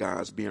worldly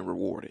guys being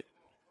rewarded?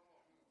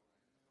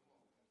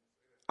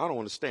 I don't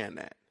understand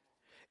that.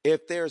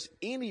 If there's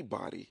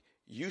anybody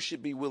you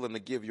should be willing to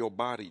give your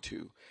body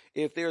to,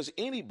 if there's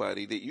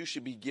anybody that you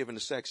should be giving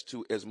sex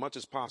to as much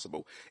as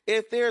possible,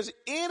 if there's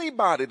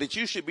anybody that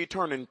you should be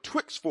turning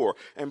tricks for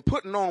and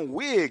putting on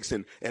wigs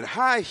and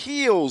high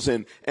heels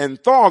and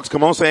thongs,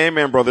 come on, say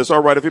amen, brother. It's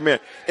all right if you're married.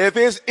 If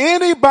there's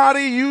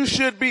anybody you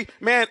should be,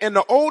 man, in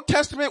the Old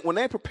Testament, when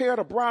they prepared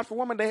a bride for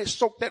woman, they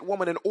soaked that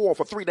woman in oil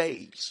for 3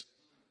 days.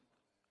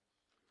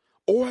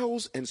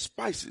 Oils and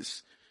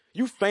spices.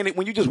 You fainted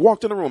when you just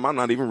walked in the room. I'm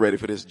not even ready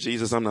for this.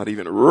 Jesus, I'm not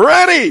even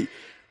ready.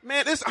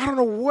 Man, I don't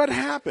know what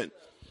happened.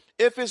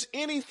 If it's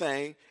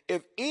anything,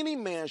 if any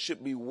man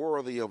should be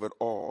worthy of it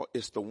all,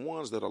 it's the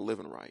ones that are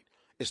living right.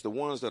 It's the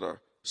ones that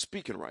are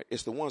speaking right.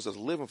 It's the ones that's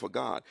living for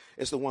God.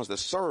 It's the ones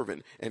that's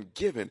serving and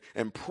giving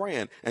and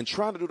praying and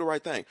trying to do the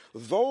right thing.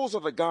 Those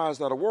are the guys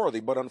that are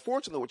worthy. But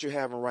unfortunately, what you're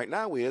having right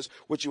now is,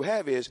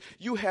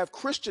 you have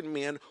Christian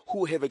men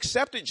who have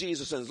accepted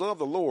Jesus and love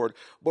the Lord,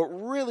 but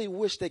really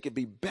wish they could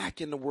be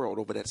back in the world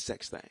over that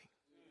sex thing.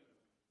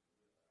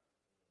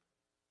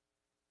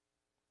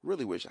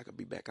 Really wish I could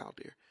be back out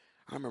there.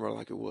 I remember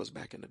like it was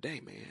back in the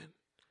day, man.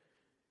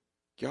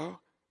 Y'all,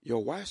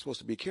 your wife's supposed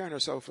to be carrying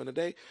herself in the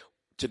day.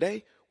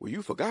 Today, well,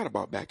 you forgot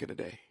about back in the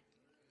day.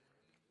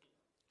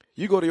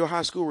 You go to your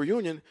high school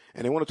reunion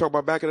and they want to talk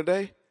about back in the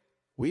day.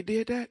 We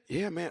did that?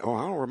 Yeah, man. Oh,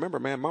 I don't remember,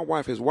 man. My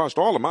wife has washed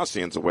all of my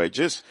sins away.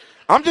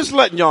 I'm just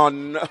letting y'all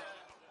know.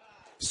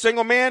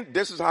 Single man,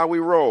 this is how we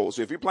roll.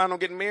 So if you plan on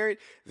getting married,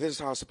 this is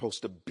how it's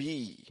supposed to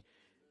be.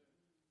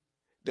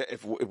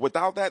 If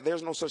without that,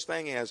 there's no such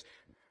thing as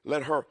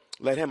let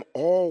him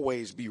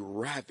always be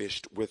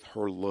ravished with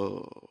her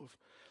love.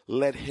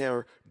 Let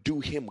her do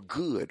him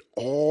good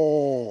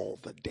all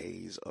the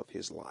days of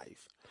his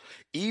life.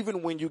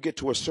 Even when you get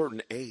to a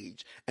certain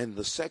age and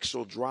the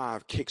sexual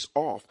drive kicks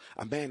off,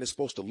 a man is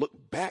supposed to look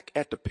back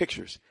at the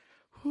pictures.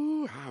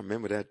 Ooh, I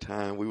remember that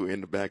time we were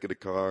in the back of the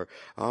car.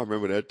 I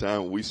remember that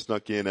time we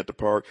snuck in at the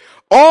park.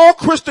 All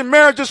Christian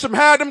marriages have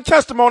had them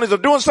testimonies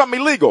of doing something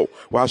illegal.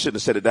 Well, I shouldn't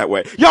have said it that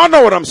way. Y'all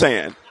know what I'm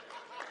saying.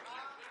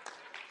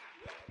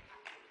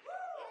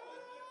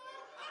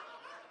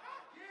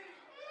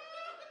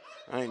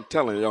 I ain't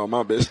telling y'all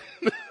my business.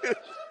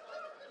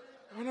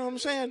 You know what I'm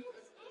saying?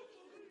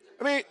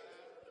 I mean,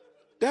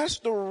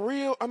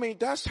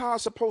 that's how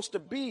it's supposed to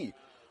be.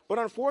 But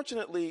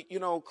unfortunately,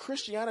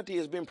 Christianity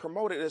has been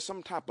promoted as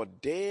some type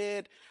of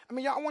dead. I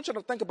mean, I want you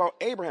to think about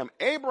Abraham.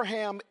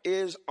 Abraham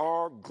is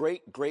our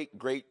great, great,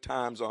 great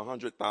times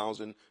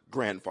 100,000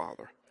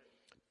 grandfather.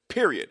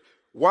 Period.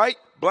 White,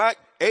 black,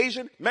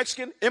 Asian,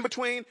 Mexican, in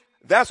between.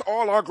 That's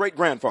all our great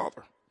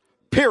grandfather.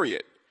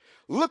 Period.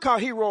 Look how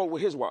he rolled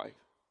with his wife.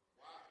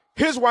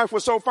 His wife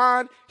was so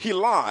fine, he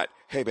lied.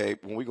 Hey, babe,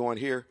 when we go in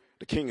here,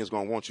 the king is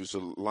going to want you,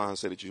 so lie and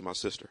say that you're my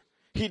sister.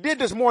 He did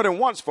this more than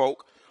once,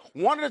 folk.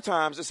 One of the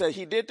times it said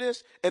he did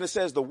this, and it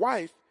says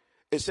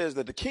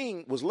that the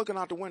king was looking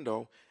out the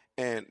window,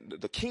 and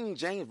the King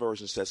James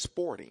Version says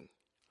sporting.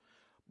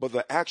 But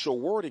the actual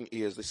wording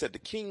is, they said the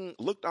king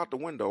looked out the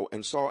window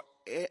and saw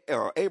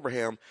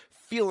Abraham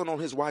feeling on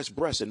his wife's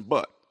breast and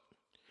butt.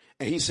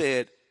 And he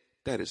said,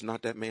 that is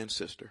not that man's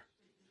sister.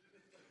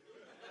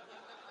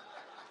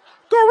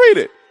 Go read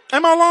it.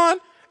 Am I lying?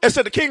 It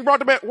said the king brought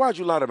the man. Why'd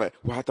you lie to me?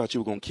 Well, I thought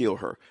you were going to kill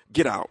her.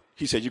 Get out.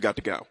 He said, you got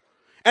to go.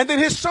 And then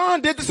his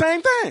son did the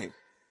same thing.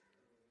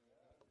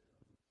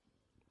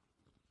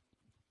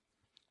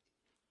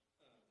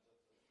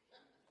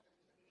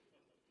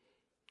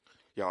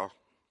 Y'all.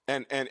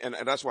 And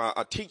that's why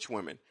I teach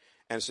women.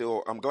 And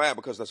so I'm glad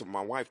because that's what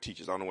my wife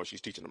teaches. I don't know what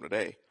she's teaching them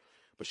today.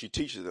 But she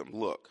teaches them,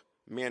 look,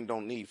 men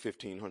don't need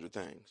 1,500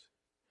 things.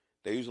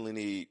 They usually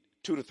need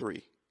 2 to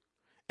 3.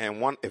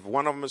 And if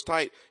one of them is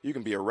tight, you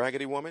can be a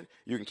raggedy woman.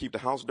 You can keep the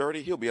house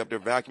dirty. He'll be up there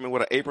vacuuming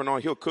with an apron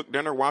on. He'll cook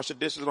dinner, wash the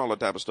dishes, and all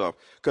that type of stuff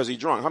because he's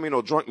drunk. How many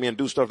know drunk men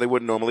do stuff they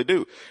wouldn't normally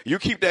do? You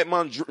keep that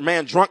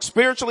man drunk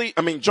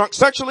drunk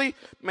sexually,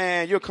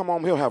 man, you'll come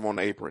home, he'll have on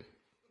the apron.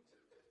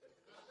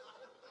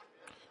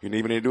 You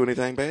need me to do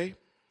anything, babe?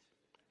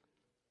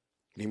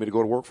 Need me to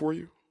go to work for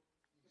you?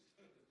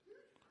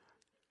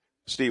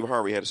 Steve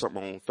Harvey had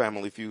something on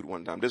Family Feud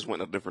one time. This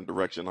went in a different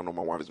direction. I know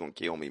my wife is going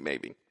to kill me,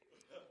 maybe.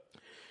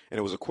 And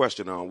it was a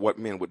question on what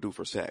men would do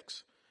for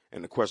sex.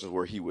 And the questions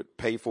were he would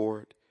pay for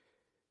it,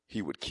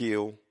 he would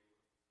kill,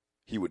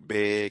 he would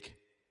beg.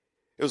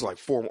 It was like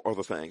 4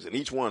 other things. And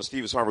each one,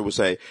 Steve Harvey would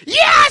say,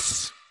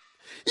 yes!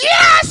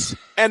 Yes!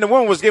 And the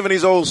woman was giving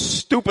these old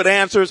stupid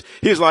answers.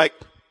 He was like,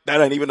 that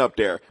ain't even up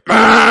there.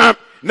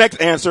 Next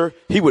answer,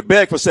 he would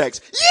beg for sex.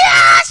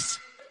 Yes!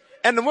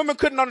 And the women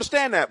couldn't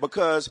understand that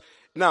because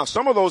now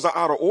some of those are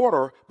out of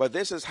order, but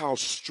this is how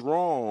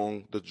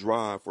strong the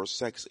drive for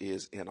sex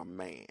is in a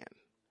man.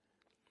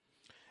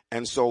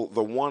 And so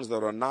the ones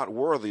that are not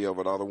worthy of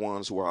it are the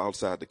ones who are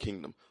outside the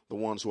kingdom, the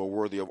ones who are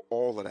worthy of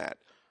all of that.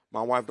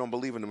 My wife don't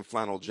believe in them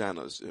flannel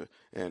pajamas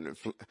and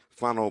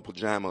flannel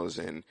pajamas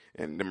and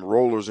them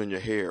rollers in your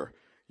hair,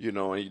 and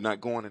you're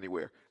not going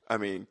anywhere. I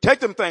mean, take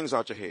them things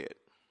out your head.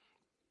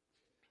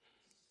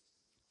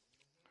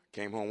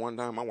 Came home one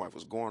time, my wife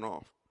was going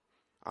off.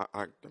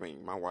 I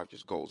mean, my wife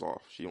just goes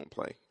off. She don't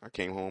play. I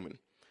came home and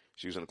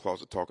she was in the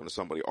closet talking to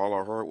somebody. All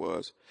I heard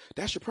was,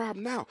 that's your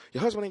problem now.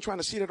 Your husband ain't trying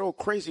to see that old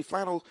crazy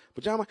flannel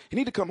pajama. You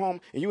need to come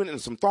home and you in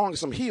some thongs and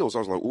some heels. I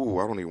was like, ooh,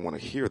 I don't even want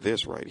to hear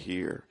this right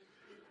here.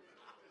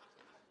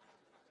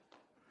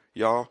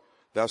 Y'all,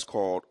 that's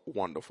called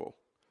wonderful.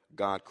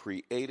 God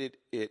created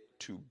it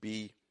to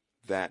be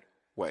that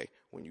way.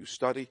 When you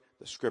study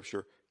the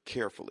scripture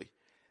carefully,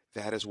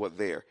 that is what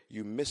there.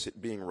 You miss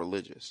it being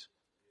religious.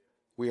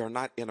 We are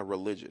not in a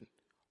religion.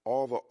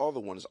 All the other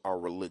ones are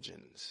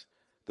religions.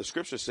 The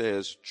scripture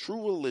says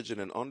true religion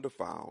and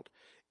undefiled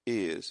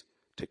is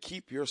to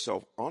keep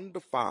yourself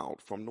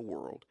undefiled from the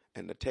world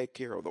and to take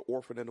care of the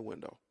orphan in the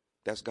window.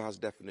 That's God's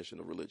definition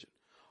of religion.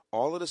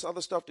 All of this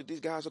other stuff that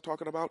these guys are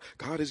talking about,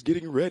 God is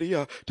getting ready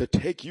to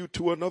take you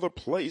to another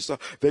place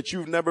that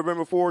you've never been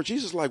before.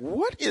 Jesus is like,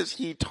 what is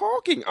he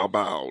talking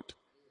about?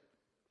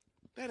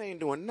 That ain't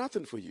doing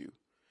nothing for you.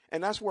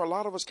 And that's where a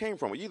lot of us came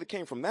from. We either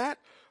came from that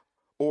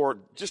or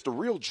just the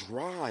real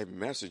dry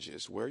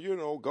messages where,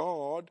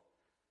 God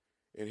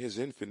in his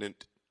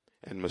infinite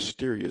and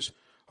mysterious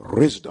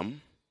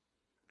wisdom.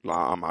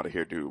 I'm out of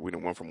here, dude. We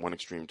done went from one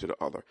extreme to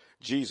the other.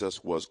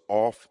 Jesus was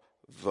off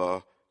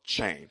the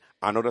chain.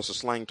 I know that's a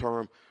slang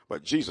term,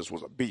 but Jesus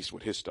was a beast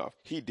with his stuff.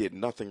 He did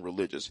nothing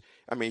religious.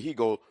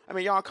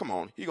 Y'all, come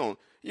on. They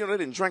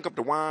didn't drink up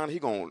the wine. He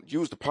gonna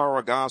use the power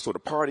of God so the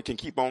party can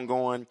keep on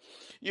going.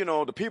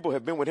 The people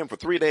have been with him for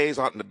 3 days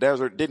out in the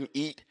desert, didn't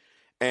eat.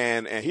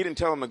 And he didn't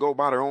tell them to go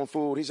buy their own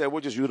food. He said,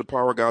 we'll just use the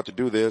power of God to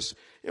do this.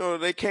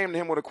 They came to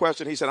him with a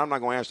question. He said, I'm not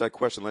going to answer that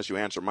question unless you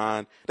answer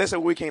mine. They said,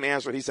 we can't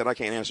answer it. He said, I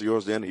can't answer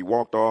yours then. He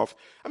walked off.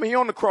 He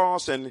on the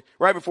cross, and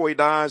right before he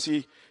dies,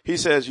 he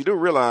says, you do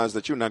realize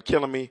that you're not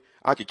killing me.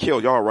 I could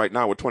kill y'all right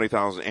now with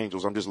 20,000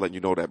 angels. I'm just letting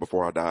you know that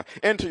before I die.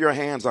 Into your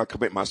hands I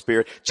commit my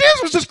spirit.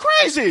 Jesus was just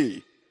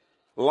crazy.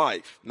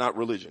 Life, not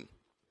religion.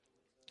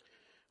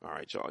 All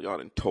right, y'all. Y'all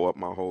didn't tow up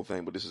my whole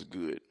thing, but this is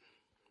good.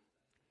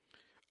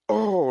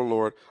 Oh,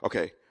 Lord.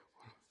 Okay.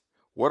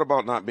 What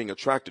about not being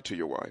attracted to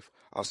your wife?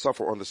 I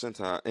suffer on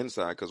the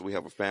inside because we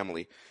have a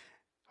family.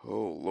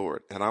 Oh,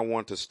 Lord. And I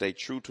want to stay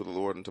true to the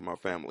Lord and to my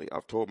family.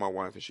 I've told my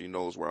wife and she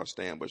knows where I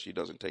stand, but she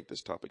doesn't take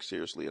this topic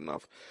seriously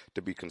enough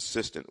to be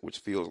consistent, which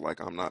feels like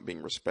I'm not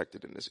being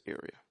respected in this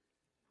area.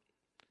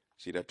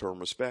 See that term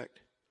respect?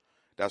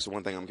 That's the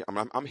one thing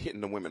I'm hitting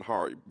the women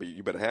hard. But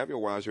you better have your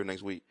wives here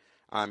next week.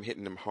 I'm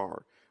hitting them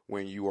hard.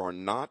 When you are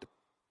not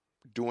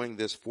doing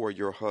this for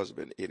your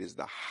husband, it is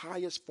the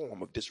highest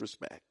form of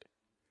disrespect.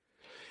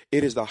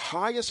 It is the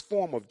highest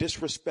form of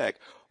disrespect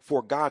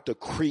for God to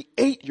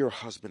create your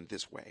husband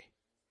this way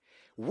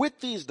with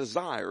these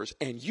desires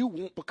and you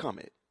won't become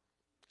it.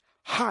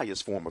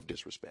 Highest form of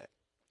disrespect.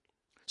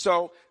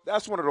 So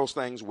that's one of those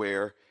things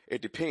where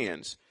it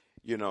depends,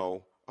 you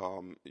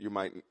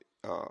might,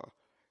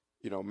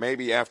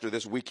 maybe after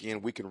this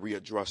weekend we can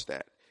readdress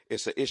that.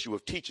 It's an issue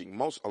of teaching.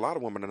 A lot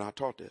of women are not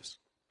taught this.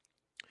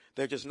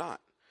 They're just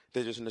not.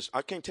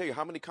 I can't tell you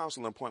how many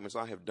counseling appointments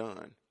I have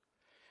done.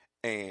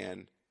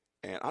 And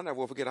I never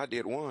will forget, I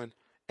did one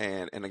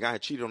and the guy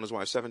had cheated on his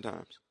wife 7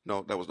 times.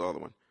 No, that was the other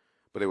one.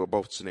 But they were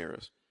both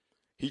scenarios.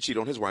 He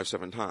cheated on his wife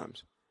 7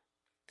 times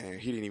and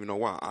he didn't even know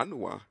why. I knew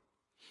why.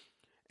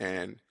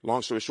 And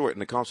long story short, in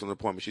the counseling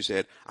appointment, she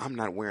said, I'm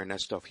not wearing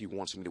that stuff he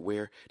wants me to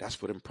wear. That's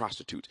for them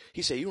prostitutes.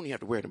 He said, you don't even have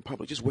to wear it in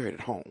public. Just wear it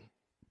at home.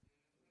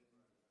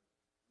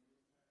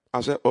 I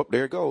said, oh,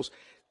 there it goes.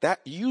 That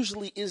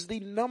usually is the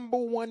number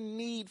one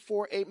need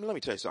for let me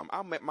tell you something.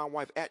 I met my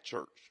wife at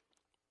church.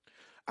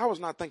 I was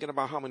not thinking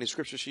about how many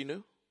scriptures she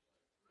knew.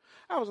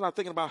 I was not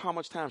thinking about how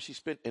much time she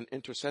spent in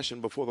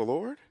intercession before the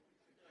Lord.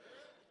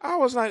 I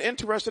was not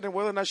interested in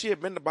whether or not she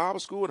had been to Bible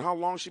school and how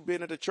long she'd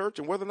been at the church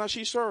and whether or not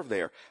she served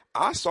there.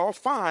 I saw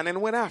fine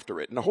and went after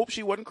it in the hope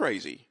she wasn't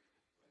crazy.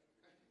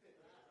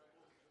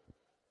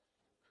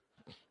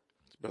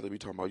 Brother, we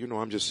talking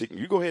about, I'm just seeking.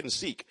 You go ahead and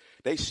seek.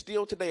 They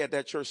still today at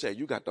that church say,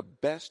 you got the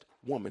best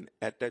woman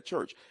at that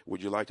church.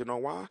 Would you like to know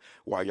why?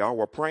 While y'all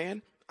were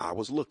praying, I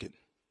was looking.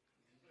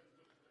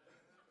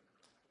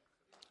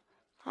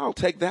 I'll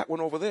take that one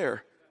over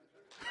there.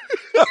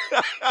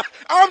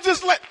 I'm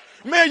just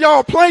man,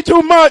 y'all play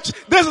too much.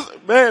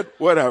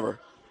 Whatever.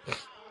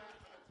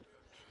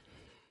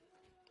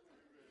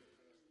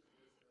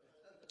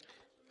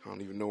 I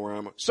don't even know where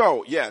I'm.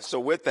 So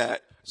with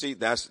that, see,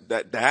 that's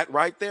that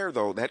right there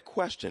though, that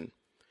question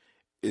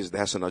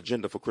that's an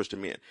agenda for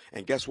Christian men.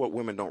 And guess what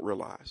women don't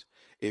realize?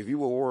 If you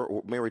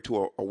were married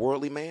to a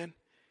worldly man,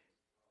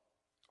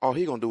 all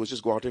he gonna do is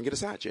just go out there and get a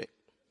side chick.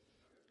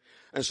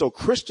 And so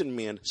Christian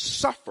men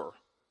suffer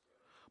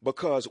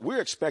because we're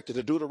expected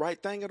to do the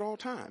right thing at all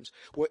times.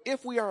 Well,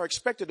 if we are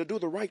expected to do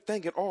the right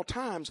thing at all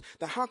times,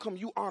 then how come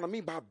you honor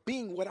me by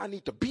being what I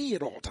need to be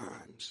at all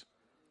times?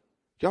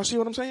 Y'all see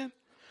what I'm saying?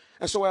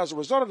 And so as a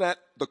result of that,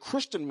 the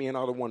Christian men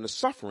are the one that's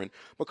suffering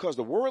because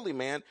the worldly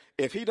man,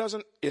 if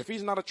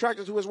he's not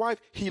attracted to his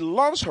wife, he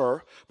loves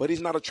her, but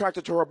he's not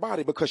attracted to her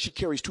body because she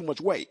carries too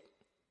much weight.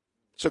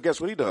 So guess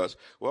what he does?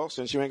 Well,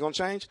 since you ain't going to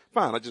change,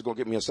 fine, I'm just going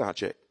to get me a side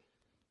chick.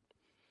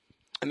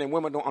 And then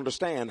women don't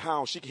understand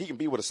how he can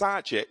be with a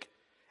side chick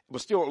but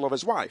still love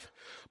his wife,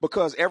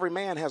 because every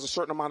man has a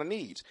certain amount of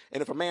needs.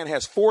 And if a man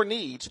has 4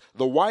 needs,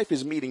 the wife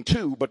is meeting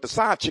 2, but the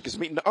side chick is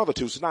meeting the other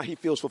 2. So now he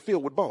feels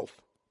fulfilled with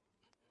both.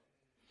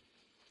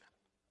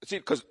 See,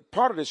 because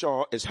part of this,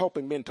 y'all, is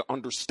helping men to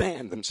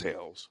understand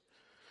themselves.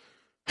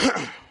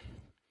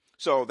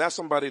 So that's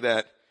somebody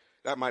that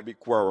might be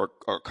for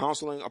a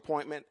counseling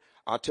appointment.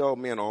 I tell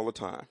men all the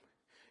time,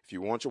 if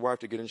you want your wife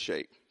to get in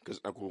shape, because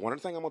one of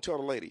the things I'm going to tell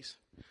the ladies,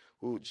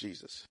 ooh,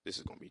 Jesus, this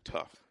is going to be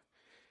tough.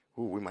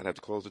 Ooh, we might have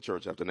to close the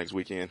church after next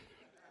weekend.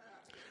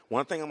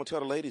 One thing I'm going to tell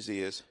the ladies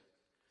is,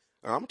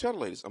 I'm going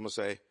to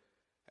say,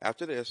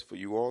 after this, for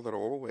you all that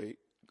are overweight,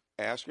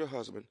 ask your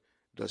husband,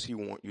 does he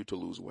want you to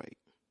lose weight?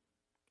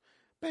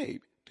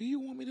 Babe, do you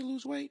want me to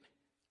lose weight?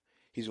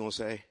 He's going to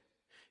say,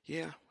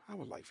 yeah, I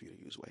would like for you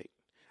to lose weight.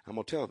 I'm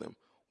going to tell them,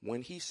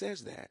 when he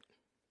says that,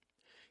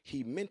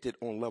 he meant it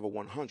on level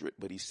 100,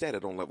 but he said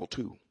it on level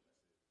 2.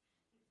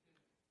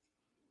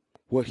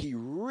 What he's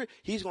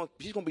going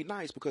to be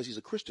nice because he's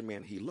a Christian man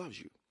and he loves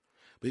you.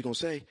 But he's going to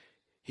say,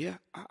 yeah,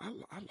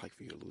 I'd like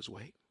for you to lose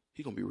weight.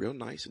 He's going to be real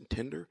nice and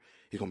tender.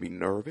 He's going to be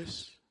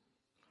nervous.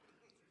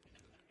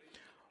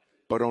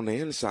 But on the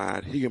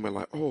inside, he's going to be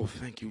like, oh,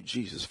 thank you,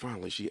 Jesus.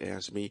 Finally, she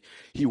asked me.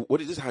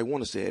 This is how he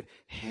want to say it.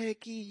 Heck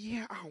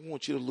yeah, I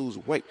want you to lose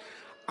weight.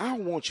 I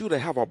want you to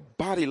have a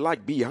body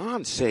like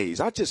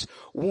Beyonce's. I just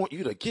want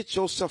you to get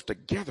yourself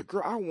together,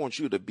 girl. I want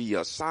you to be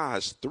a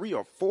size 3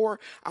 or 4.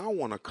 I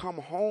want to come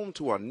home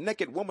to a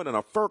naked woman in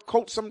a fur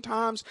coat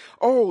sometimes.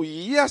 Oh,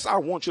 yes, I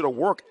want you to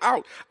work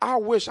out. I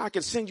wish I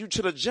could send you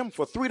to the gym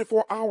for 3 to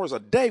 4 hours a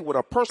day with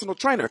a personal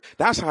trainer.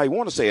 That's how you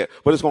want to say it,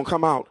 but it's going to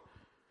come out.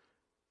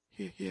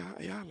 Yeah,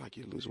 I'd like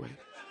you to lose weight.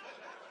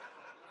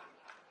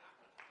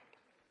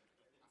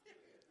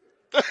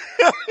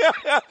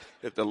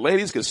 If the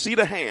ladies could see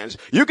the hands,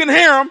 you can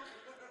hear them.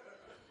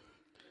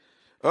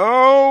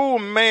 Oh,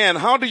 man.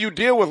 How do you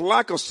deal with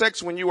lack of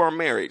sex when you are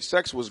married?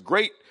 Sex was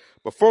great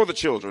before the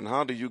children.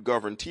 How do you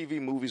govern TV,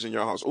 movies in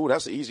your house? Oh,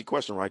 that's an easy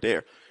question right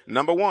there.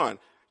 Number 1,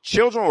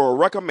 children are a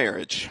wreck of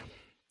marriage.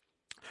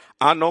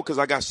 I know because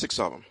I got 6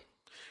 of them.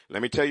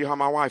 Let me tell you how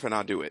my wife and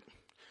I do it.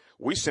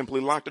 We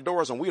simply lock the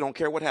doors and we don't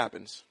care what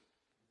happens.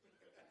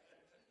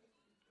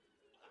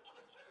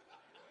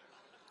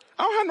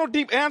 I don't have no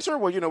deep answer.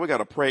 Well, we got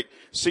to pray,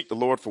 seek the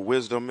Lord for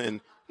wisdom.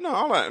 And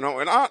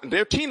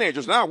they're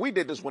teenagers now. We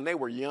did this when they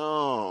were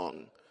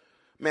young.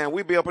 Man,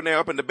 we'd be up in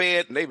the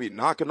bed and they'd be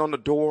knocking on the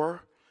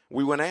door.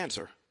 We wouldn't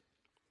answer.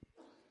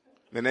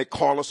 Then they'd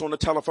call us on the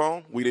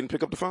telephone. We didn't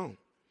pick up the phone.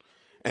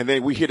 And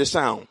then we hear the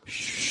sound.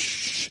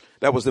 Shh.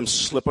 That was them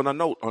slipping a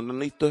note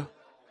underneath the.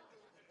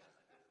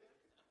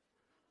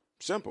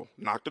 Simple.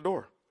 Knock the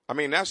door. I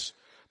mean, that's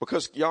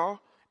because y'all.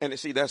 And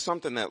see, that's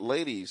something that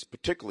ladies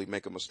particularly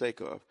make a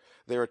mistake of.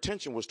 Their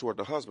attention was toward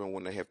the husband.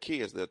 When they have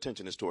kids, their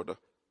attention is toward the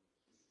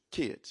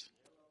kids.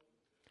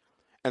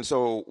 And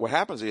so what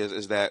happens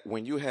is that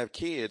when you have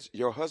kids,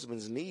 your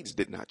husband's needs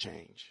did not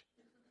change.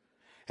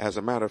 As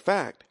a matter of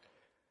fact,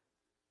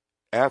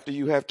 after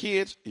you have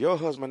kids, your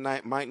husband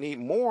might need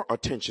more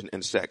attention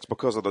and sex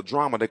because of the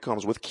drama that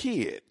comes with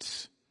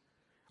kids.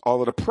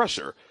 All of the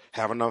pressure,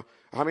 how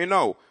many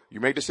know? You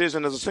make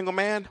decisions as a single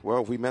man,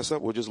 well, if we mess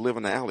up, we'll just live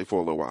in the alley for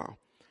a little while.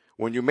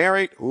 When you're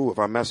married, if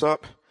I mess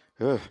up,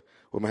 we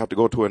might have to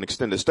go to an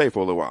extended stay for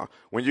a little while.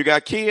 When you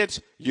got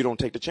kids, you don't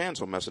take the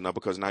chance on messing up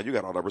because now you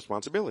got all that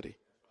responsibility.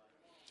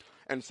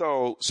 And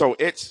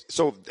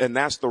and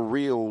that's the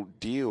real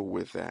deal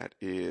with that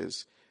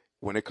is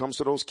when it comes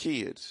to those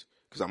kids,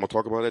 because I'm going to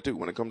talk about that too.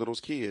 When it comes to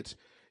those kids,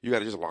 you got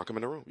to just lock them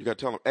in the room. You got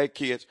to tell them, hey,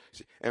 kids,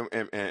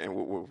 and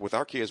with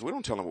our kids, we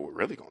don't tell them what we're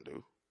really going to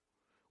do.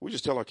 We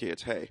just tell our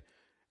kids, hey,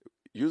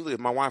 usually if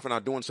my wife and I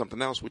are doing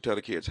something else, we tell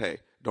the kids, hey,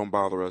 don't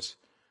bother us.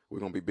 We're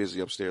going to be busy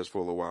upstairs for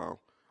a little while.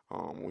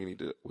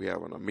 We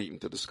having a meeting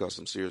to discuss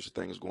some serious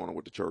things going on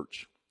with the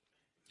church.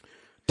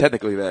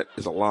 Technically that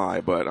is a lie,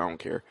 but I don't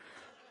care.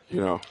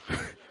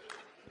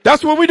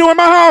 That's what we do in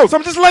my house.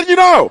 I'm just letting you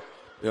know.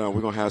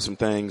 We're going to have some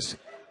things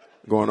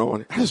going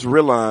on. I just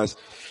realized,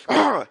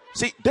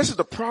 see, this is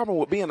the problem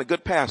with being a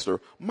good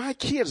pastor. My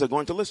kids are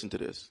going to listen to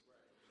this.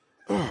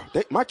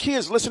 My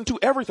kids listen to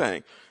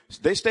everything.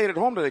 They stayed at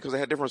home today because they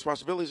had different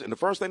responsibilities. And the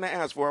first thing they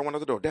asked for, I went out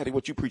the door, Daddy,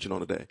 what you preaching on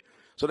today?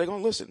 So they're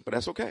going to listen, but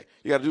that's okay.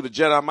 You got to do the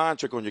Jedi mind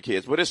trick on your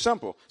kids. But it's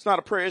simple. It's not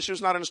a prayer issue.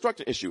 It's not an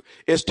instruction issue.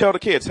 It's tell the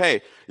kids,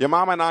 hey, your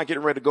mama and I are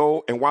getting ready to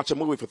go and watch a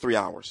movie for 3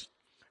 hours.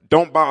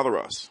 Don't bother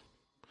us.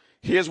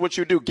 Here's what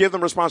you do. Give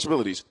them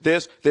responsibilities.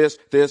 This.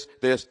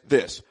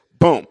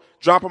 Boom.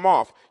 Drop them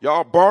off.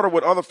 Y'all barter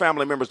with other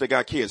family members that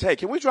got kids. Hey,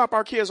 can we drop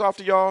our kids off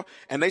to y'all?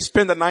 And they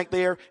spend the night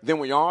there. Then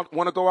when y'all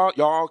want to go out,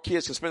 y'all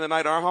kids can spend the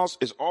night at our house.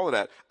 It's all of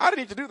that. I didn't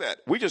need to do that.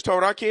 We just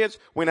told our kids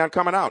we're not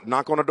coming out.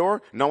 Knock on the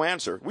door. No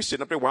answer. We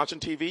sitting up there watching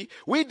TV.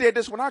 We did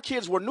this when our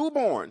kids were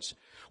newborns.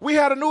 We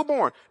had a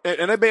newborn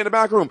and they'd be in the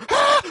back room.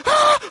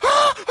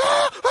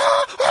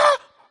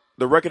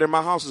 The record in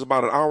my house is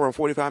about 1 hour and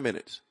 45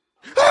 minutes.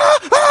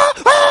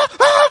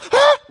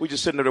 We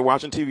just sitting there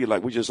watching TV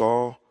like we just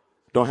all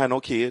don't have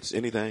no kids,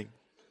 anything.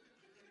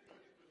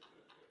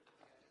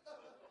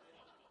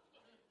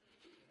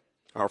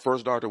 Our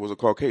first doctor was a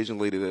Caucasian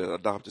lady that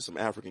adopted some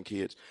African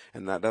kids,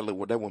 and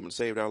that woman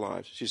saved our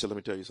lives. She said, let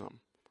me tell you something.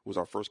 It was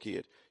our first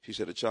kid. She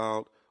said, a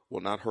child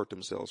will not hurt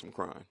themselves from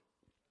crying.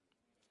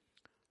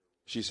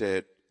 She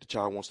said, the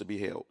child wants to be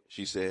held.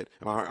 She said,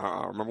 and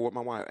I remember what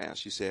my wife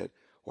asked. She said,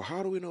 well,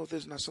 how do we know if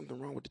there's not something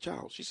wrong with the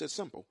child? She said,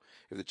 simple.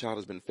 If the child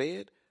has been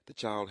fed, the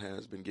child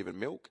has been given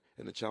milk,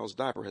 and the child's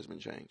diaper has been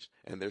changed,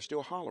 and they're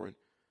still hollering,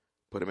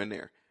 put them in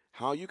there.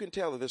 How you can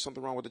tell if there's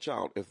something wrong with the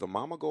child, if the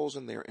mama goes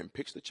in there and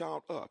picks the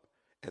child up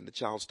and the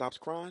child stops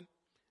crying,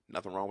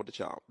 nothing wrong with the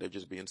child. They're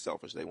just being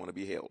selfish. They want to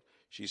be held.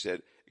 She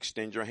said,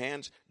 extend your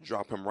hands,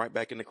 drop him right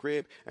back in the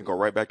crib, and go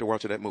right back to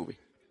watching that movie.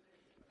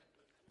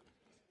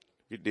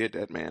 You did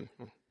that, man.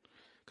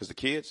 Because the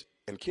kids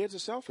are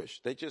selfish.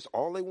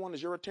 All they want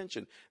is your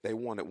attention. They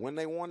want it when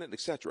they want it,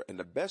 etc. And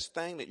the best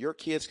thing that your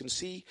kids can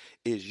see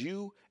is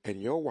you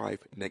and your wife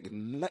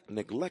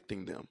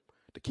neglecting them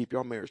to keep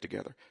your marriage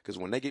together. Because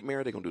when they get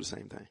married, they're going to do the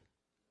same thing.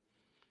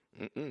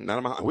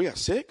 We got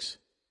 6?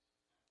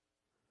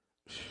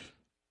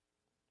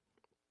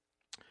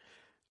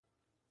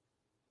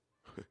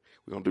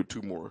 We're going to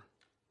do 2 more.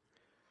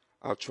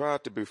 I've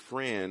tried to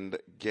befriend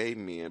gay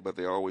men, but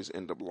they always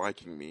end up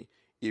liking me,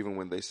 even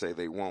when they say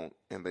they won't,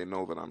 and they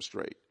know that I'm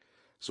straight.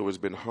 So it's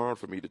been hard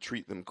for me to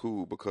treat them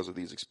cool because of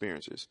these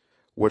experiences.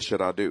 What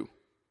should I do?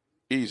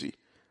 Easy.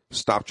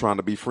 Stop trying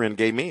to befriend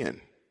gay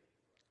men.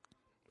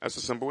 That's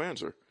a simple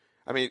answer.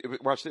 I mean,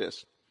 watch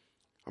this.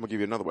 I'm going to give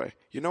you another way.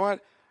 You know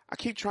what? I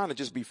keep trying to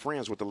just be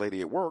friends with the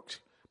lady at work,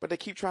 but they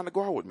keep trying to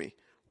go out with me.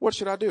 What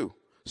should I do?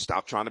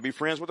 Stop trying to be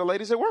friends with the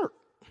ladies at work.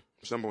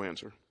 Simple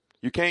answer.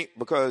 You can't,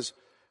 because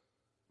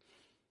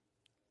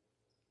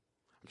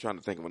I'm trying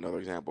to think of another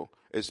example.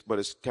 But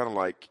it's kind of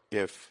like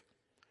if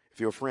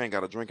your friend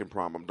got a drinking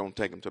problem, don't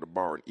take him to the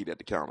bar and eat at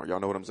the counter. Y'all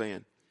know what I'm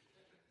saying?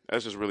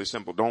 That's just really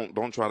simple.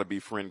 Don't try to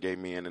befriend gay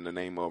men in the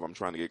name of I'm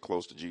trying to get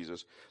close to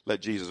Jesus.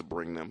 Let Jesus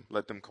bring them.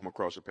 Let them come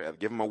across your path.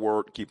 Give them a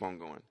word. Keep on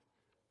going.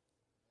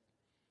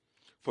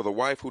 For the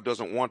wife who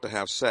doesn't want to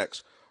have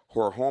sex,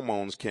 her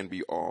hormones can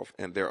be off,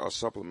 and there are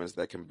supplements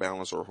that can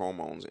balance her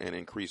hormones and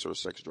increase her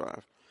sex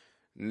drive.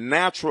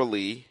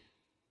 Naturally,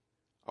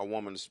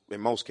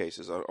 in most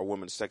cases, a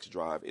woman's sex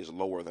drive is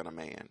lower than a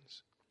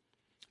man's.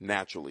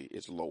 Naturally,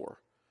 it's lower.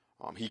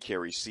 He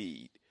carries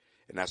seed,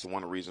 and that's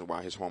one of the reasons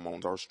why his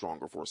hormones are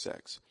stronger for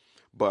sex.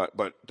 But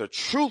the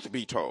truth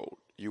be told,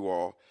 you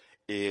all,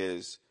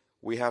 is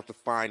we have to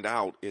find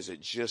out, is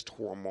it just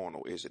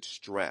hormonal? Is it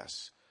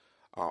stress?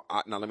 Now,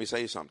 let me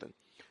say something.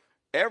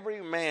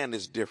 Every man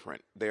is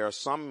different. There are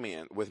some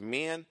men. With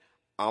men,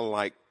 I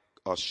like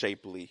a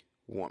shapely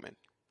woman.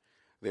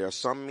 There are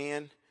some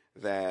men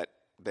that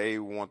they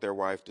want their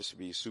wife to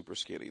be super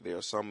skinny. There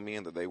are some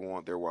men that they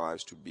want their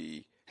wives to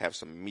have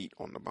some meat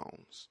on the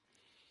bones.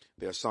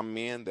 There are some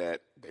men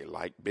that they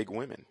like big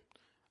women.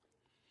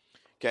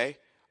 Okay?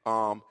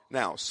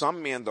 Now,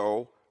 some men,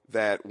 though,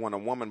 that when a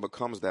woman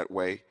becomes that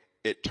way,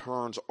 it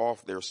turns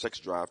off their sex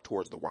drive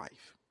towards the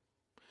wife.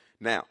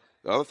 Now,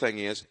 the other thing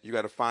is you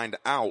got to find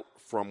out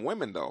from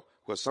women, though,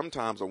 because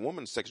sometimes a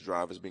woman's sex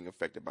drive is being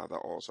affected by that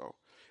also.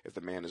 If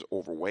the man is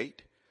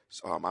overweight,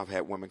 I've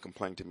had women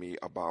complain to me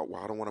about,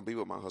 well, I don't want to be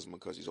with my husband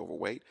because he's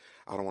overweight.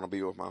 I don't want to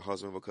be with my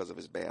husband because of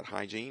his bad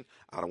hygiene.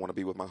 I don't want to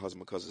be with my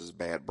husband because of his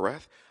bad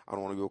breath. I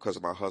don't want to be because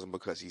of my husband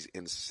because he's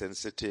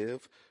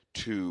insensitive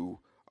to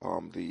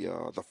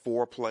the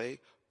foreplay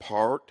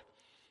part.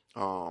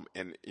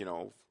 And, you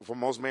know, for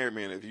most married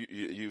men, if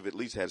you've at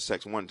least had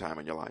sex one time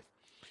in your life.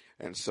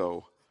 And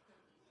so,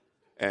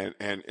 and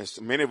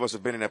many of us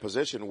have been in that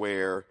position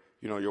where,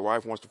 you know, your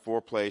wife wants to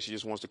foreplay. She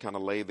just wants to kind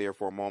of lay there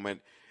for a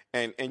moment.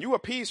 And you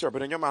appease her,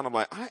 but in your mind, I'm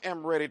like, I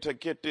am ready to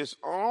get this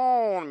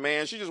on,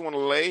 man. She just want to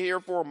lay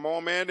here for a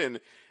moment and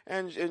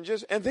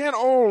then,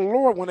 oh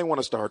Lord, when they want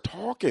to start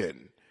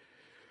talking,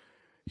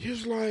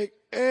 he's like,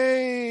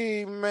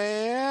 hey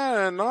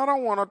man, I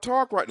don't want to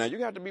talk right now. You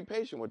got to be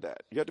patient with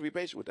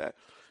that.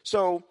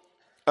 So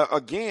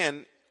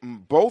again,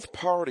 both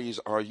parties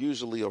are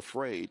usually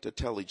afraid to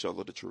tell each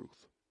other the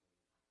truth.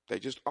 They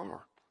just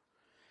are.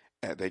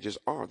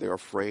 They're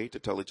afraid to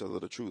tell each other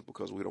the truth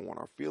because we don't want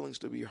our feelings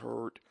to be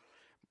hurt.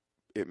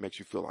 It makes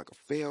you feel like a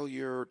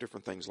failure,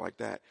 different things like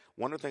that.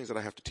 One of the things that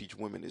I have to teach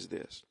women is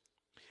this,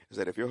 is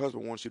that if your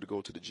husband wants you to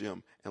go to the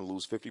gym and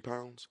lose 50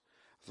 pounds,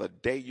 the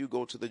day you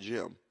go to the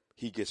gym,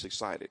 he gets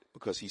excited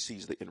because he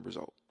sees the end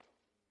result.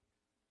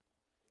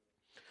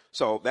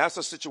 So that's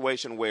a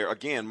situation where,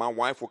 again, my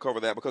wife will cover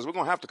that because we're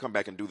going to have to come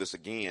back and do this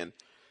again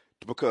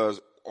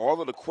because all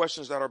of the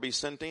questions that are being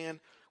sent in,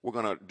 we're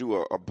going to do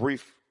a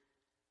brief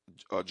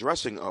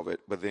addressing of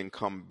it, but then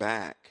come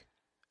back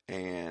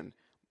and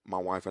my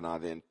wife and I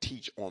then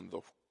teach on the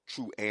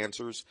true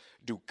answers,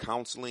 do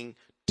counseling,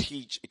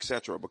 teach,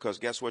 etc. Because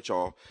guess what,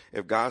 y'all?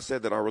 If God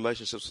said that our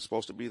relationships are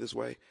supposed to be this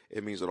way,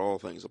 it means that all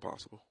things are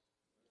possible,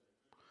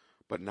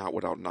 but not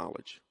without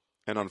knowledge.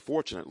 And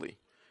unfortunately,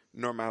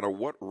 no matter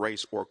what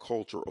race or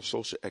culture or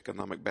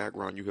socioeconomic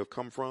background you have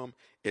come from,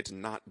 it's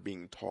not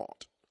being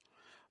taught.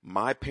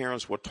 My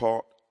parents were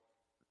taught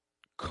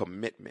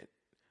commitment.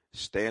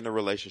 Stay in a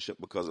relationship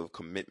because of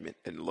commitment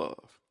and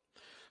love.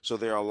 So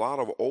there are a lot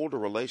of older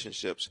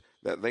relationships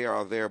that they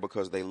are there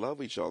because they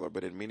love each other,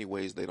 but in many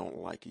ways they don't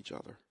like each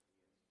other.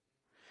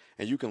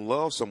 And you can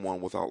love someone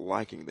without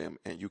liking them,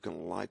 and you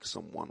can like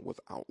someone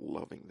without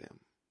loving them.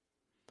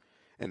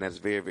 And that's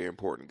very, very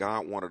important.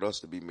 God wanted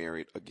us to be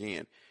married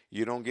again.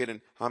 You don't get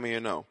in, how many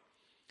of you know?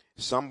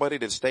 Somebody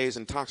that stays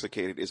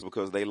intoxicated is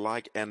because they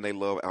like and they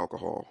love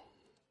alcohol.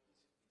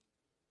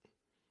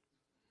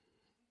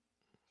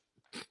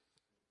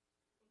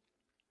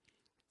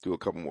 Do a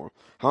couple more.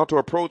 How to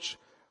approach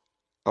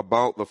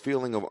about the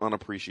feeling of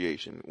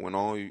unappreciation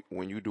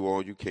when you do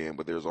all you can,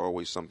 but there's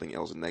always something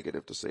else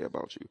negative to say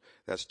about you.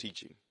 That's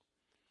teaching.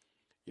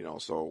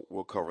 So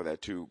we'll cover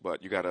that too.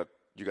 But you gotta.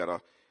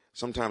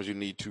 Sometimes you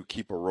need to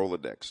keep a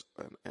Rolodex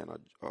and a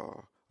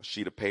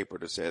sheet of paper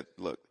that said,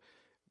 look,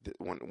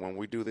 when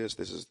we do this,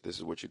 this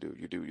is what you do.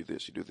 You do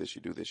this, you do this,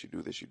 you do this, you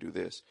do this, you do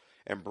this,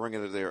 and bring it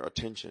to their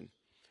attention,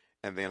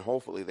 and then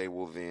hopefully they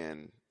will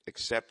then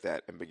accept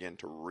that and begin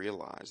to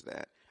realize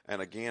that.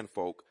 And again,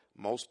 folk,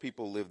 most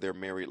people live their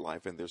married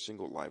life and their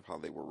single life how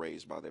they were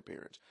raised by their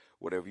parents.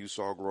 Whatever you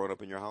saw growing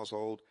up in your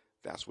household,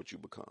 that's what you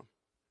become.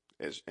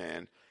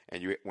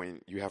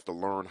 When you have to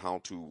learn how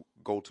to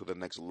go to the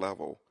next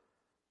level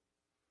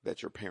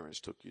that your parents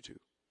took you to.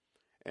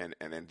 And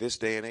in this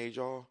day and age,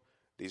 y'all,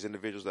 these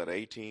individuals that are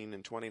 18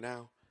 and 20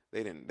 now,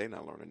 they're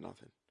not learning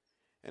nothing.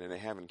 And then they're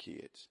having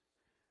kids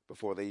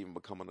before they even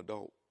become an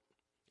adult.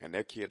 And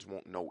their kids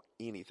won't know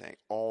anything.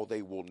 All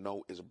they will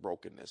know is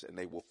brokenness, and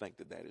they will think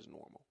that that is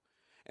normal.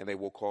 And they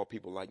will call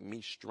people like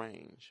me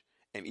strange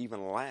and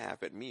even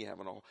laugh at me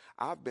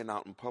I've been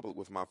out in public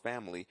with my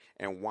family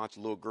and watched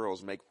little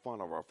girls make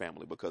fun of our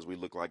family because we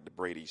look like the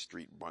Brady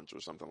Street Bunch or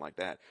something like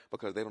that,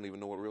 because they don't even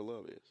know what real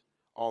love is.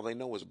 All they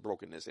know is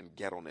brokenness and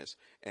ghetto-ness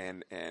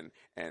and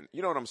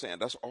you know what I'm saying?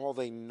 That's all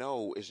they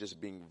know, is just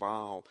being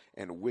vile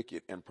and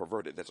wicked and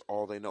perverted. That's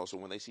all they know. So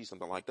when they see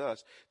something like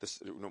us,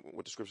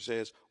 what the scripture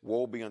says,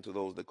 woe be unto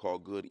those that call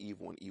good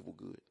evil and evil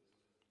good.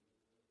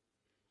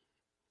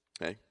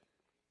 Okay?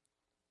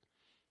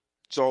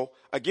 So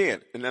again,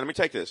 and let me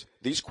take this.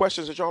 These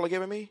questions that y'all are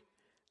giving me,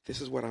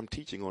 this is what I'm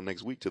teaching on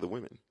next week to the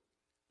women.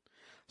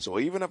 So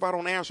even if I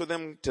don't answer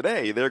them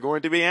today, they're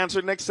going to be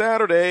answered next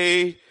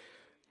Saturday.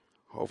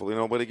 Hopefully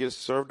nobody gets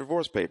served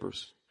divorce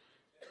papers.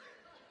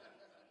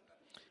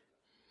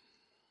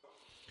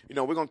 We're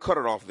going to cut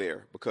it off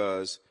there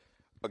because,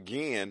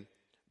 again,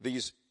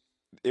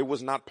 it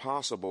was not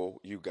possible,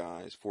 you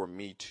guys, for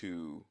me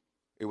to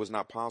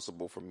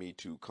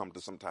come to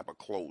some type of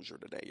closure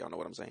today. Y'all know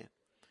what I'm saying?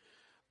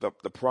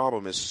 The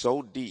problem is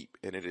so deep,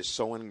 and it is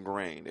so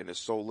ingrained, and there's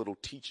so little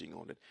teaching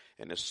on it,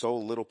 and there's so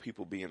little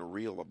people being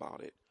real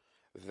about it,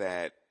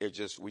 that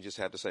we just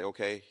had to say,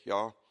 okay,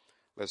 y'all,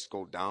 let's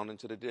go down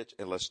into the ditch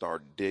and let's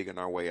start digging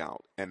our way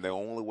out. And the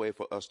only way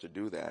for us to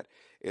do that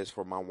is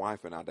for my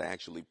wife and I to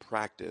actually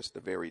practice the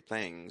very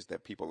things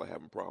that people are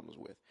having problems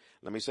with.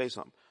 Let me say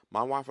something.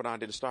 My wife and I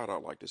didn't start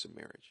out like this in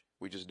marriage.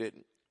 We just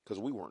didn't, because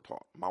we weren't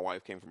taught. My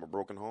wife came from a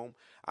broken home.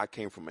 I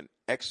came from an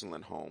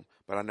excellent home,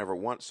 but I never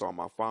once saw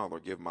my father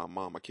give my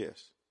mom a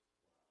kiss.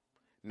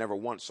 Never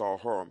once saw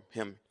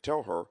him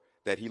tell her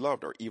that he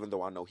loved her, even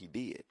though I know he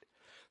did.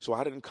 So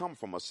I didn't come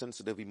from a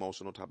sensitive,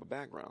 emotional type of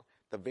background.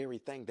 The very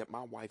thing that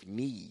my wife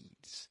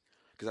needs.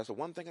 Because that's the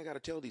one thing I got to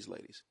tell these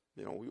ladies.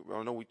 I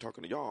know we're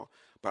talking to y'all,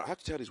 but I have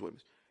to tell these women,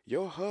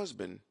 your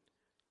husband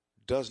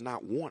does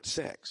not want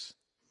sex.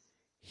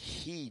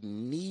 He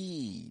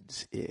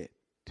needs it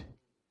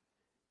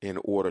in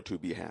order to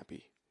be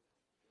happy.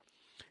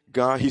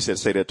 God, he said,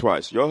 say that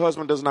twice. Your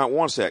husband does not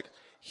want sex.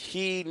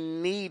 He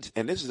needs,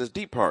 and this is the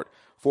deep part,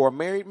 for a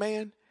married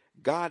man,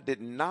 God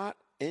did not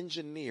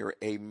engineer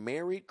a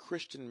married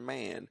Christian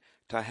man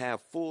to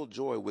have full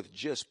joy with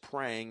just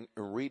praying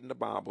and reading the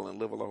Bible and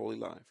live a holy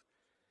life.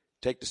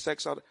 Take the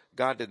sex out.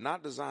 God did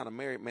not design a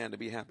married man to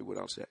be happy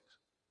without sex.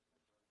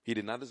 He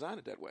did not design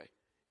it that way.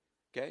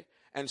 Okay?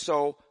 And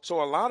so a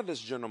lot of this,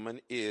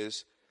 gentlemen,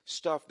 is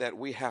stuff that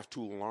we have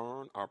to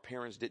learn. Our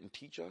parents didn't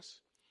teach us.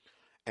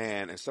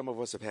 And some of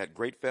us have had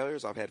great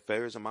failures. I've had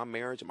failures in my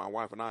marriage, and my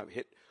wife and I have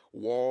hit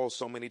walls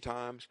so many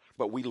times.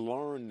 But we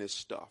learn this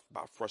stuff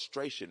by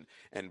frustration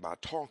and by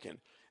talking.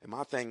 And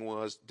my thing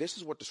was, this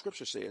is what the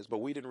scripture says, but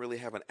we didn't really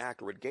have an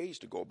accurate gauge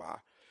to go by.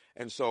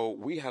 And so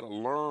we had to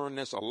learn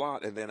this a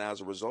lot. And then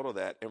as a result of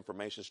that,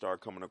 information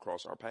started coming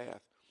across our path.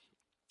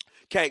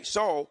 Okay,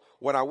 so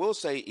what I will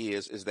say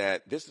is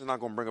that this is not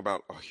going to bring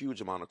about a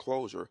huge amount of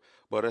closure,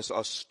 but it's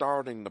us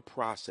starting the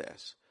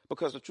process.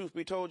 Because the truth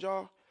be told,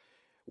 y'all,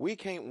 we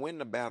can't win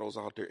the battles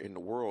out there in the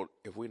world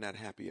if we're not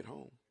happy at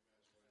home.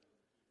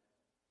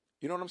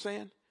 You know what I'm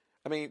saying?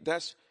 I mean,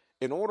 that's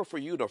in order for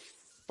you to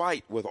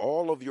fight with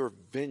all of your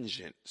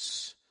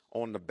vengeance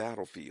on the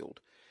battlefield,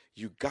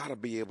 you got to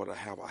be able to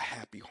have a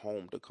happy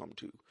home to come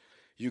to.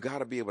 You got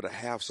to be able to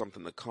have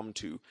something to come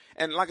to.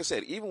 And like I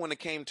said, even when it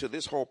came to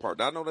this whole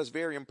part, I know that's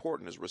very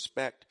important, is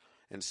respect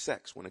and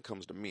sex when it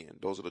comes to men.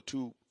 Those are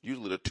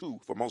usually the two,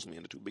 for most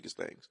men, the two biggest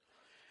things.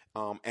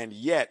 And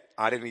yet,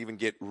 I didn't even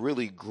get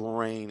really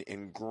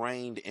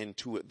ingrained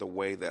into it the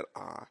way that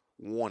I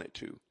wanted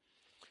to.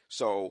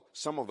 So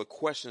some of the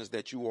questions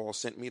that you all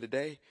sent me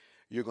today,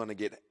 you're going to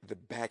get the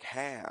back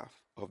half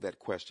of that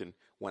question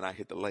when I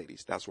hit the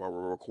ladies. That's why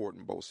we're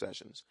recording both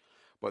sessions.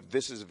 But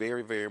this is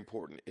very, very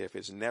important. If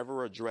it's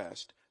never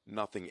addressed,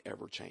 nothing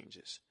ever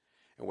changes.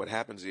 And what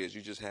happens is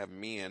you just have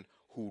men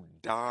who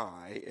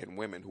die and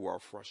women who are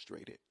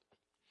frustrated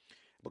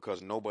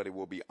because nobody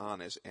will be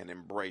honest and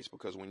embrace.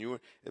 Because when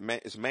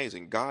it's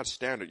amazing. God's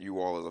standard, you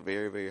all, is a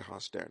very, very high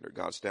standard.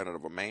 God's standard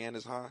of a man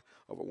is high,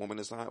 of a woman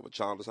is high, of a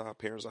child is high,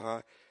 parents are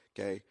high.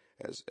 Okay,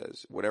 as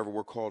whatever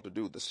we're called to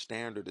do, the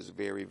standard is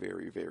very,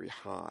 very, very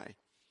high.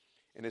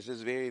 And this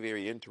is very,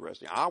 very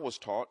interesting. I was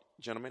taught,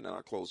 gentlemen, and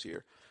I'll close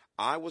here,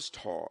 I was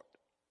taught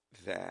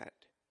that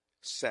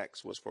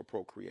sex was for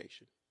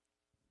procreation.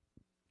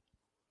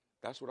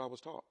 That's what I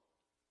was taught.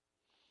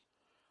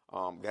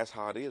 That's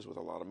how it is with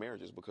a lot of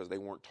marriages because they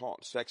weren't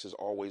taught. Sex has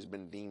always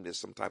been deemed as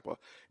some type of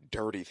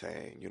dirty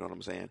thing. You know what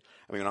I'm saying?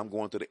 I mean, I'm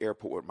going to the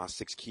airport with my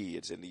 6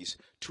 kids and these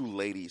 2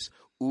 ladies.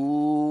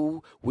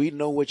 Ooh, we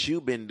know what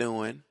you've been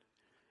doing.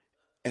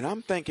 And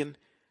I'm thinking,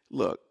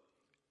 look,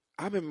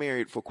 I've been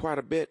married for quite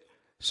a bit.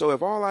 So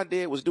if all I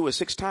did was do it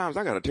 6 times,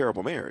 I got a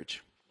terrible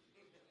marriage.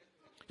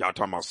 Y'all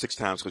talking about 6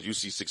 times because you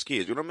see 6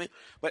 kids. You know what I mean?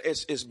 But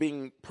it's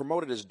being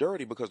promoted as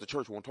dirty because the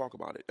church won't talk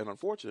about it. And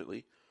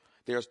unfortunately,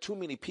 there's too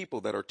many people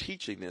that are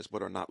teaching this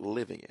but are not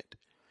living it.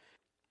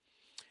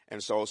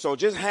 And so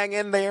just hang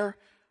in there.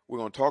 We're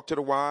going to talk to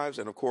the wives.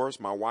 And, of course,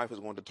 my wife is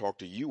going to talk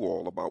to you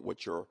all about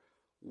what your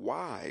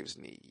wives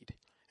need.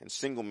 And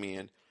single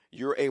men,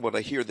 you're able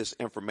to hear this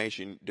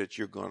information that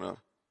you're going to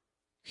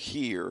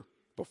hear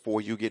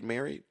before you get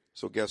married.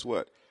 So guess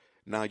what?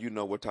 Now you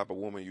know what type of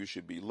woman you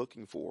should be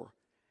looking for.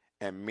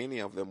 And many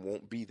of them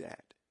won't be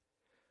that.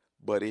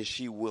 But is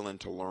she willing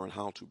to learn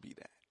how to be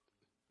that?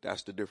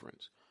 That's the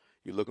difference.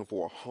 You're looking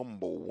for a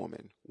humble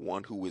woman,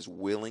 one who is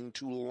willing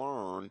to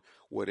learn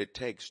what it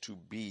takes to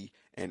be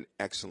an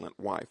excellent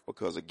wife.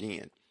 Because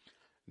again,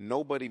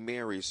 nobody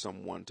marries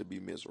someone to be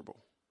miserable.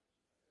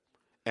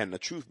 And the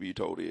truth be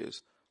told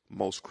is,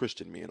 most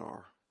Christian men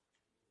are.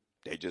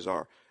 They just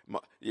are.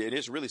 It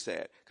is really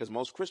sad because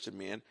most Christian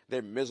men,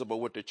 they're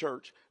miserable with their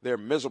church, they're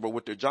miserable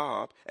with their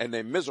job, and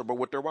they're miserable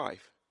with their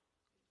wife.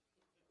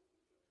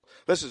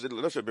 Let's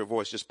lift up your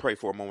voice. Just pray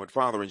for a moment.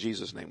 Father, in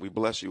Jesus' name, we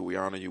bless you. We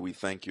honor you. We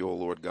thank you, O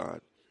Lord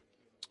God.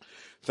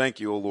 Thank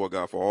you, O Lord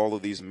God, for all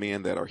of these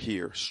men that are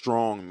here.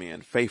 Strong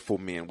men, faithful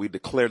men. We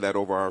declare that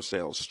over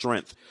ourselves.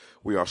 Strength.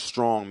 We are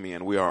strong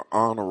men. We are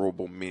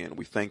honorable men.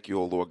 We thank you,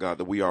 O Lord God,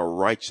 that we are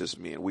righteous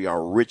men. We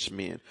are rich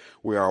men.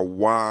 We are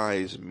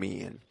wise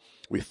men.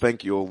 We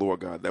thank you, O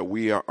Lord God, that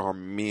we are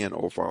men,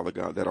 O Father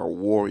God, that are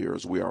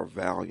warriors. We are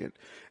valiant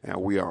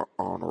and we are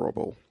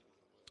honorable.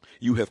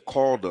 You have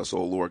called us,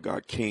 O Lord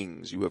God,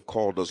 kings. You have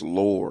called us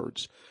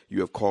lords. You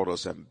have called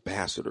us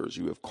ambassadors.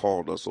 You have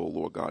called us, O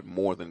Lord God,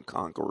 more than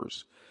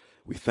conquerors.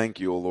 We thank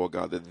you, O Lord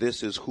God, that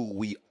this is who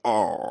we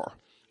are,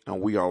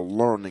 and we are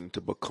learning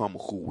to become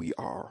who we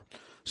are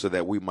so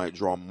that we might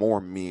draw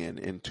more men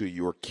into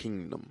your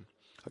kingdom,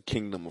 a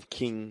kingdom of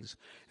kings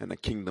and a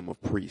kingdom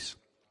of priests.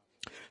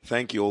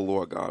 Thank you, O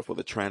Lord God, for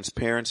the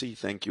transparency.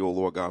 Thank you, O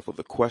Lord God, for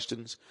the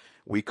questions.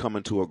 We come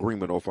into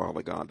agreement, O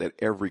Father God, that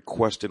every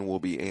question will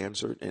be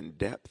answered in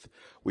depth.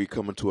 We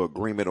come into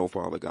agreement, O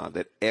Father God,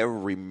 that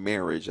every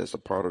marriage as a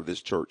part of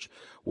this church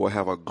will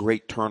have a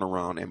great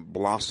turnaround and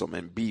blossom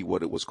and be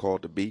what it was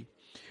called to be.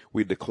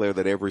 We declare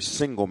that every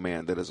single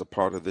man that is a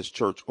part of this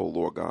church, O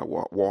Lord God,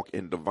 will walk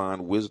in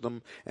divine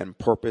wisdom and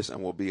purpose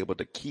and will be able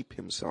to keep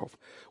himself.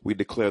 We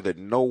declare that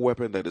no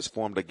weapon that is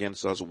formed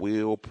against us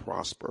will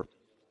prosper.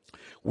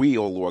 We,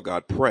 O Lord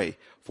God, pray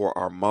for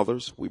our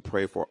mothers. We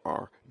pray for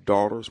our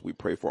daughters. We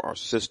pray for our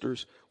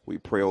sisters. We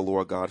pray, O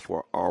Lord God,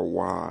 for our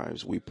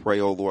wives. We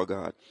pray, O Lord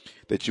God,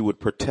 that you would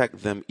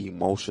protect them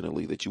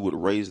emotionally, that you would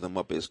raise them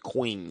up as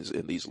queens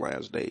in these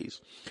last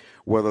days.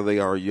 Whether they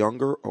are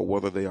younger or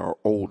whether they are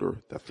older,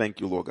 I thank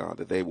you, Lord God,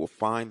 that they will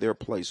find their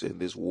place in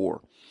this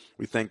war.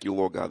 We thank you,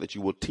 Lord God, that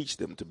you will teach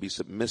them to be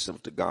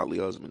submissive to godly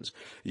husbands.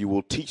 You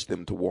will teach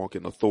them to walk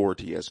in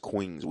authority as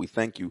queens. We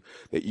thank you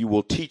that you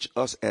will teach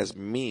us as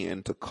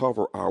men to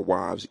cover our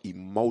wives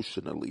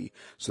emotionally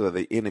so that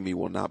the enemy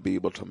will not be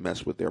able to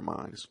mess with their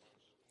minds.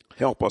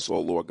 Help us, O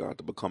Lord God,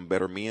 to become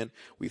better men.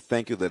 We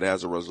thank you that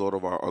as a result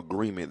of our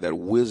agreement, that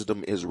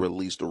wisdom is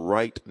released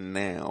right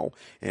now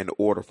in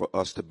order for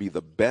us to be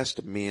the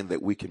best men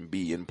that we can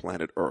be in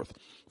planet Earth.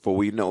 For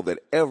we know that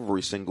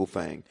every single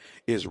thing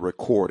is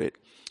recorded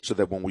so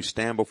that when we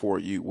stand before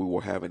you, we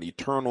will have an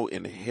eternal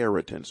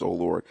inheritance, O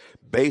Lord,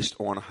 based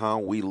on how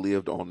we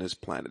lived on this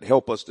planet.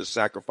 Help us to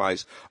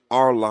sacrifice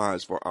our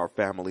lives for our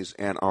families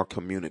and our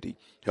community.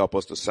 Help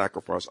us to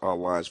sacrifice our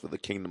lives for the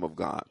kingdom of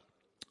God.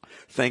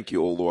 Thank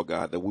you, O Lord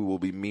God, that we will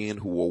be men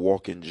who will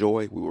walk in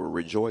joy. We will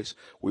rejoice.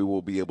 We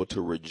will be able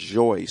to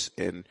rejoice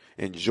and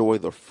enjoy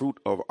the fruit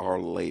of our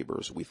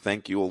labors. We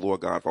thank you, O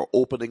Lord God, for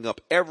opening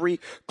up every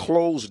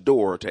closed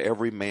door to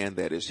every man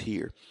that is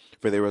here.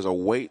 For there is a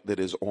weight that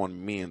is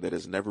on men that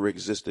has never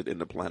existed in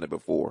the planet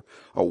before,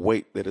 a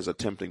weight that is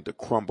attempting to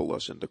crumble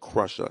us and to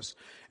crush us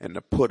and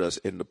to put us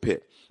in the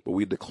pit. But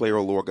we declare,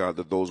 O Lord God,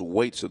 that those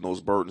weights and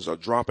those burdens are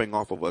dropping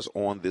off of us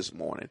on this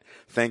morning.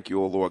 Thank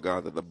you, O Lord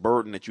God, that the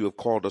burden that you have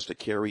called us to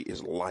carry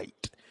is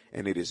light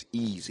and it is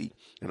easy.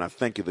 And I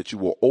thank you that you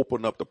will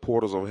open up the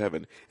portals of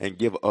heaven and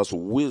give us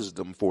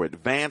wisdom for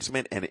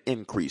advancement and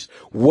increase.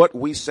 What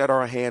we set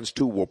our hands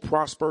to will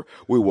prosper.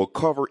 We will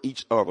cover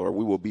each other.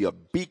 We will be a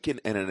beacon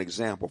and an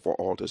example for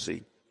all to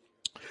see.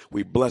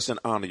 We bless and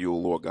honor you, O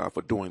Lord God,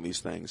 for doing these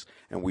things,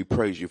 and we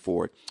praise you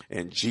for it.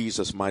 In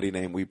Jesus' mighty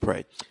name we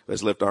pray.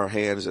 Let's lift our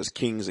hands as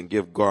kings and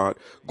give God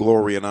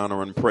glory and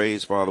honor and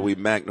praise. Father, we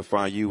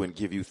magnify you and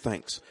give you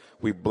thanks.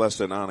 We bless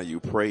and honor you,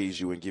 praise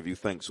you, and give you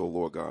thanks, O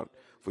Lord God,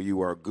 for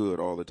you are good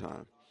all the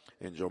time,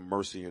 and your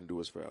mercy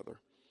endures forever.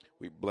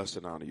 We bless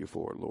and honor you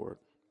for it, Lord.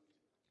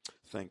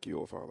 Thank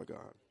you, O Father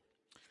God.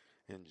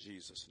 In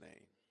Jesus'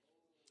 name,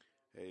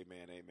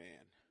 amen, amen.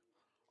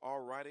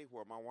 All righty,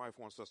 well, my wife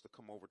wants us to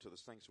come over to the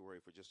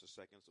sanctuary for just a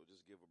second, so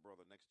just give a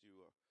brother next to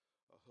you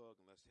a hug,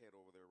 and let's head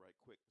over there right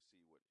quick and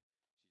see what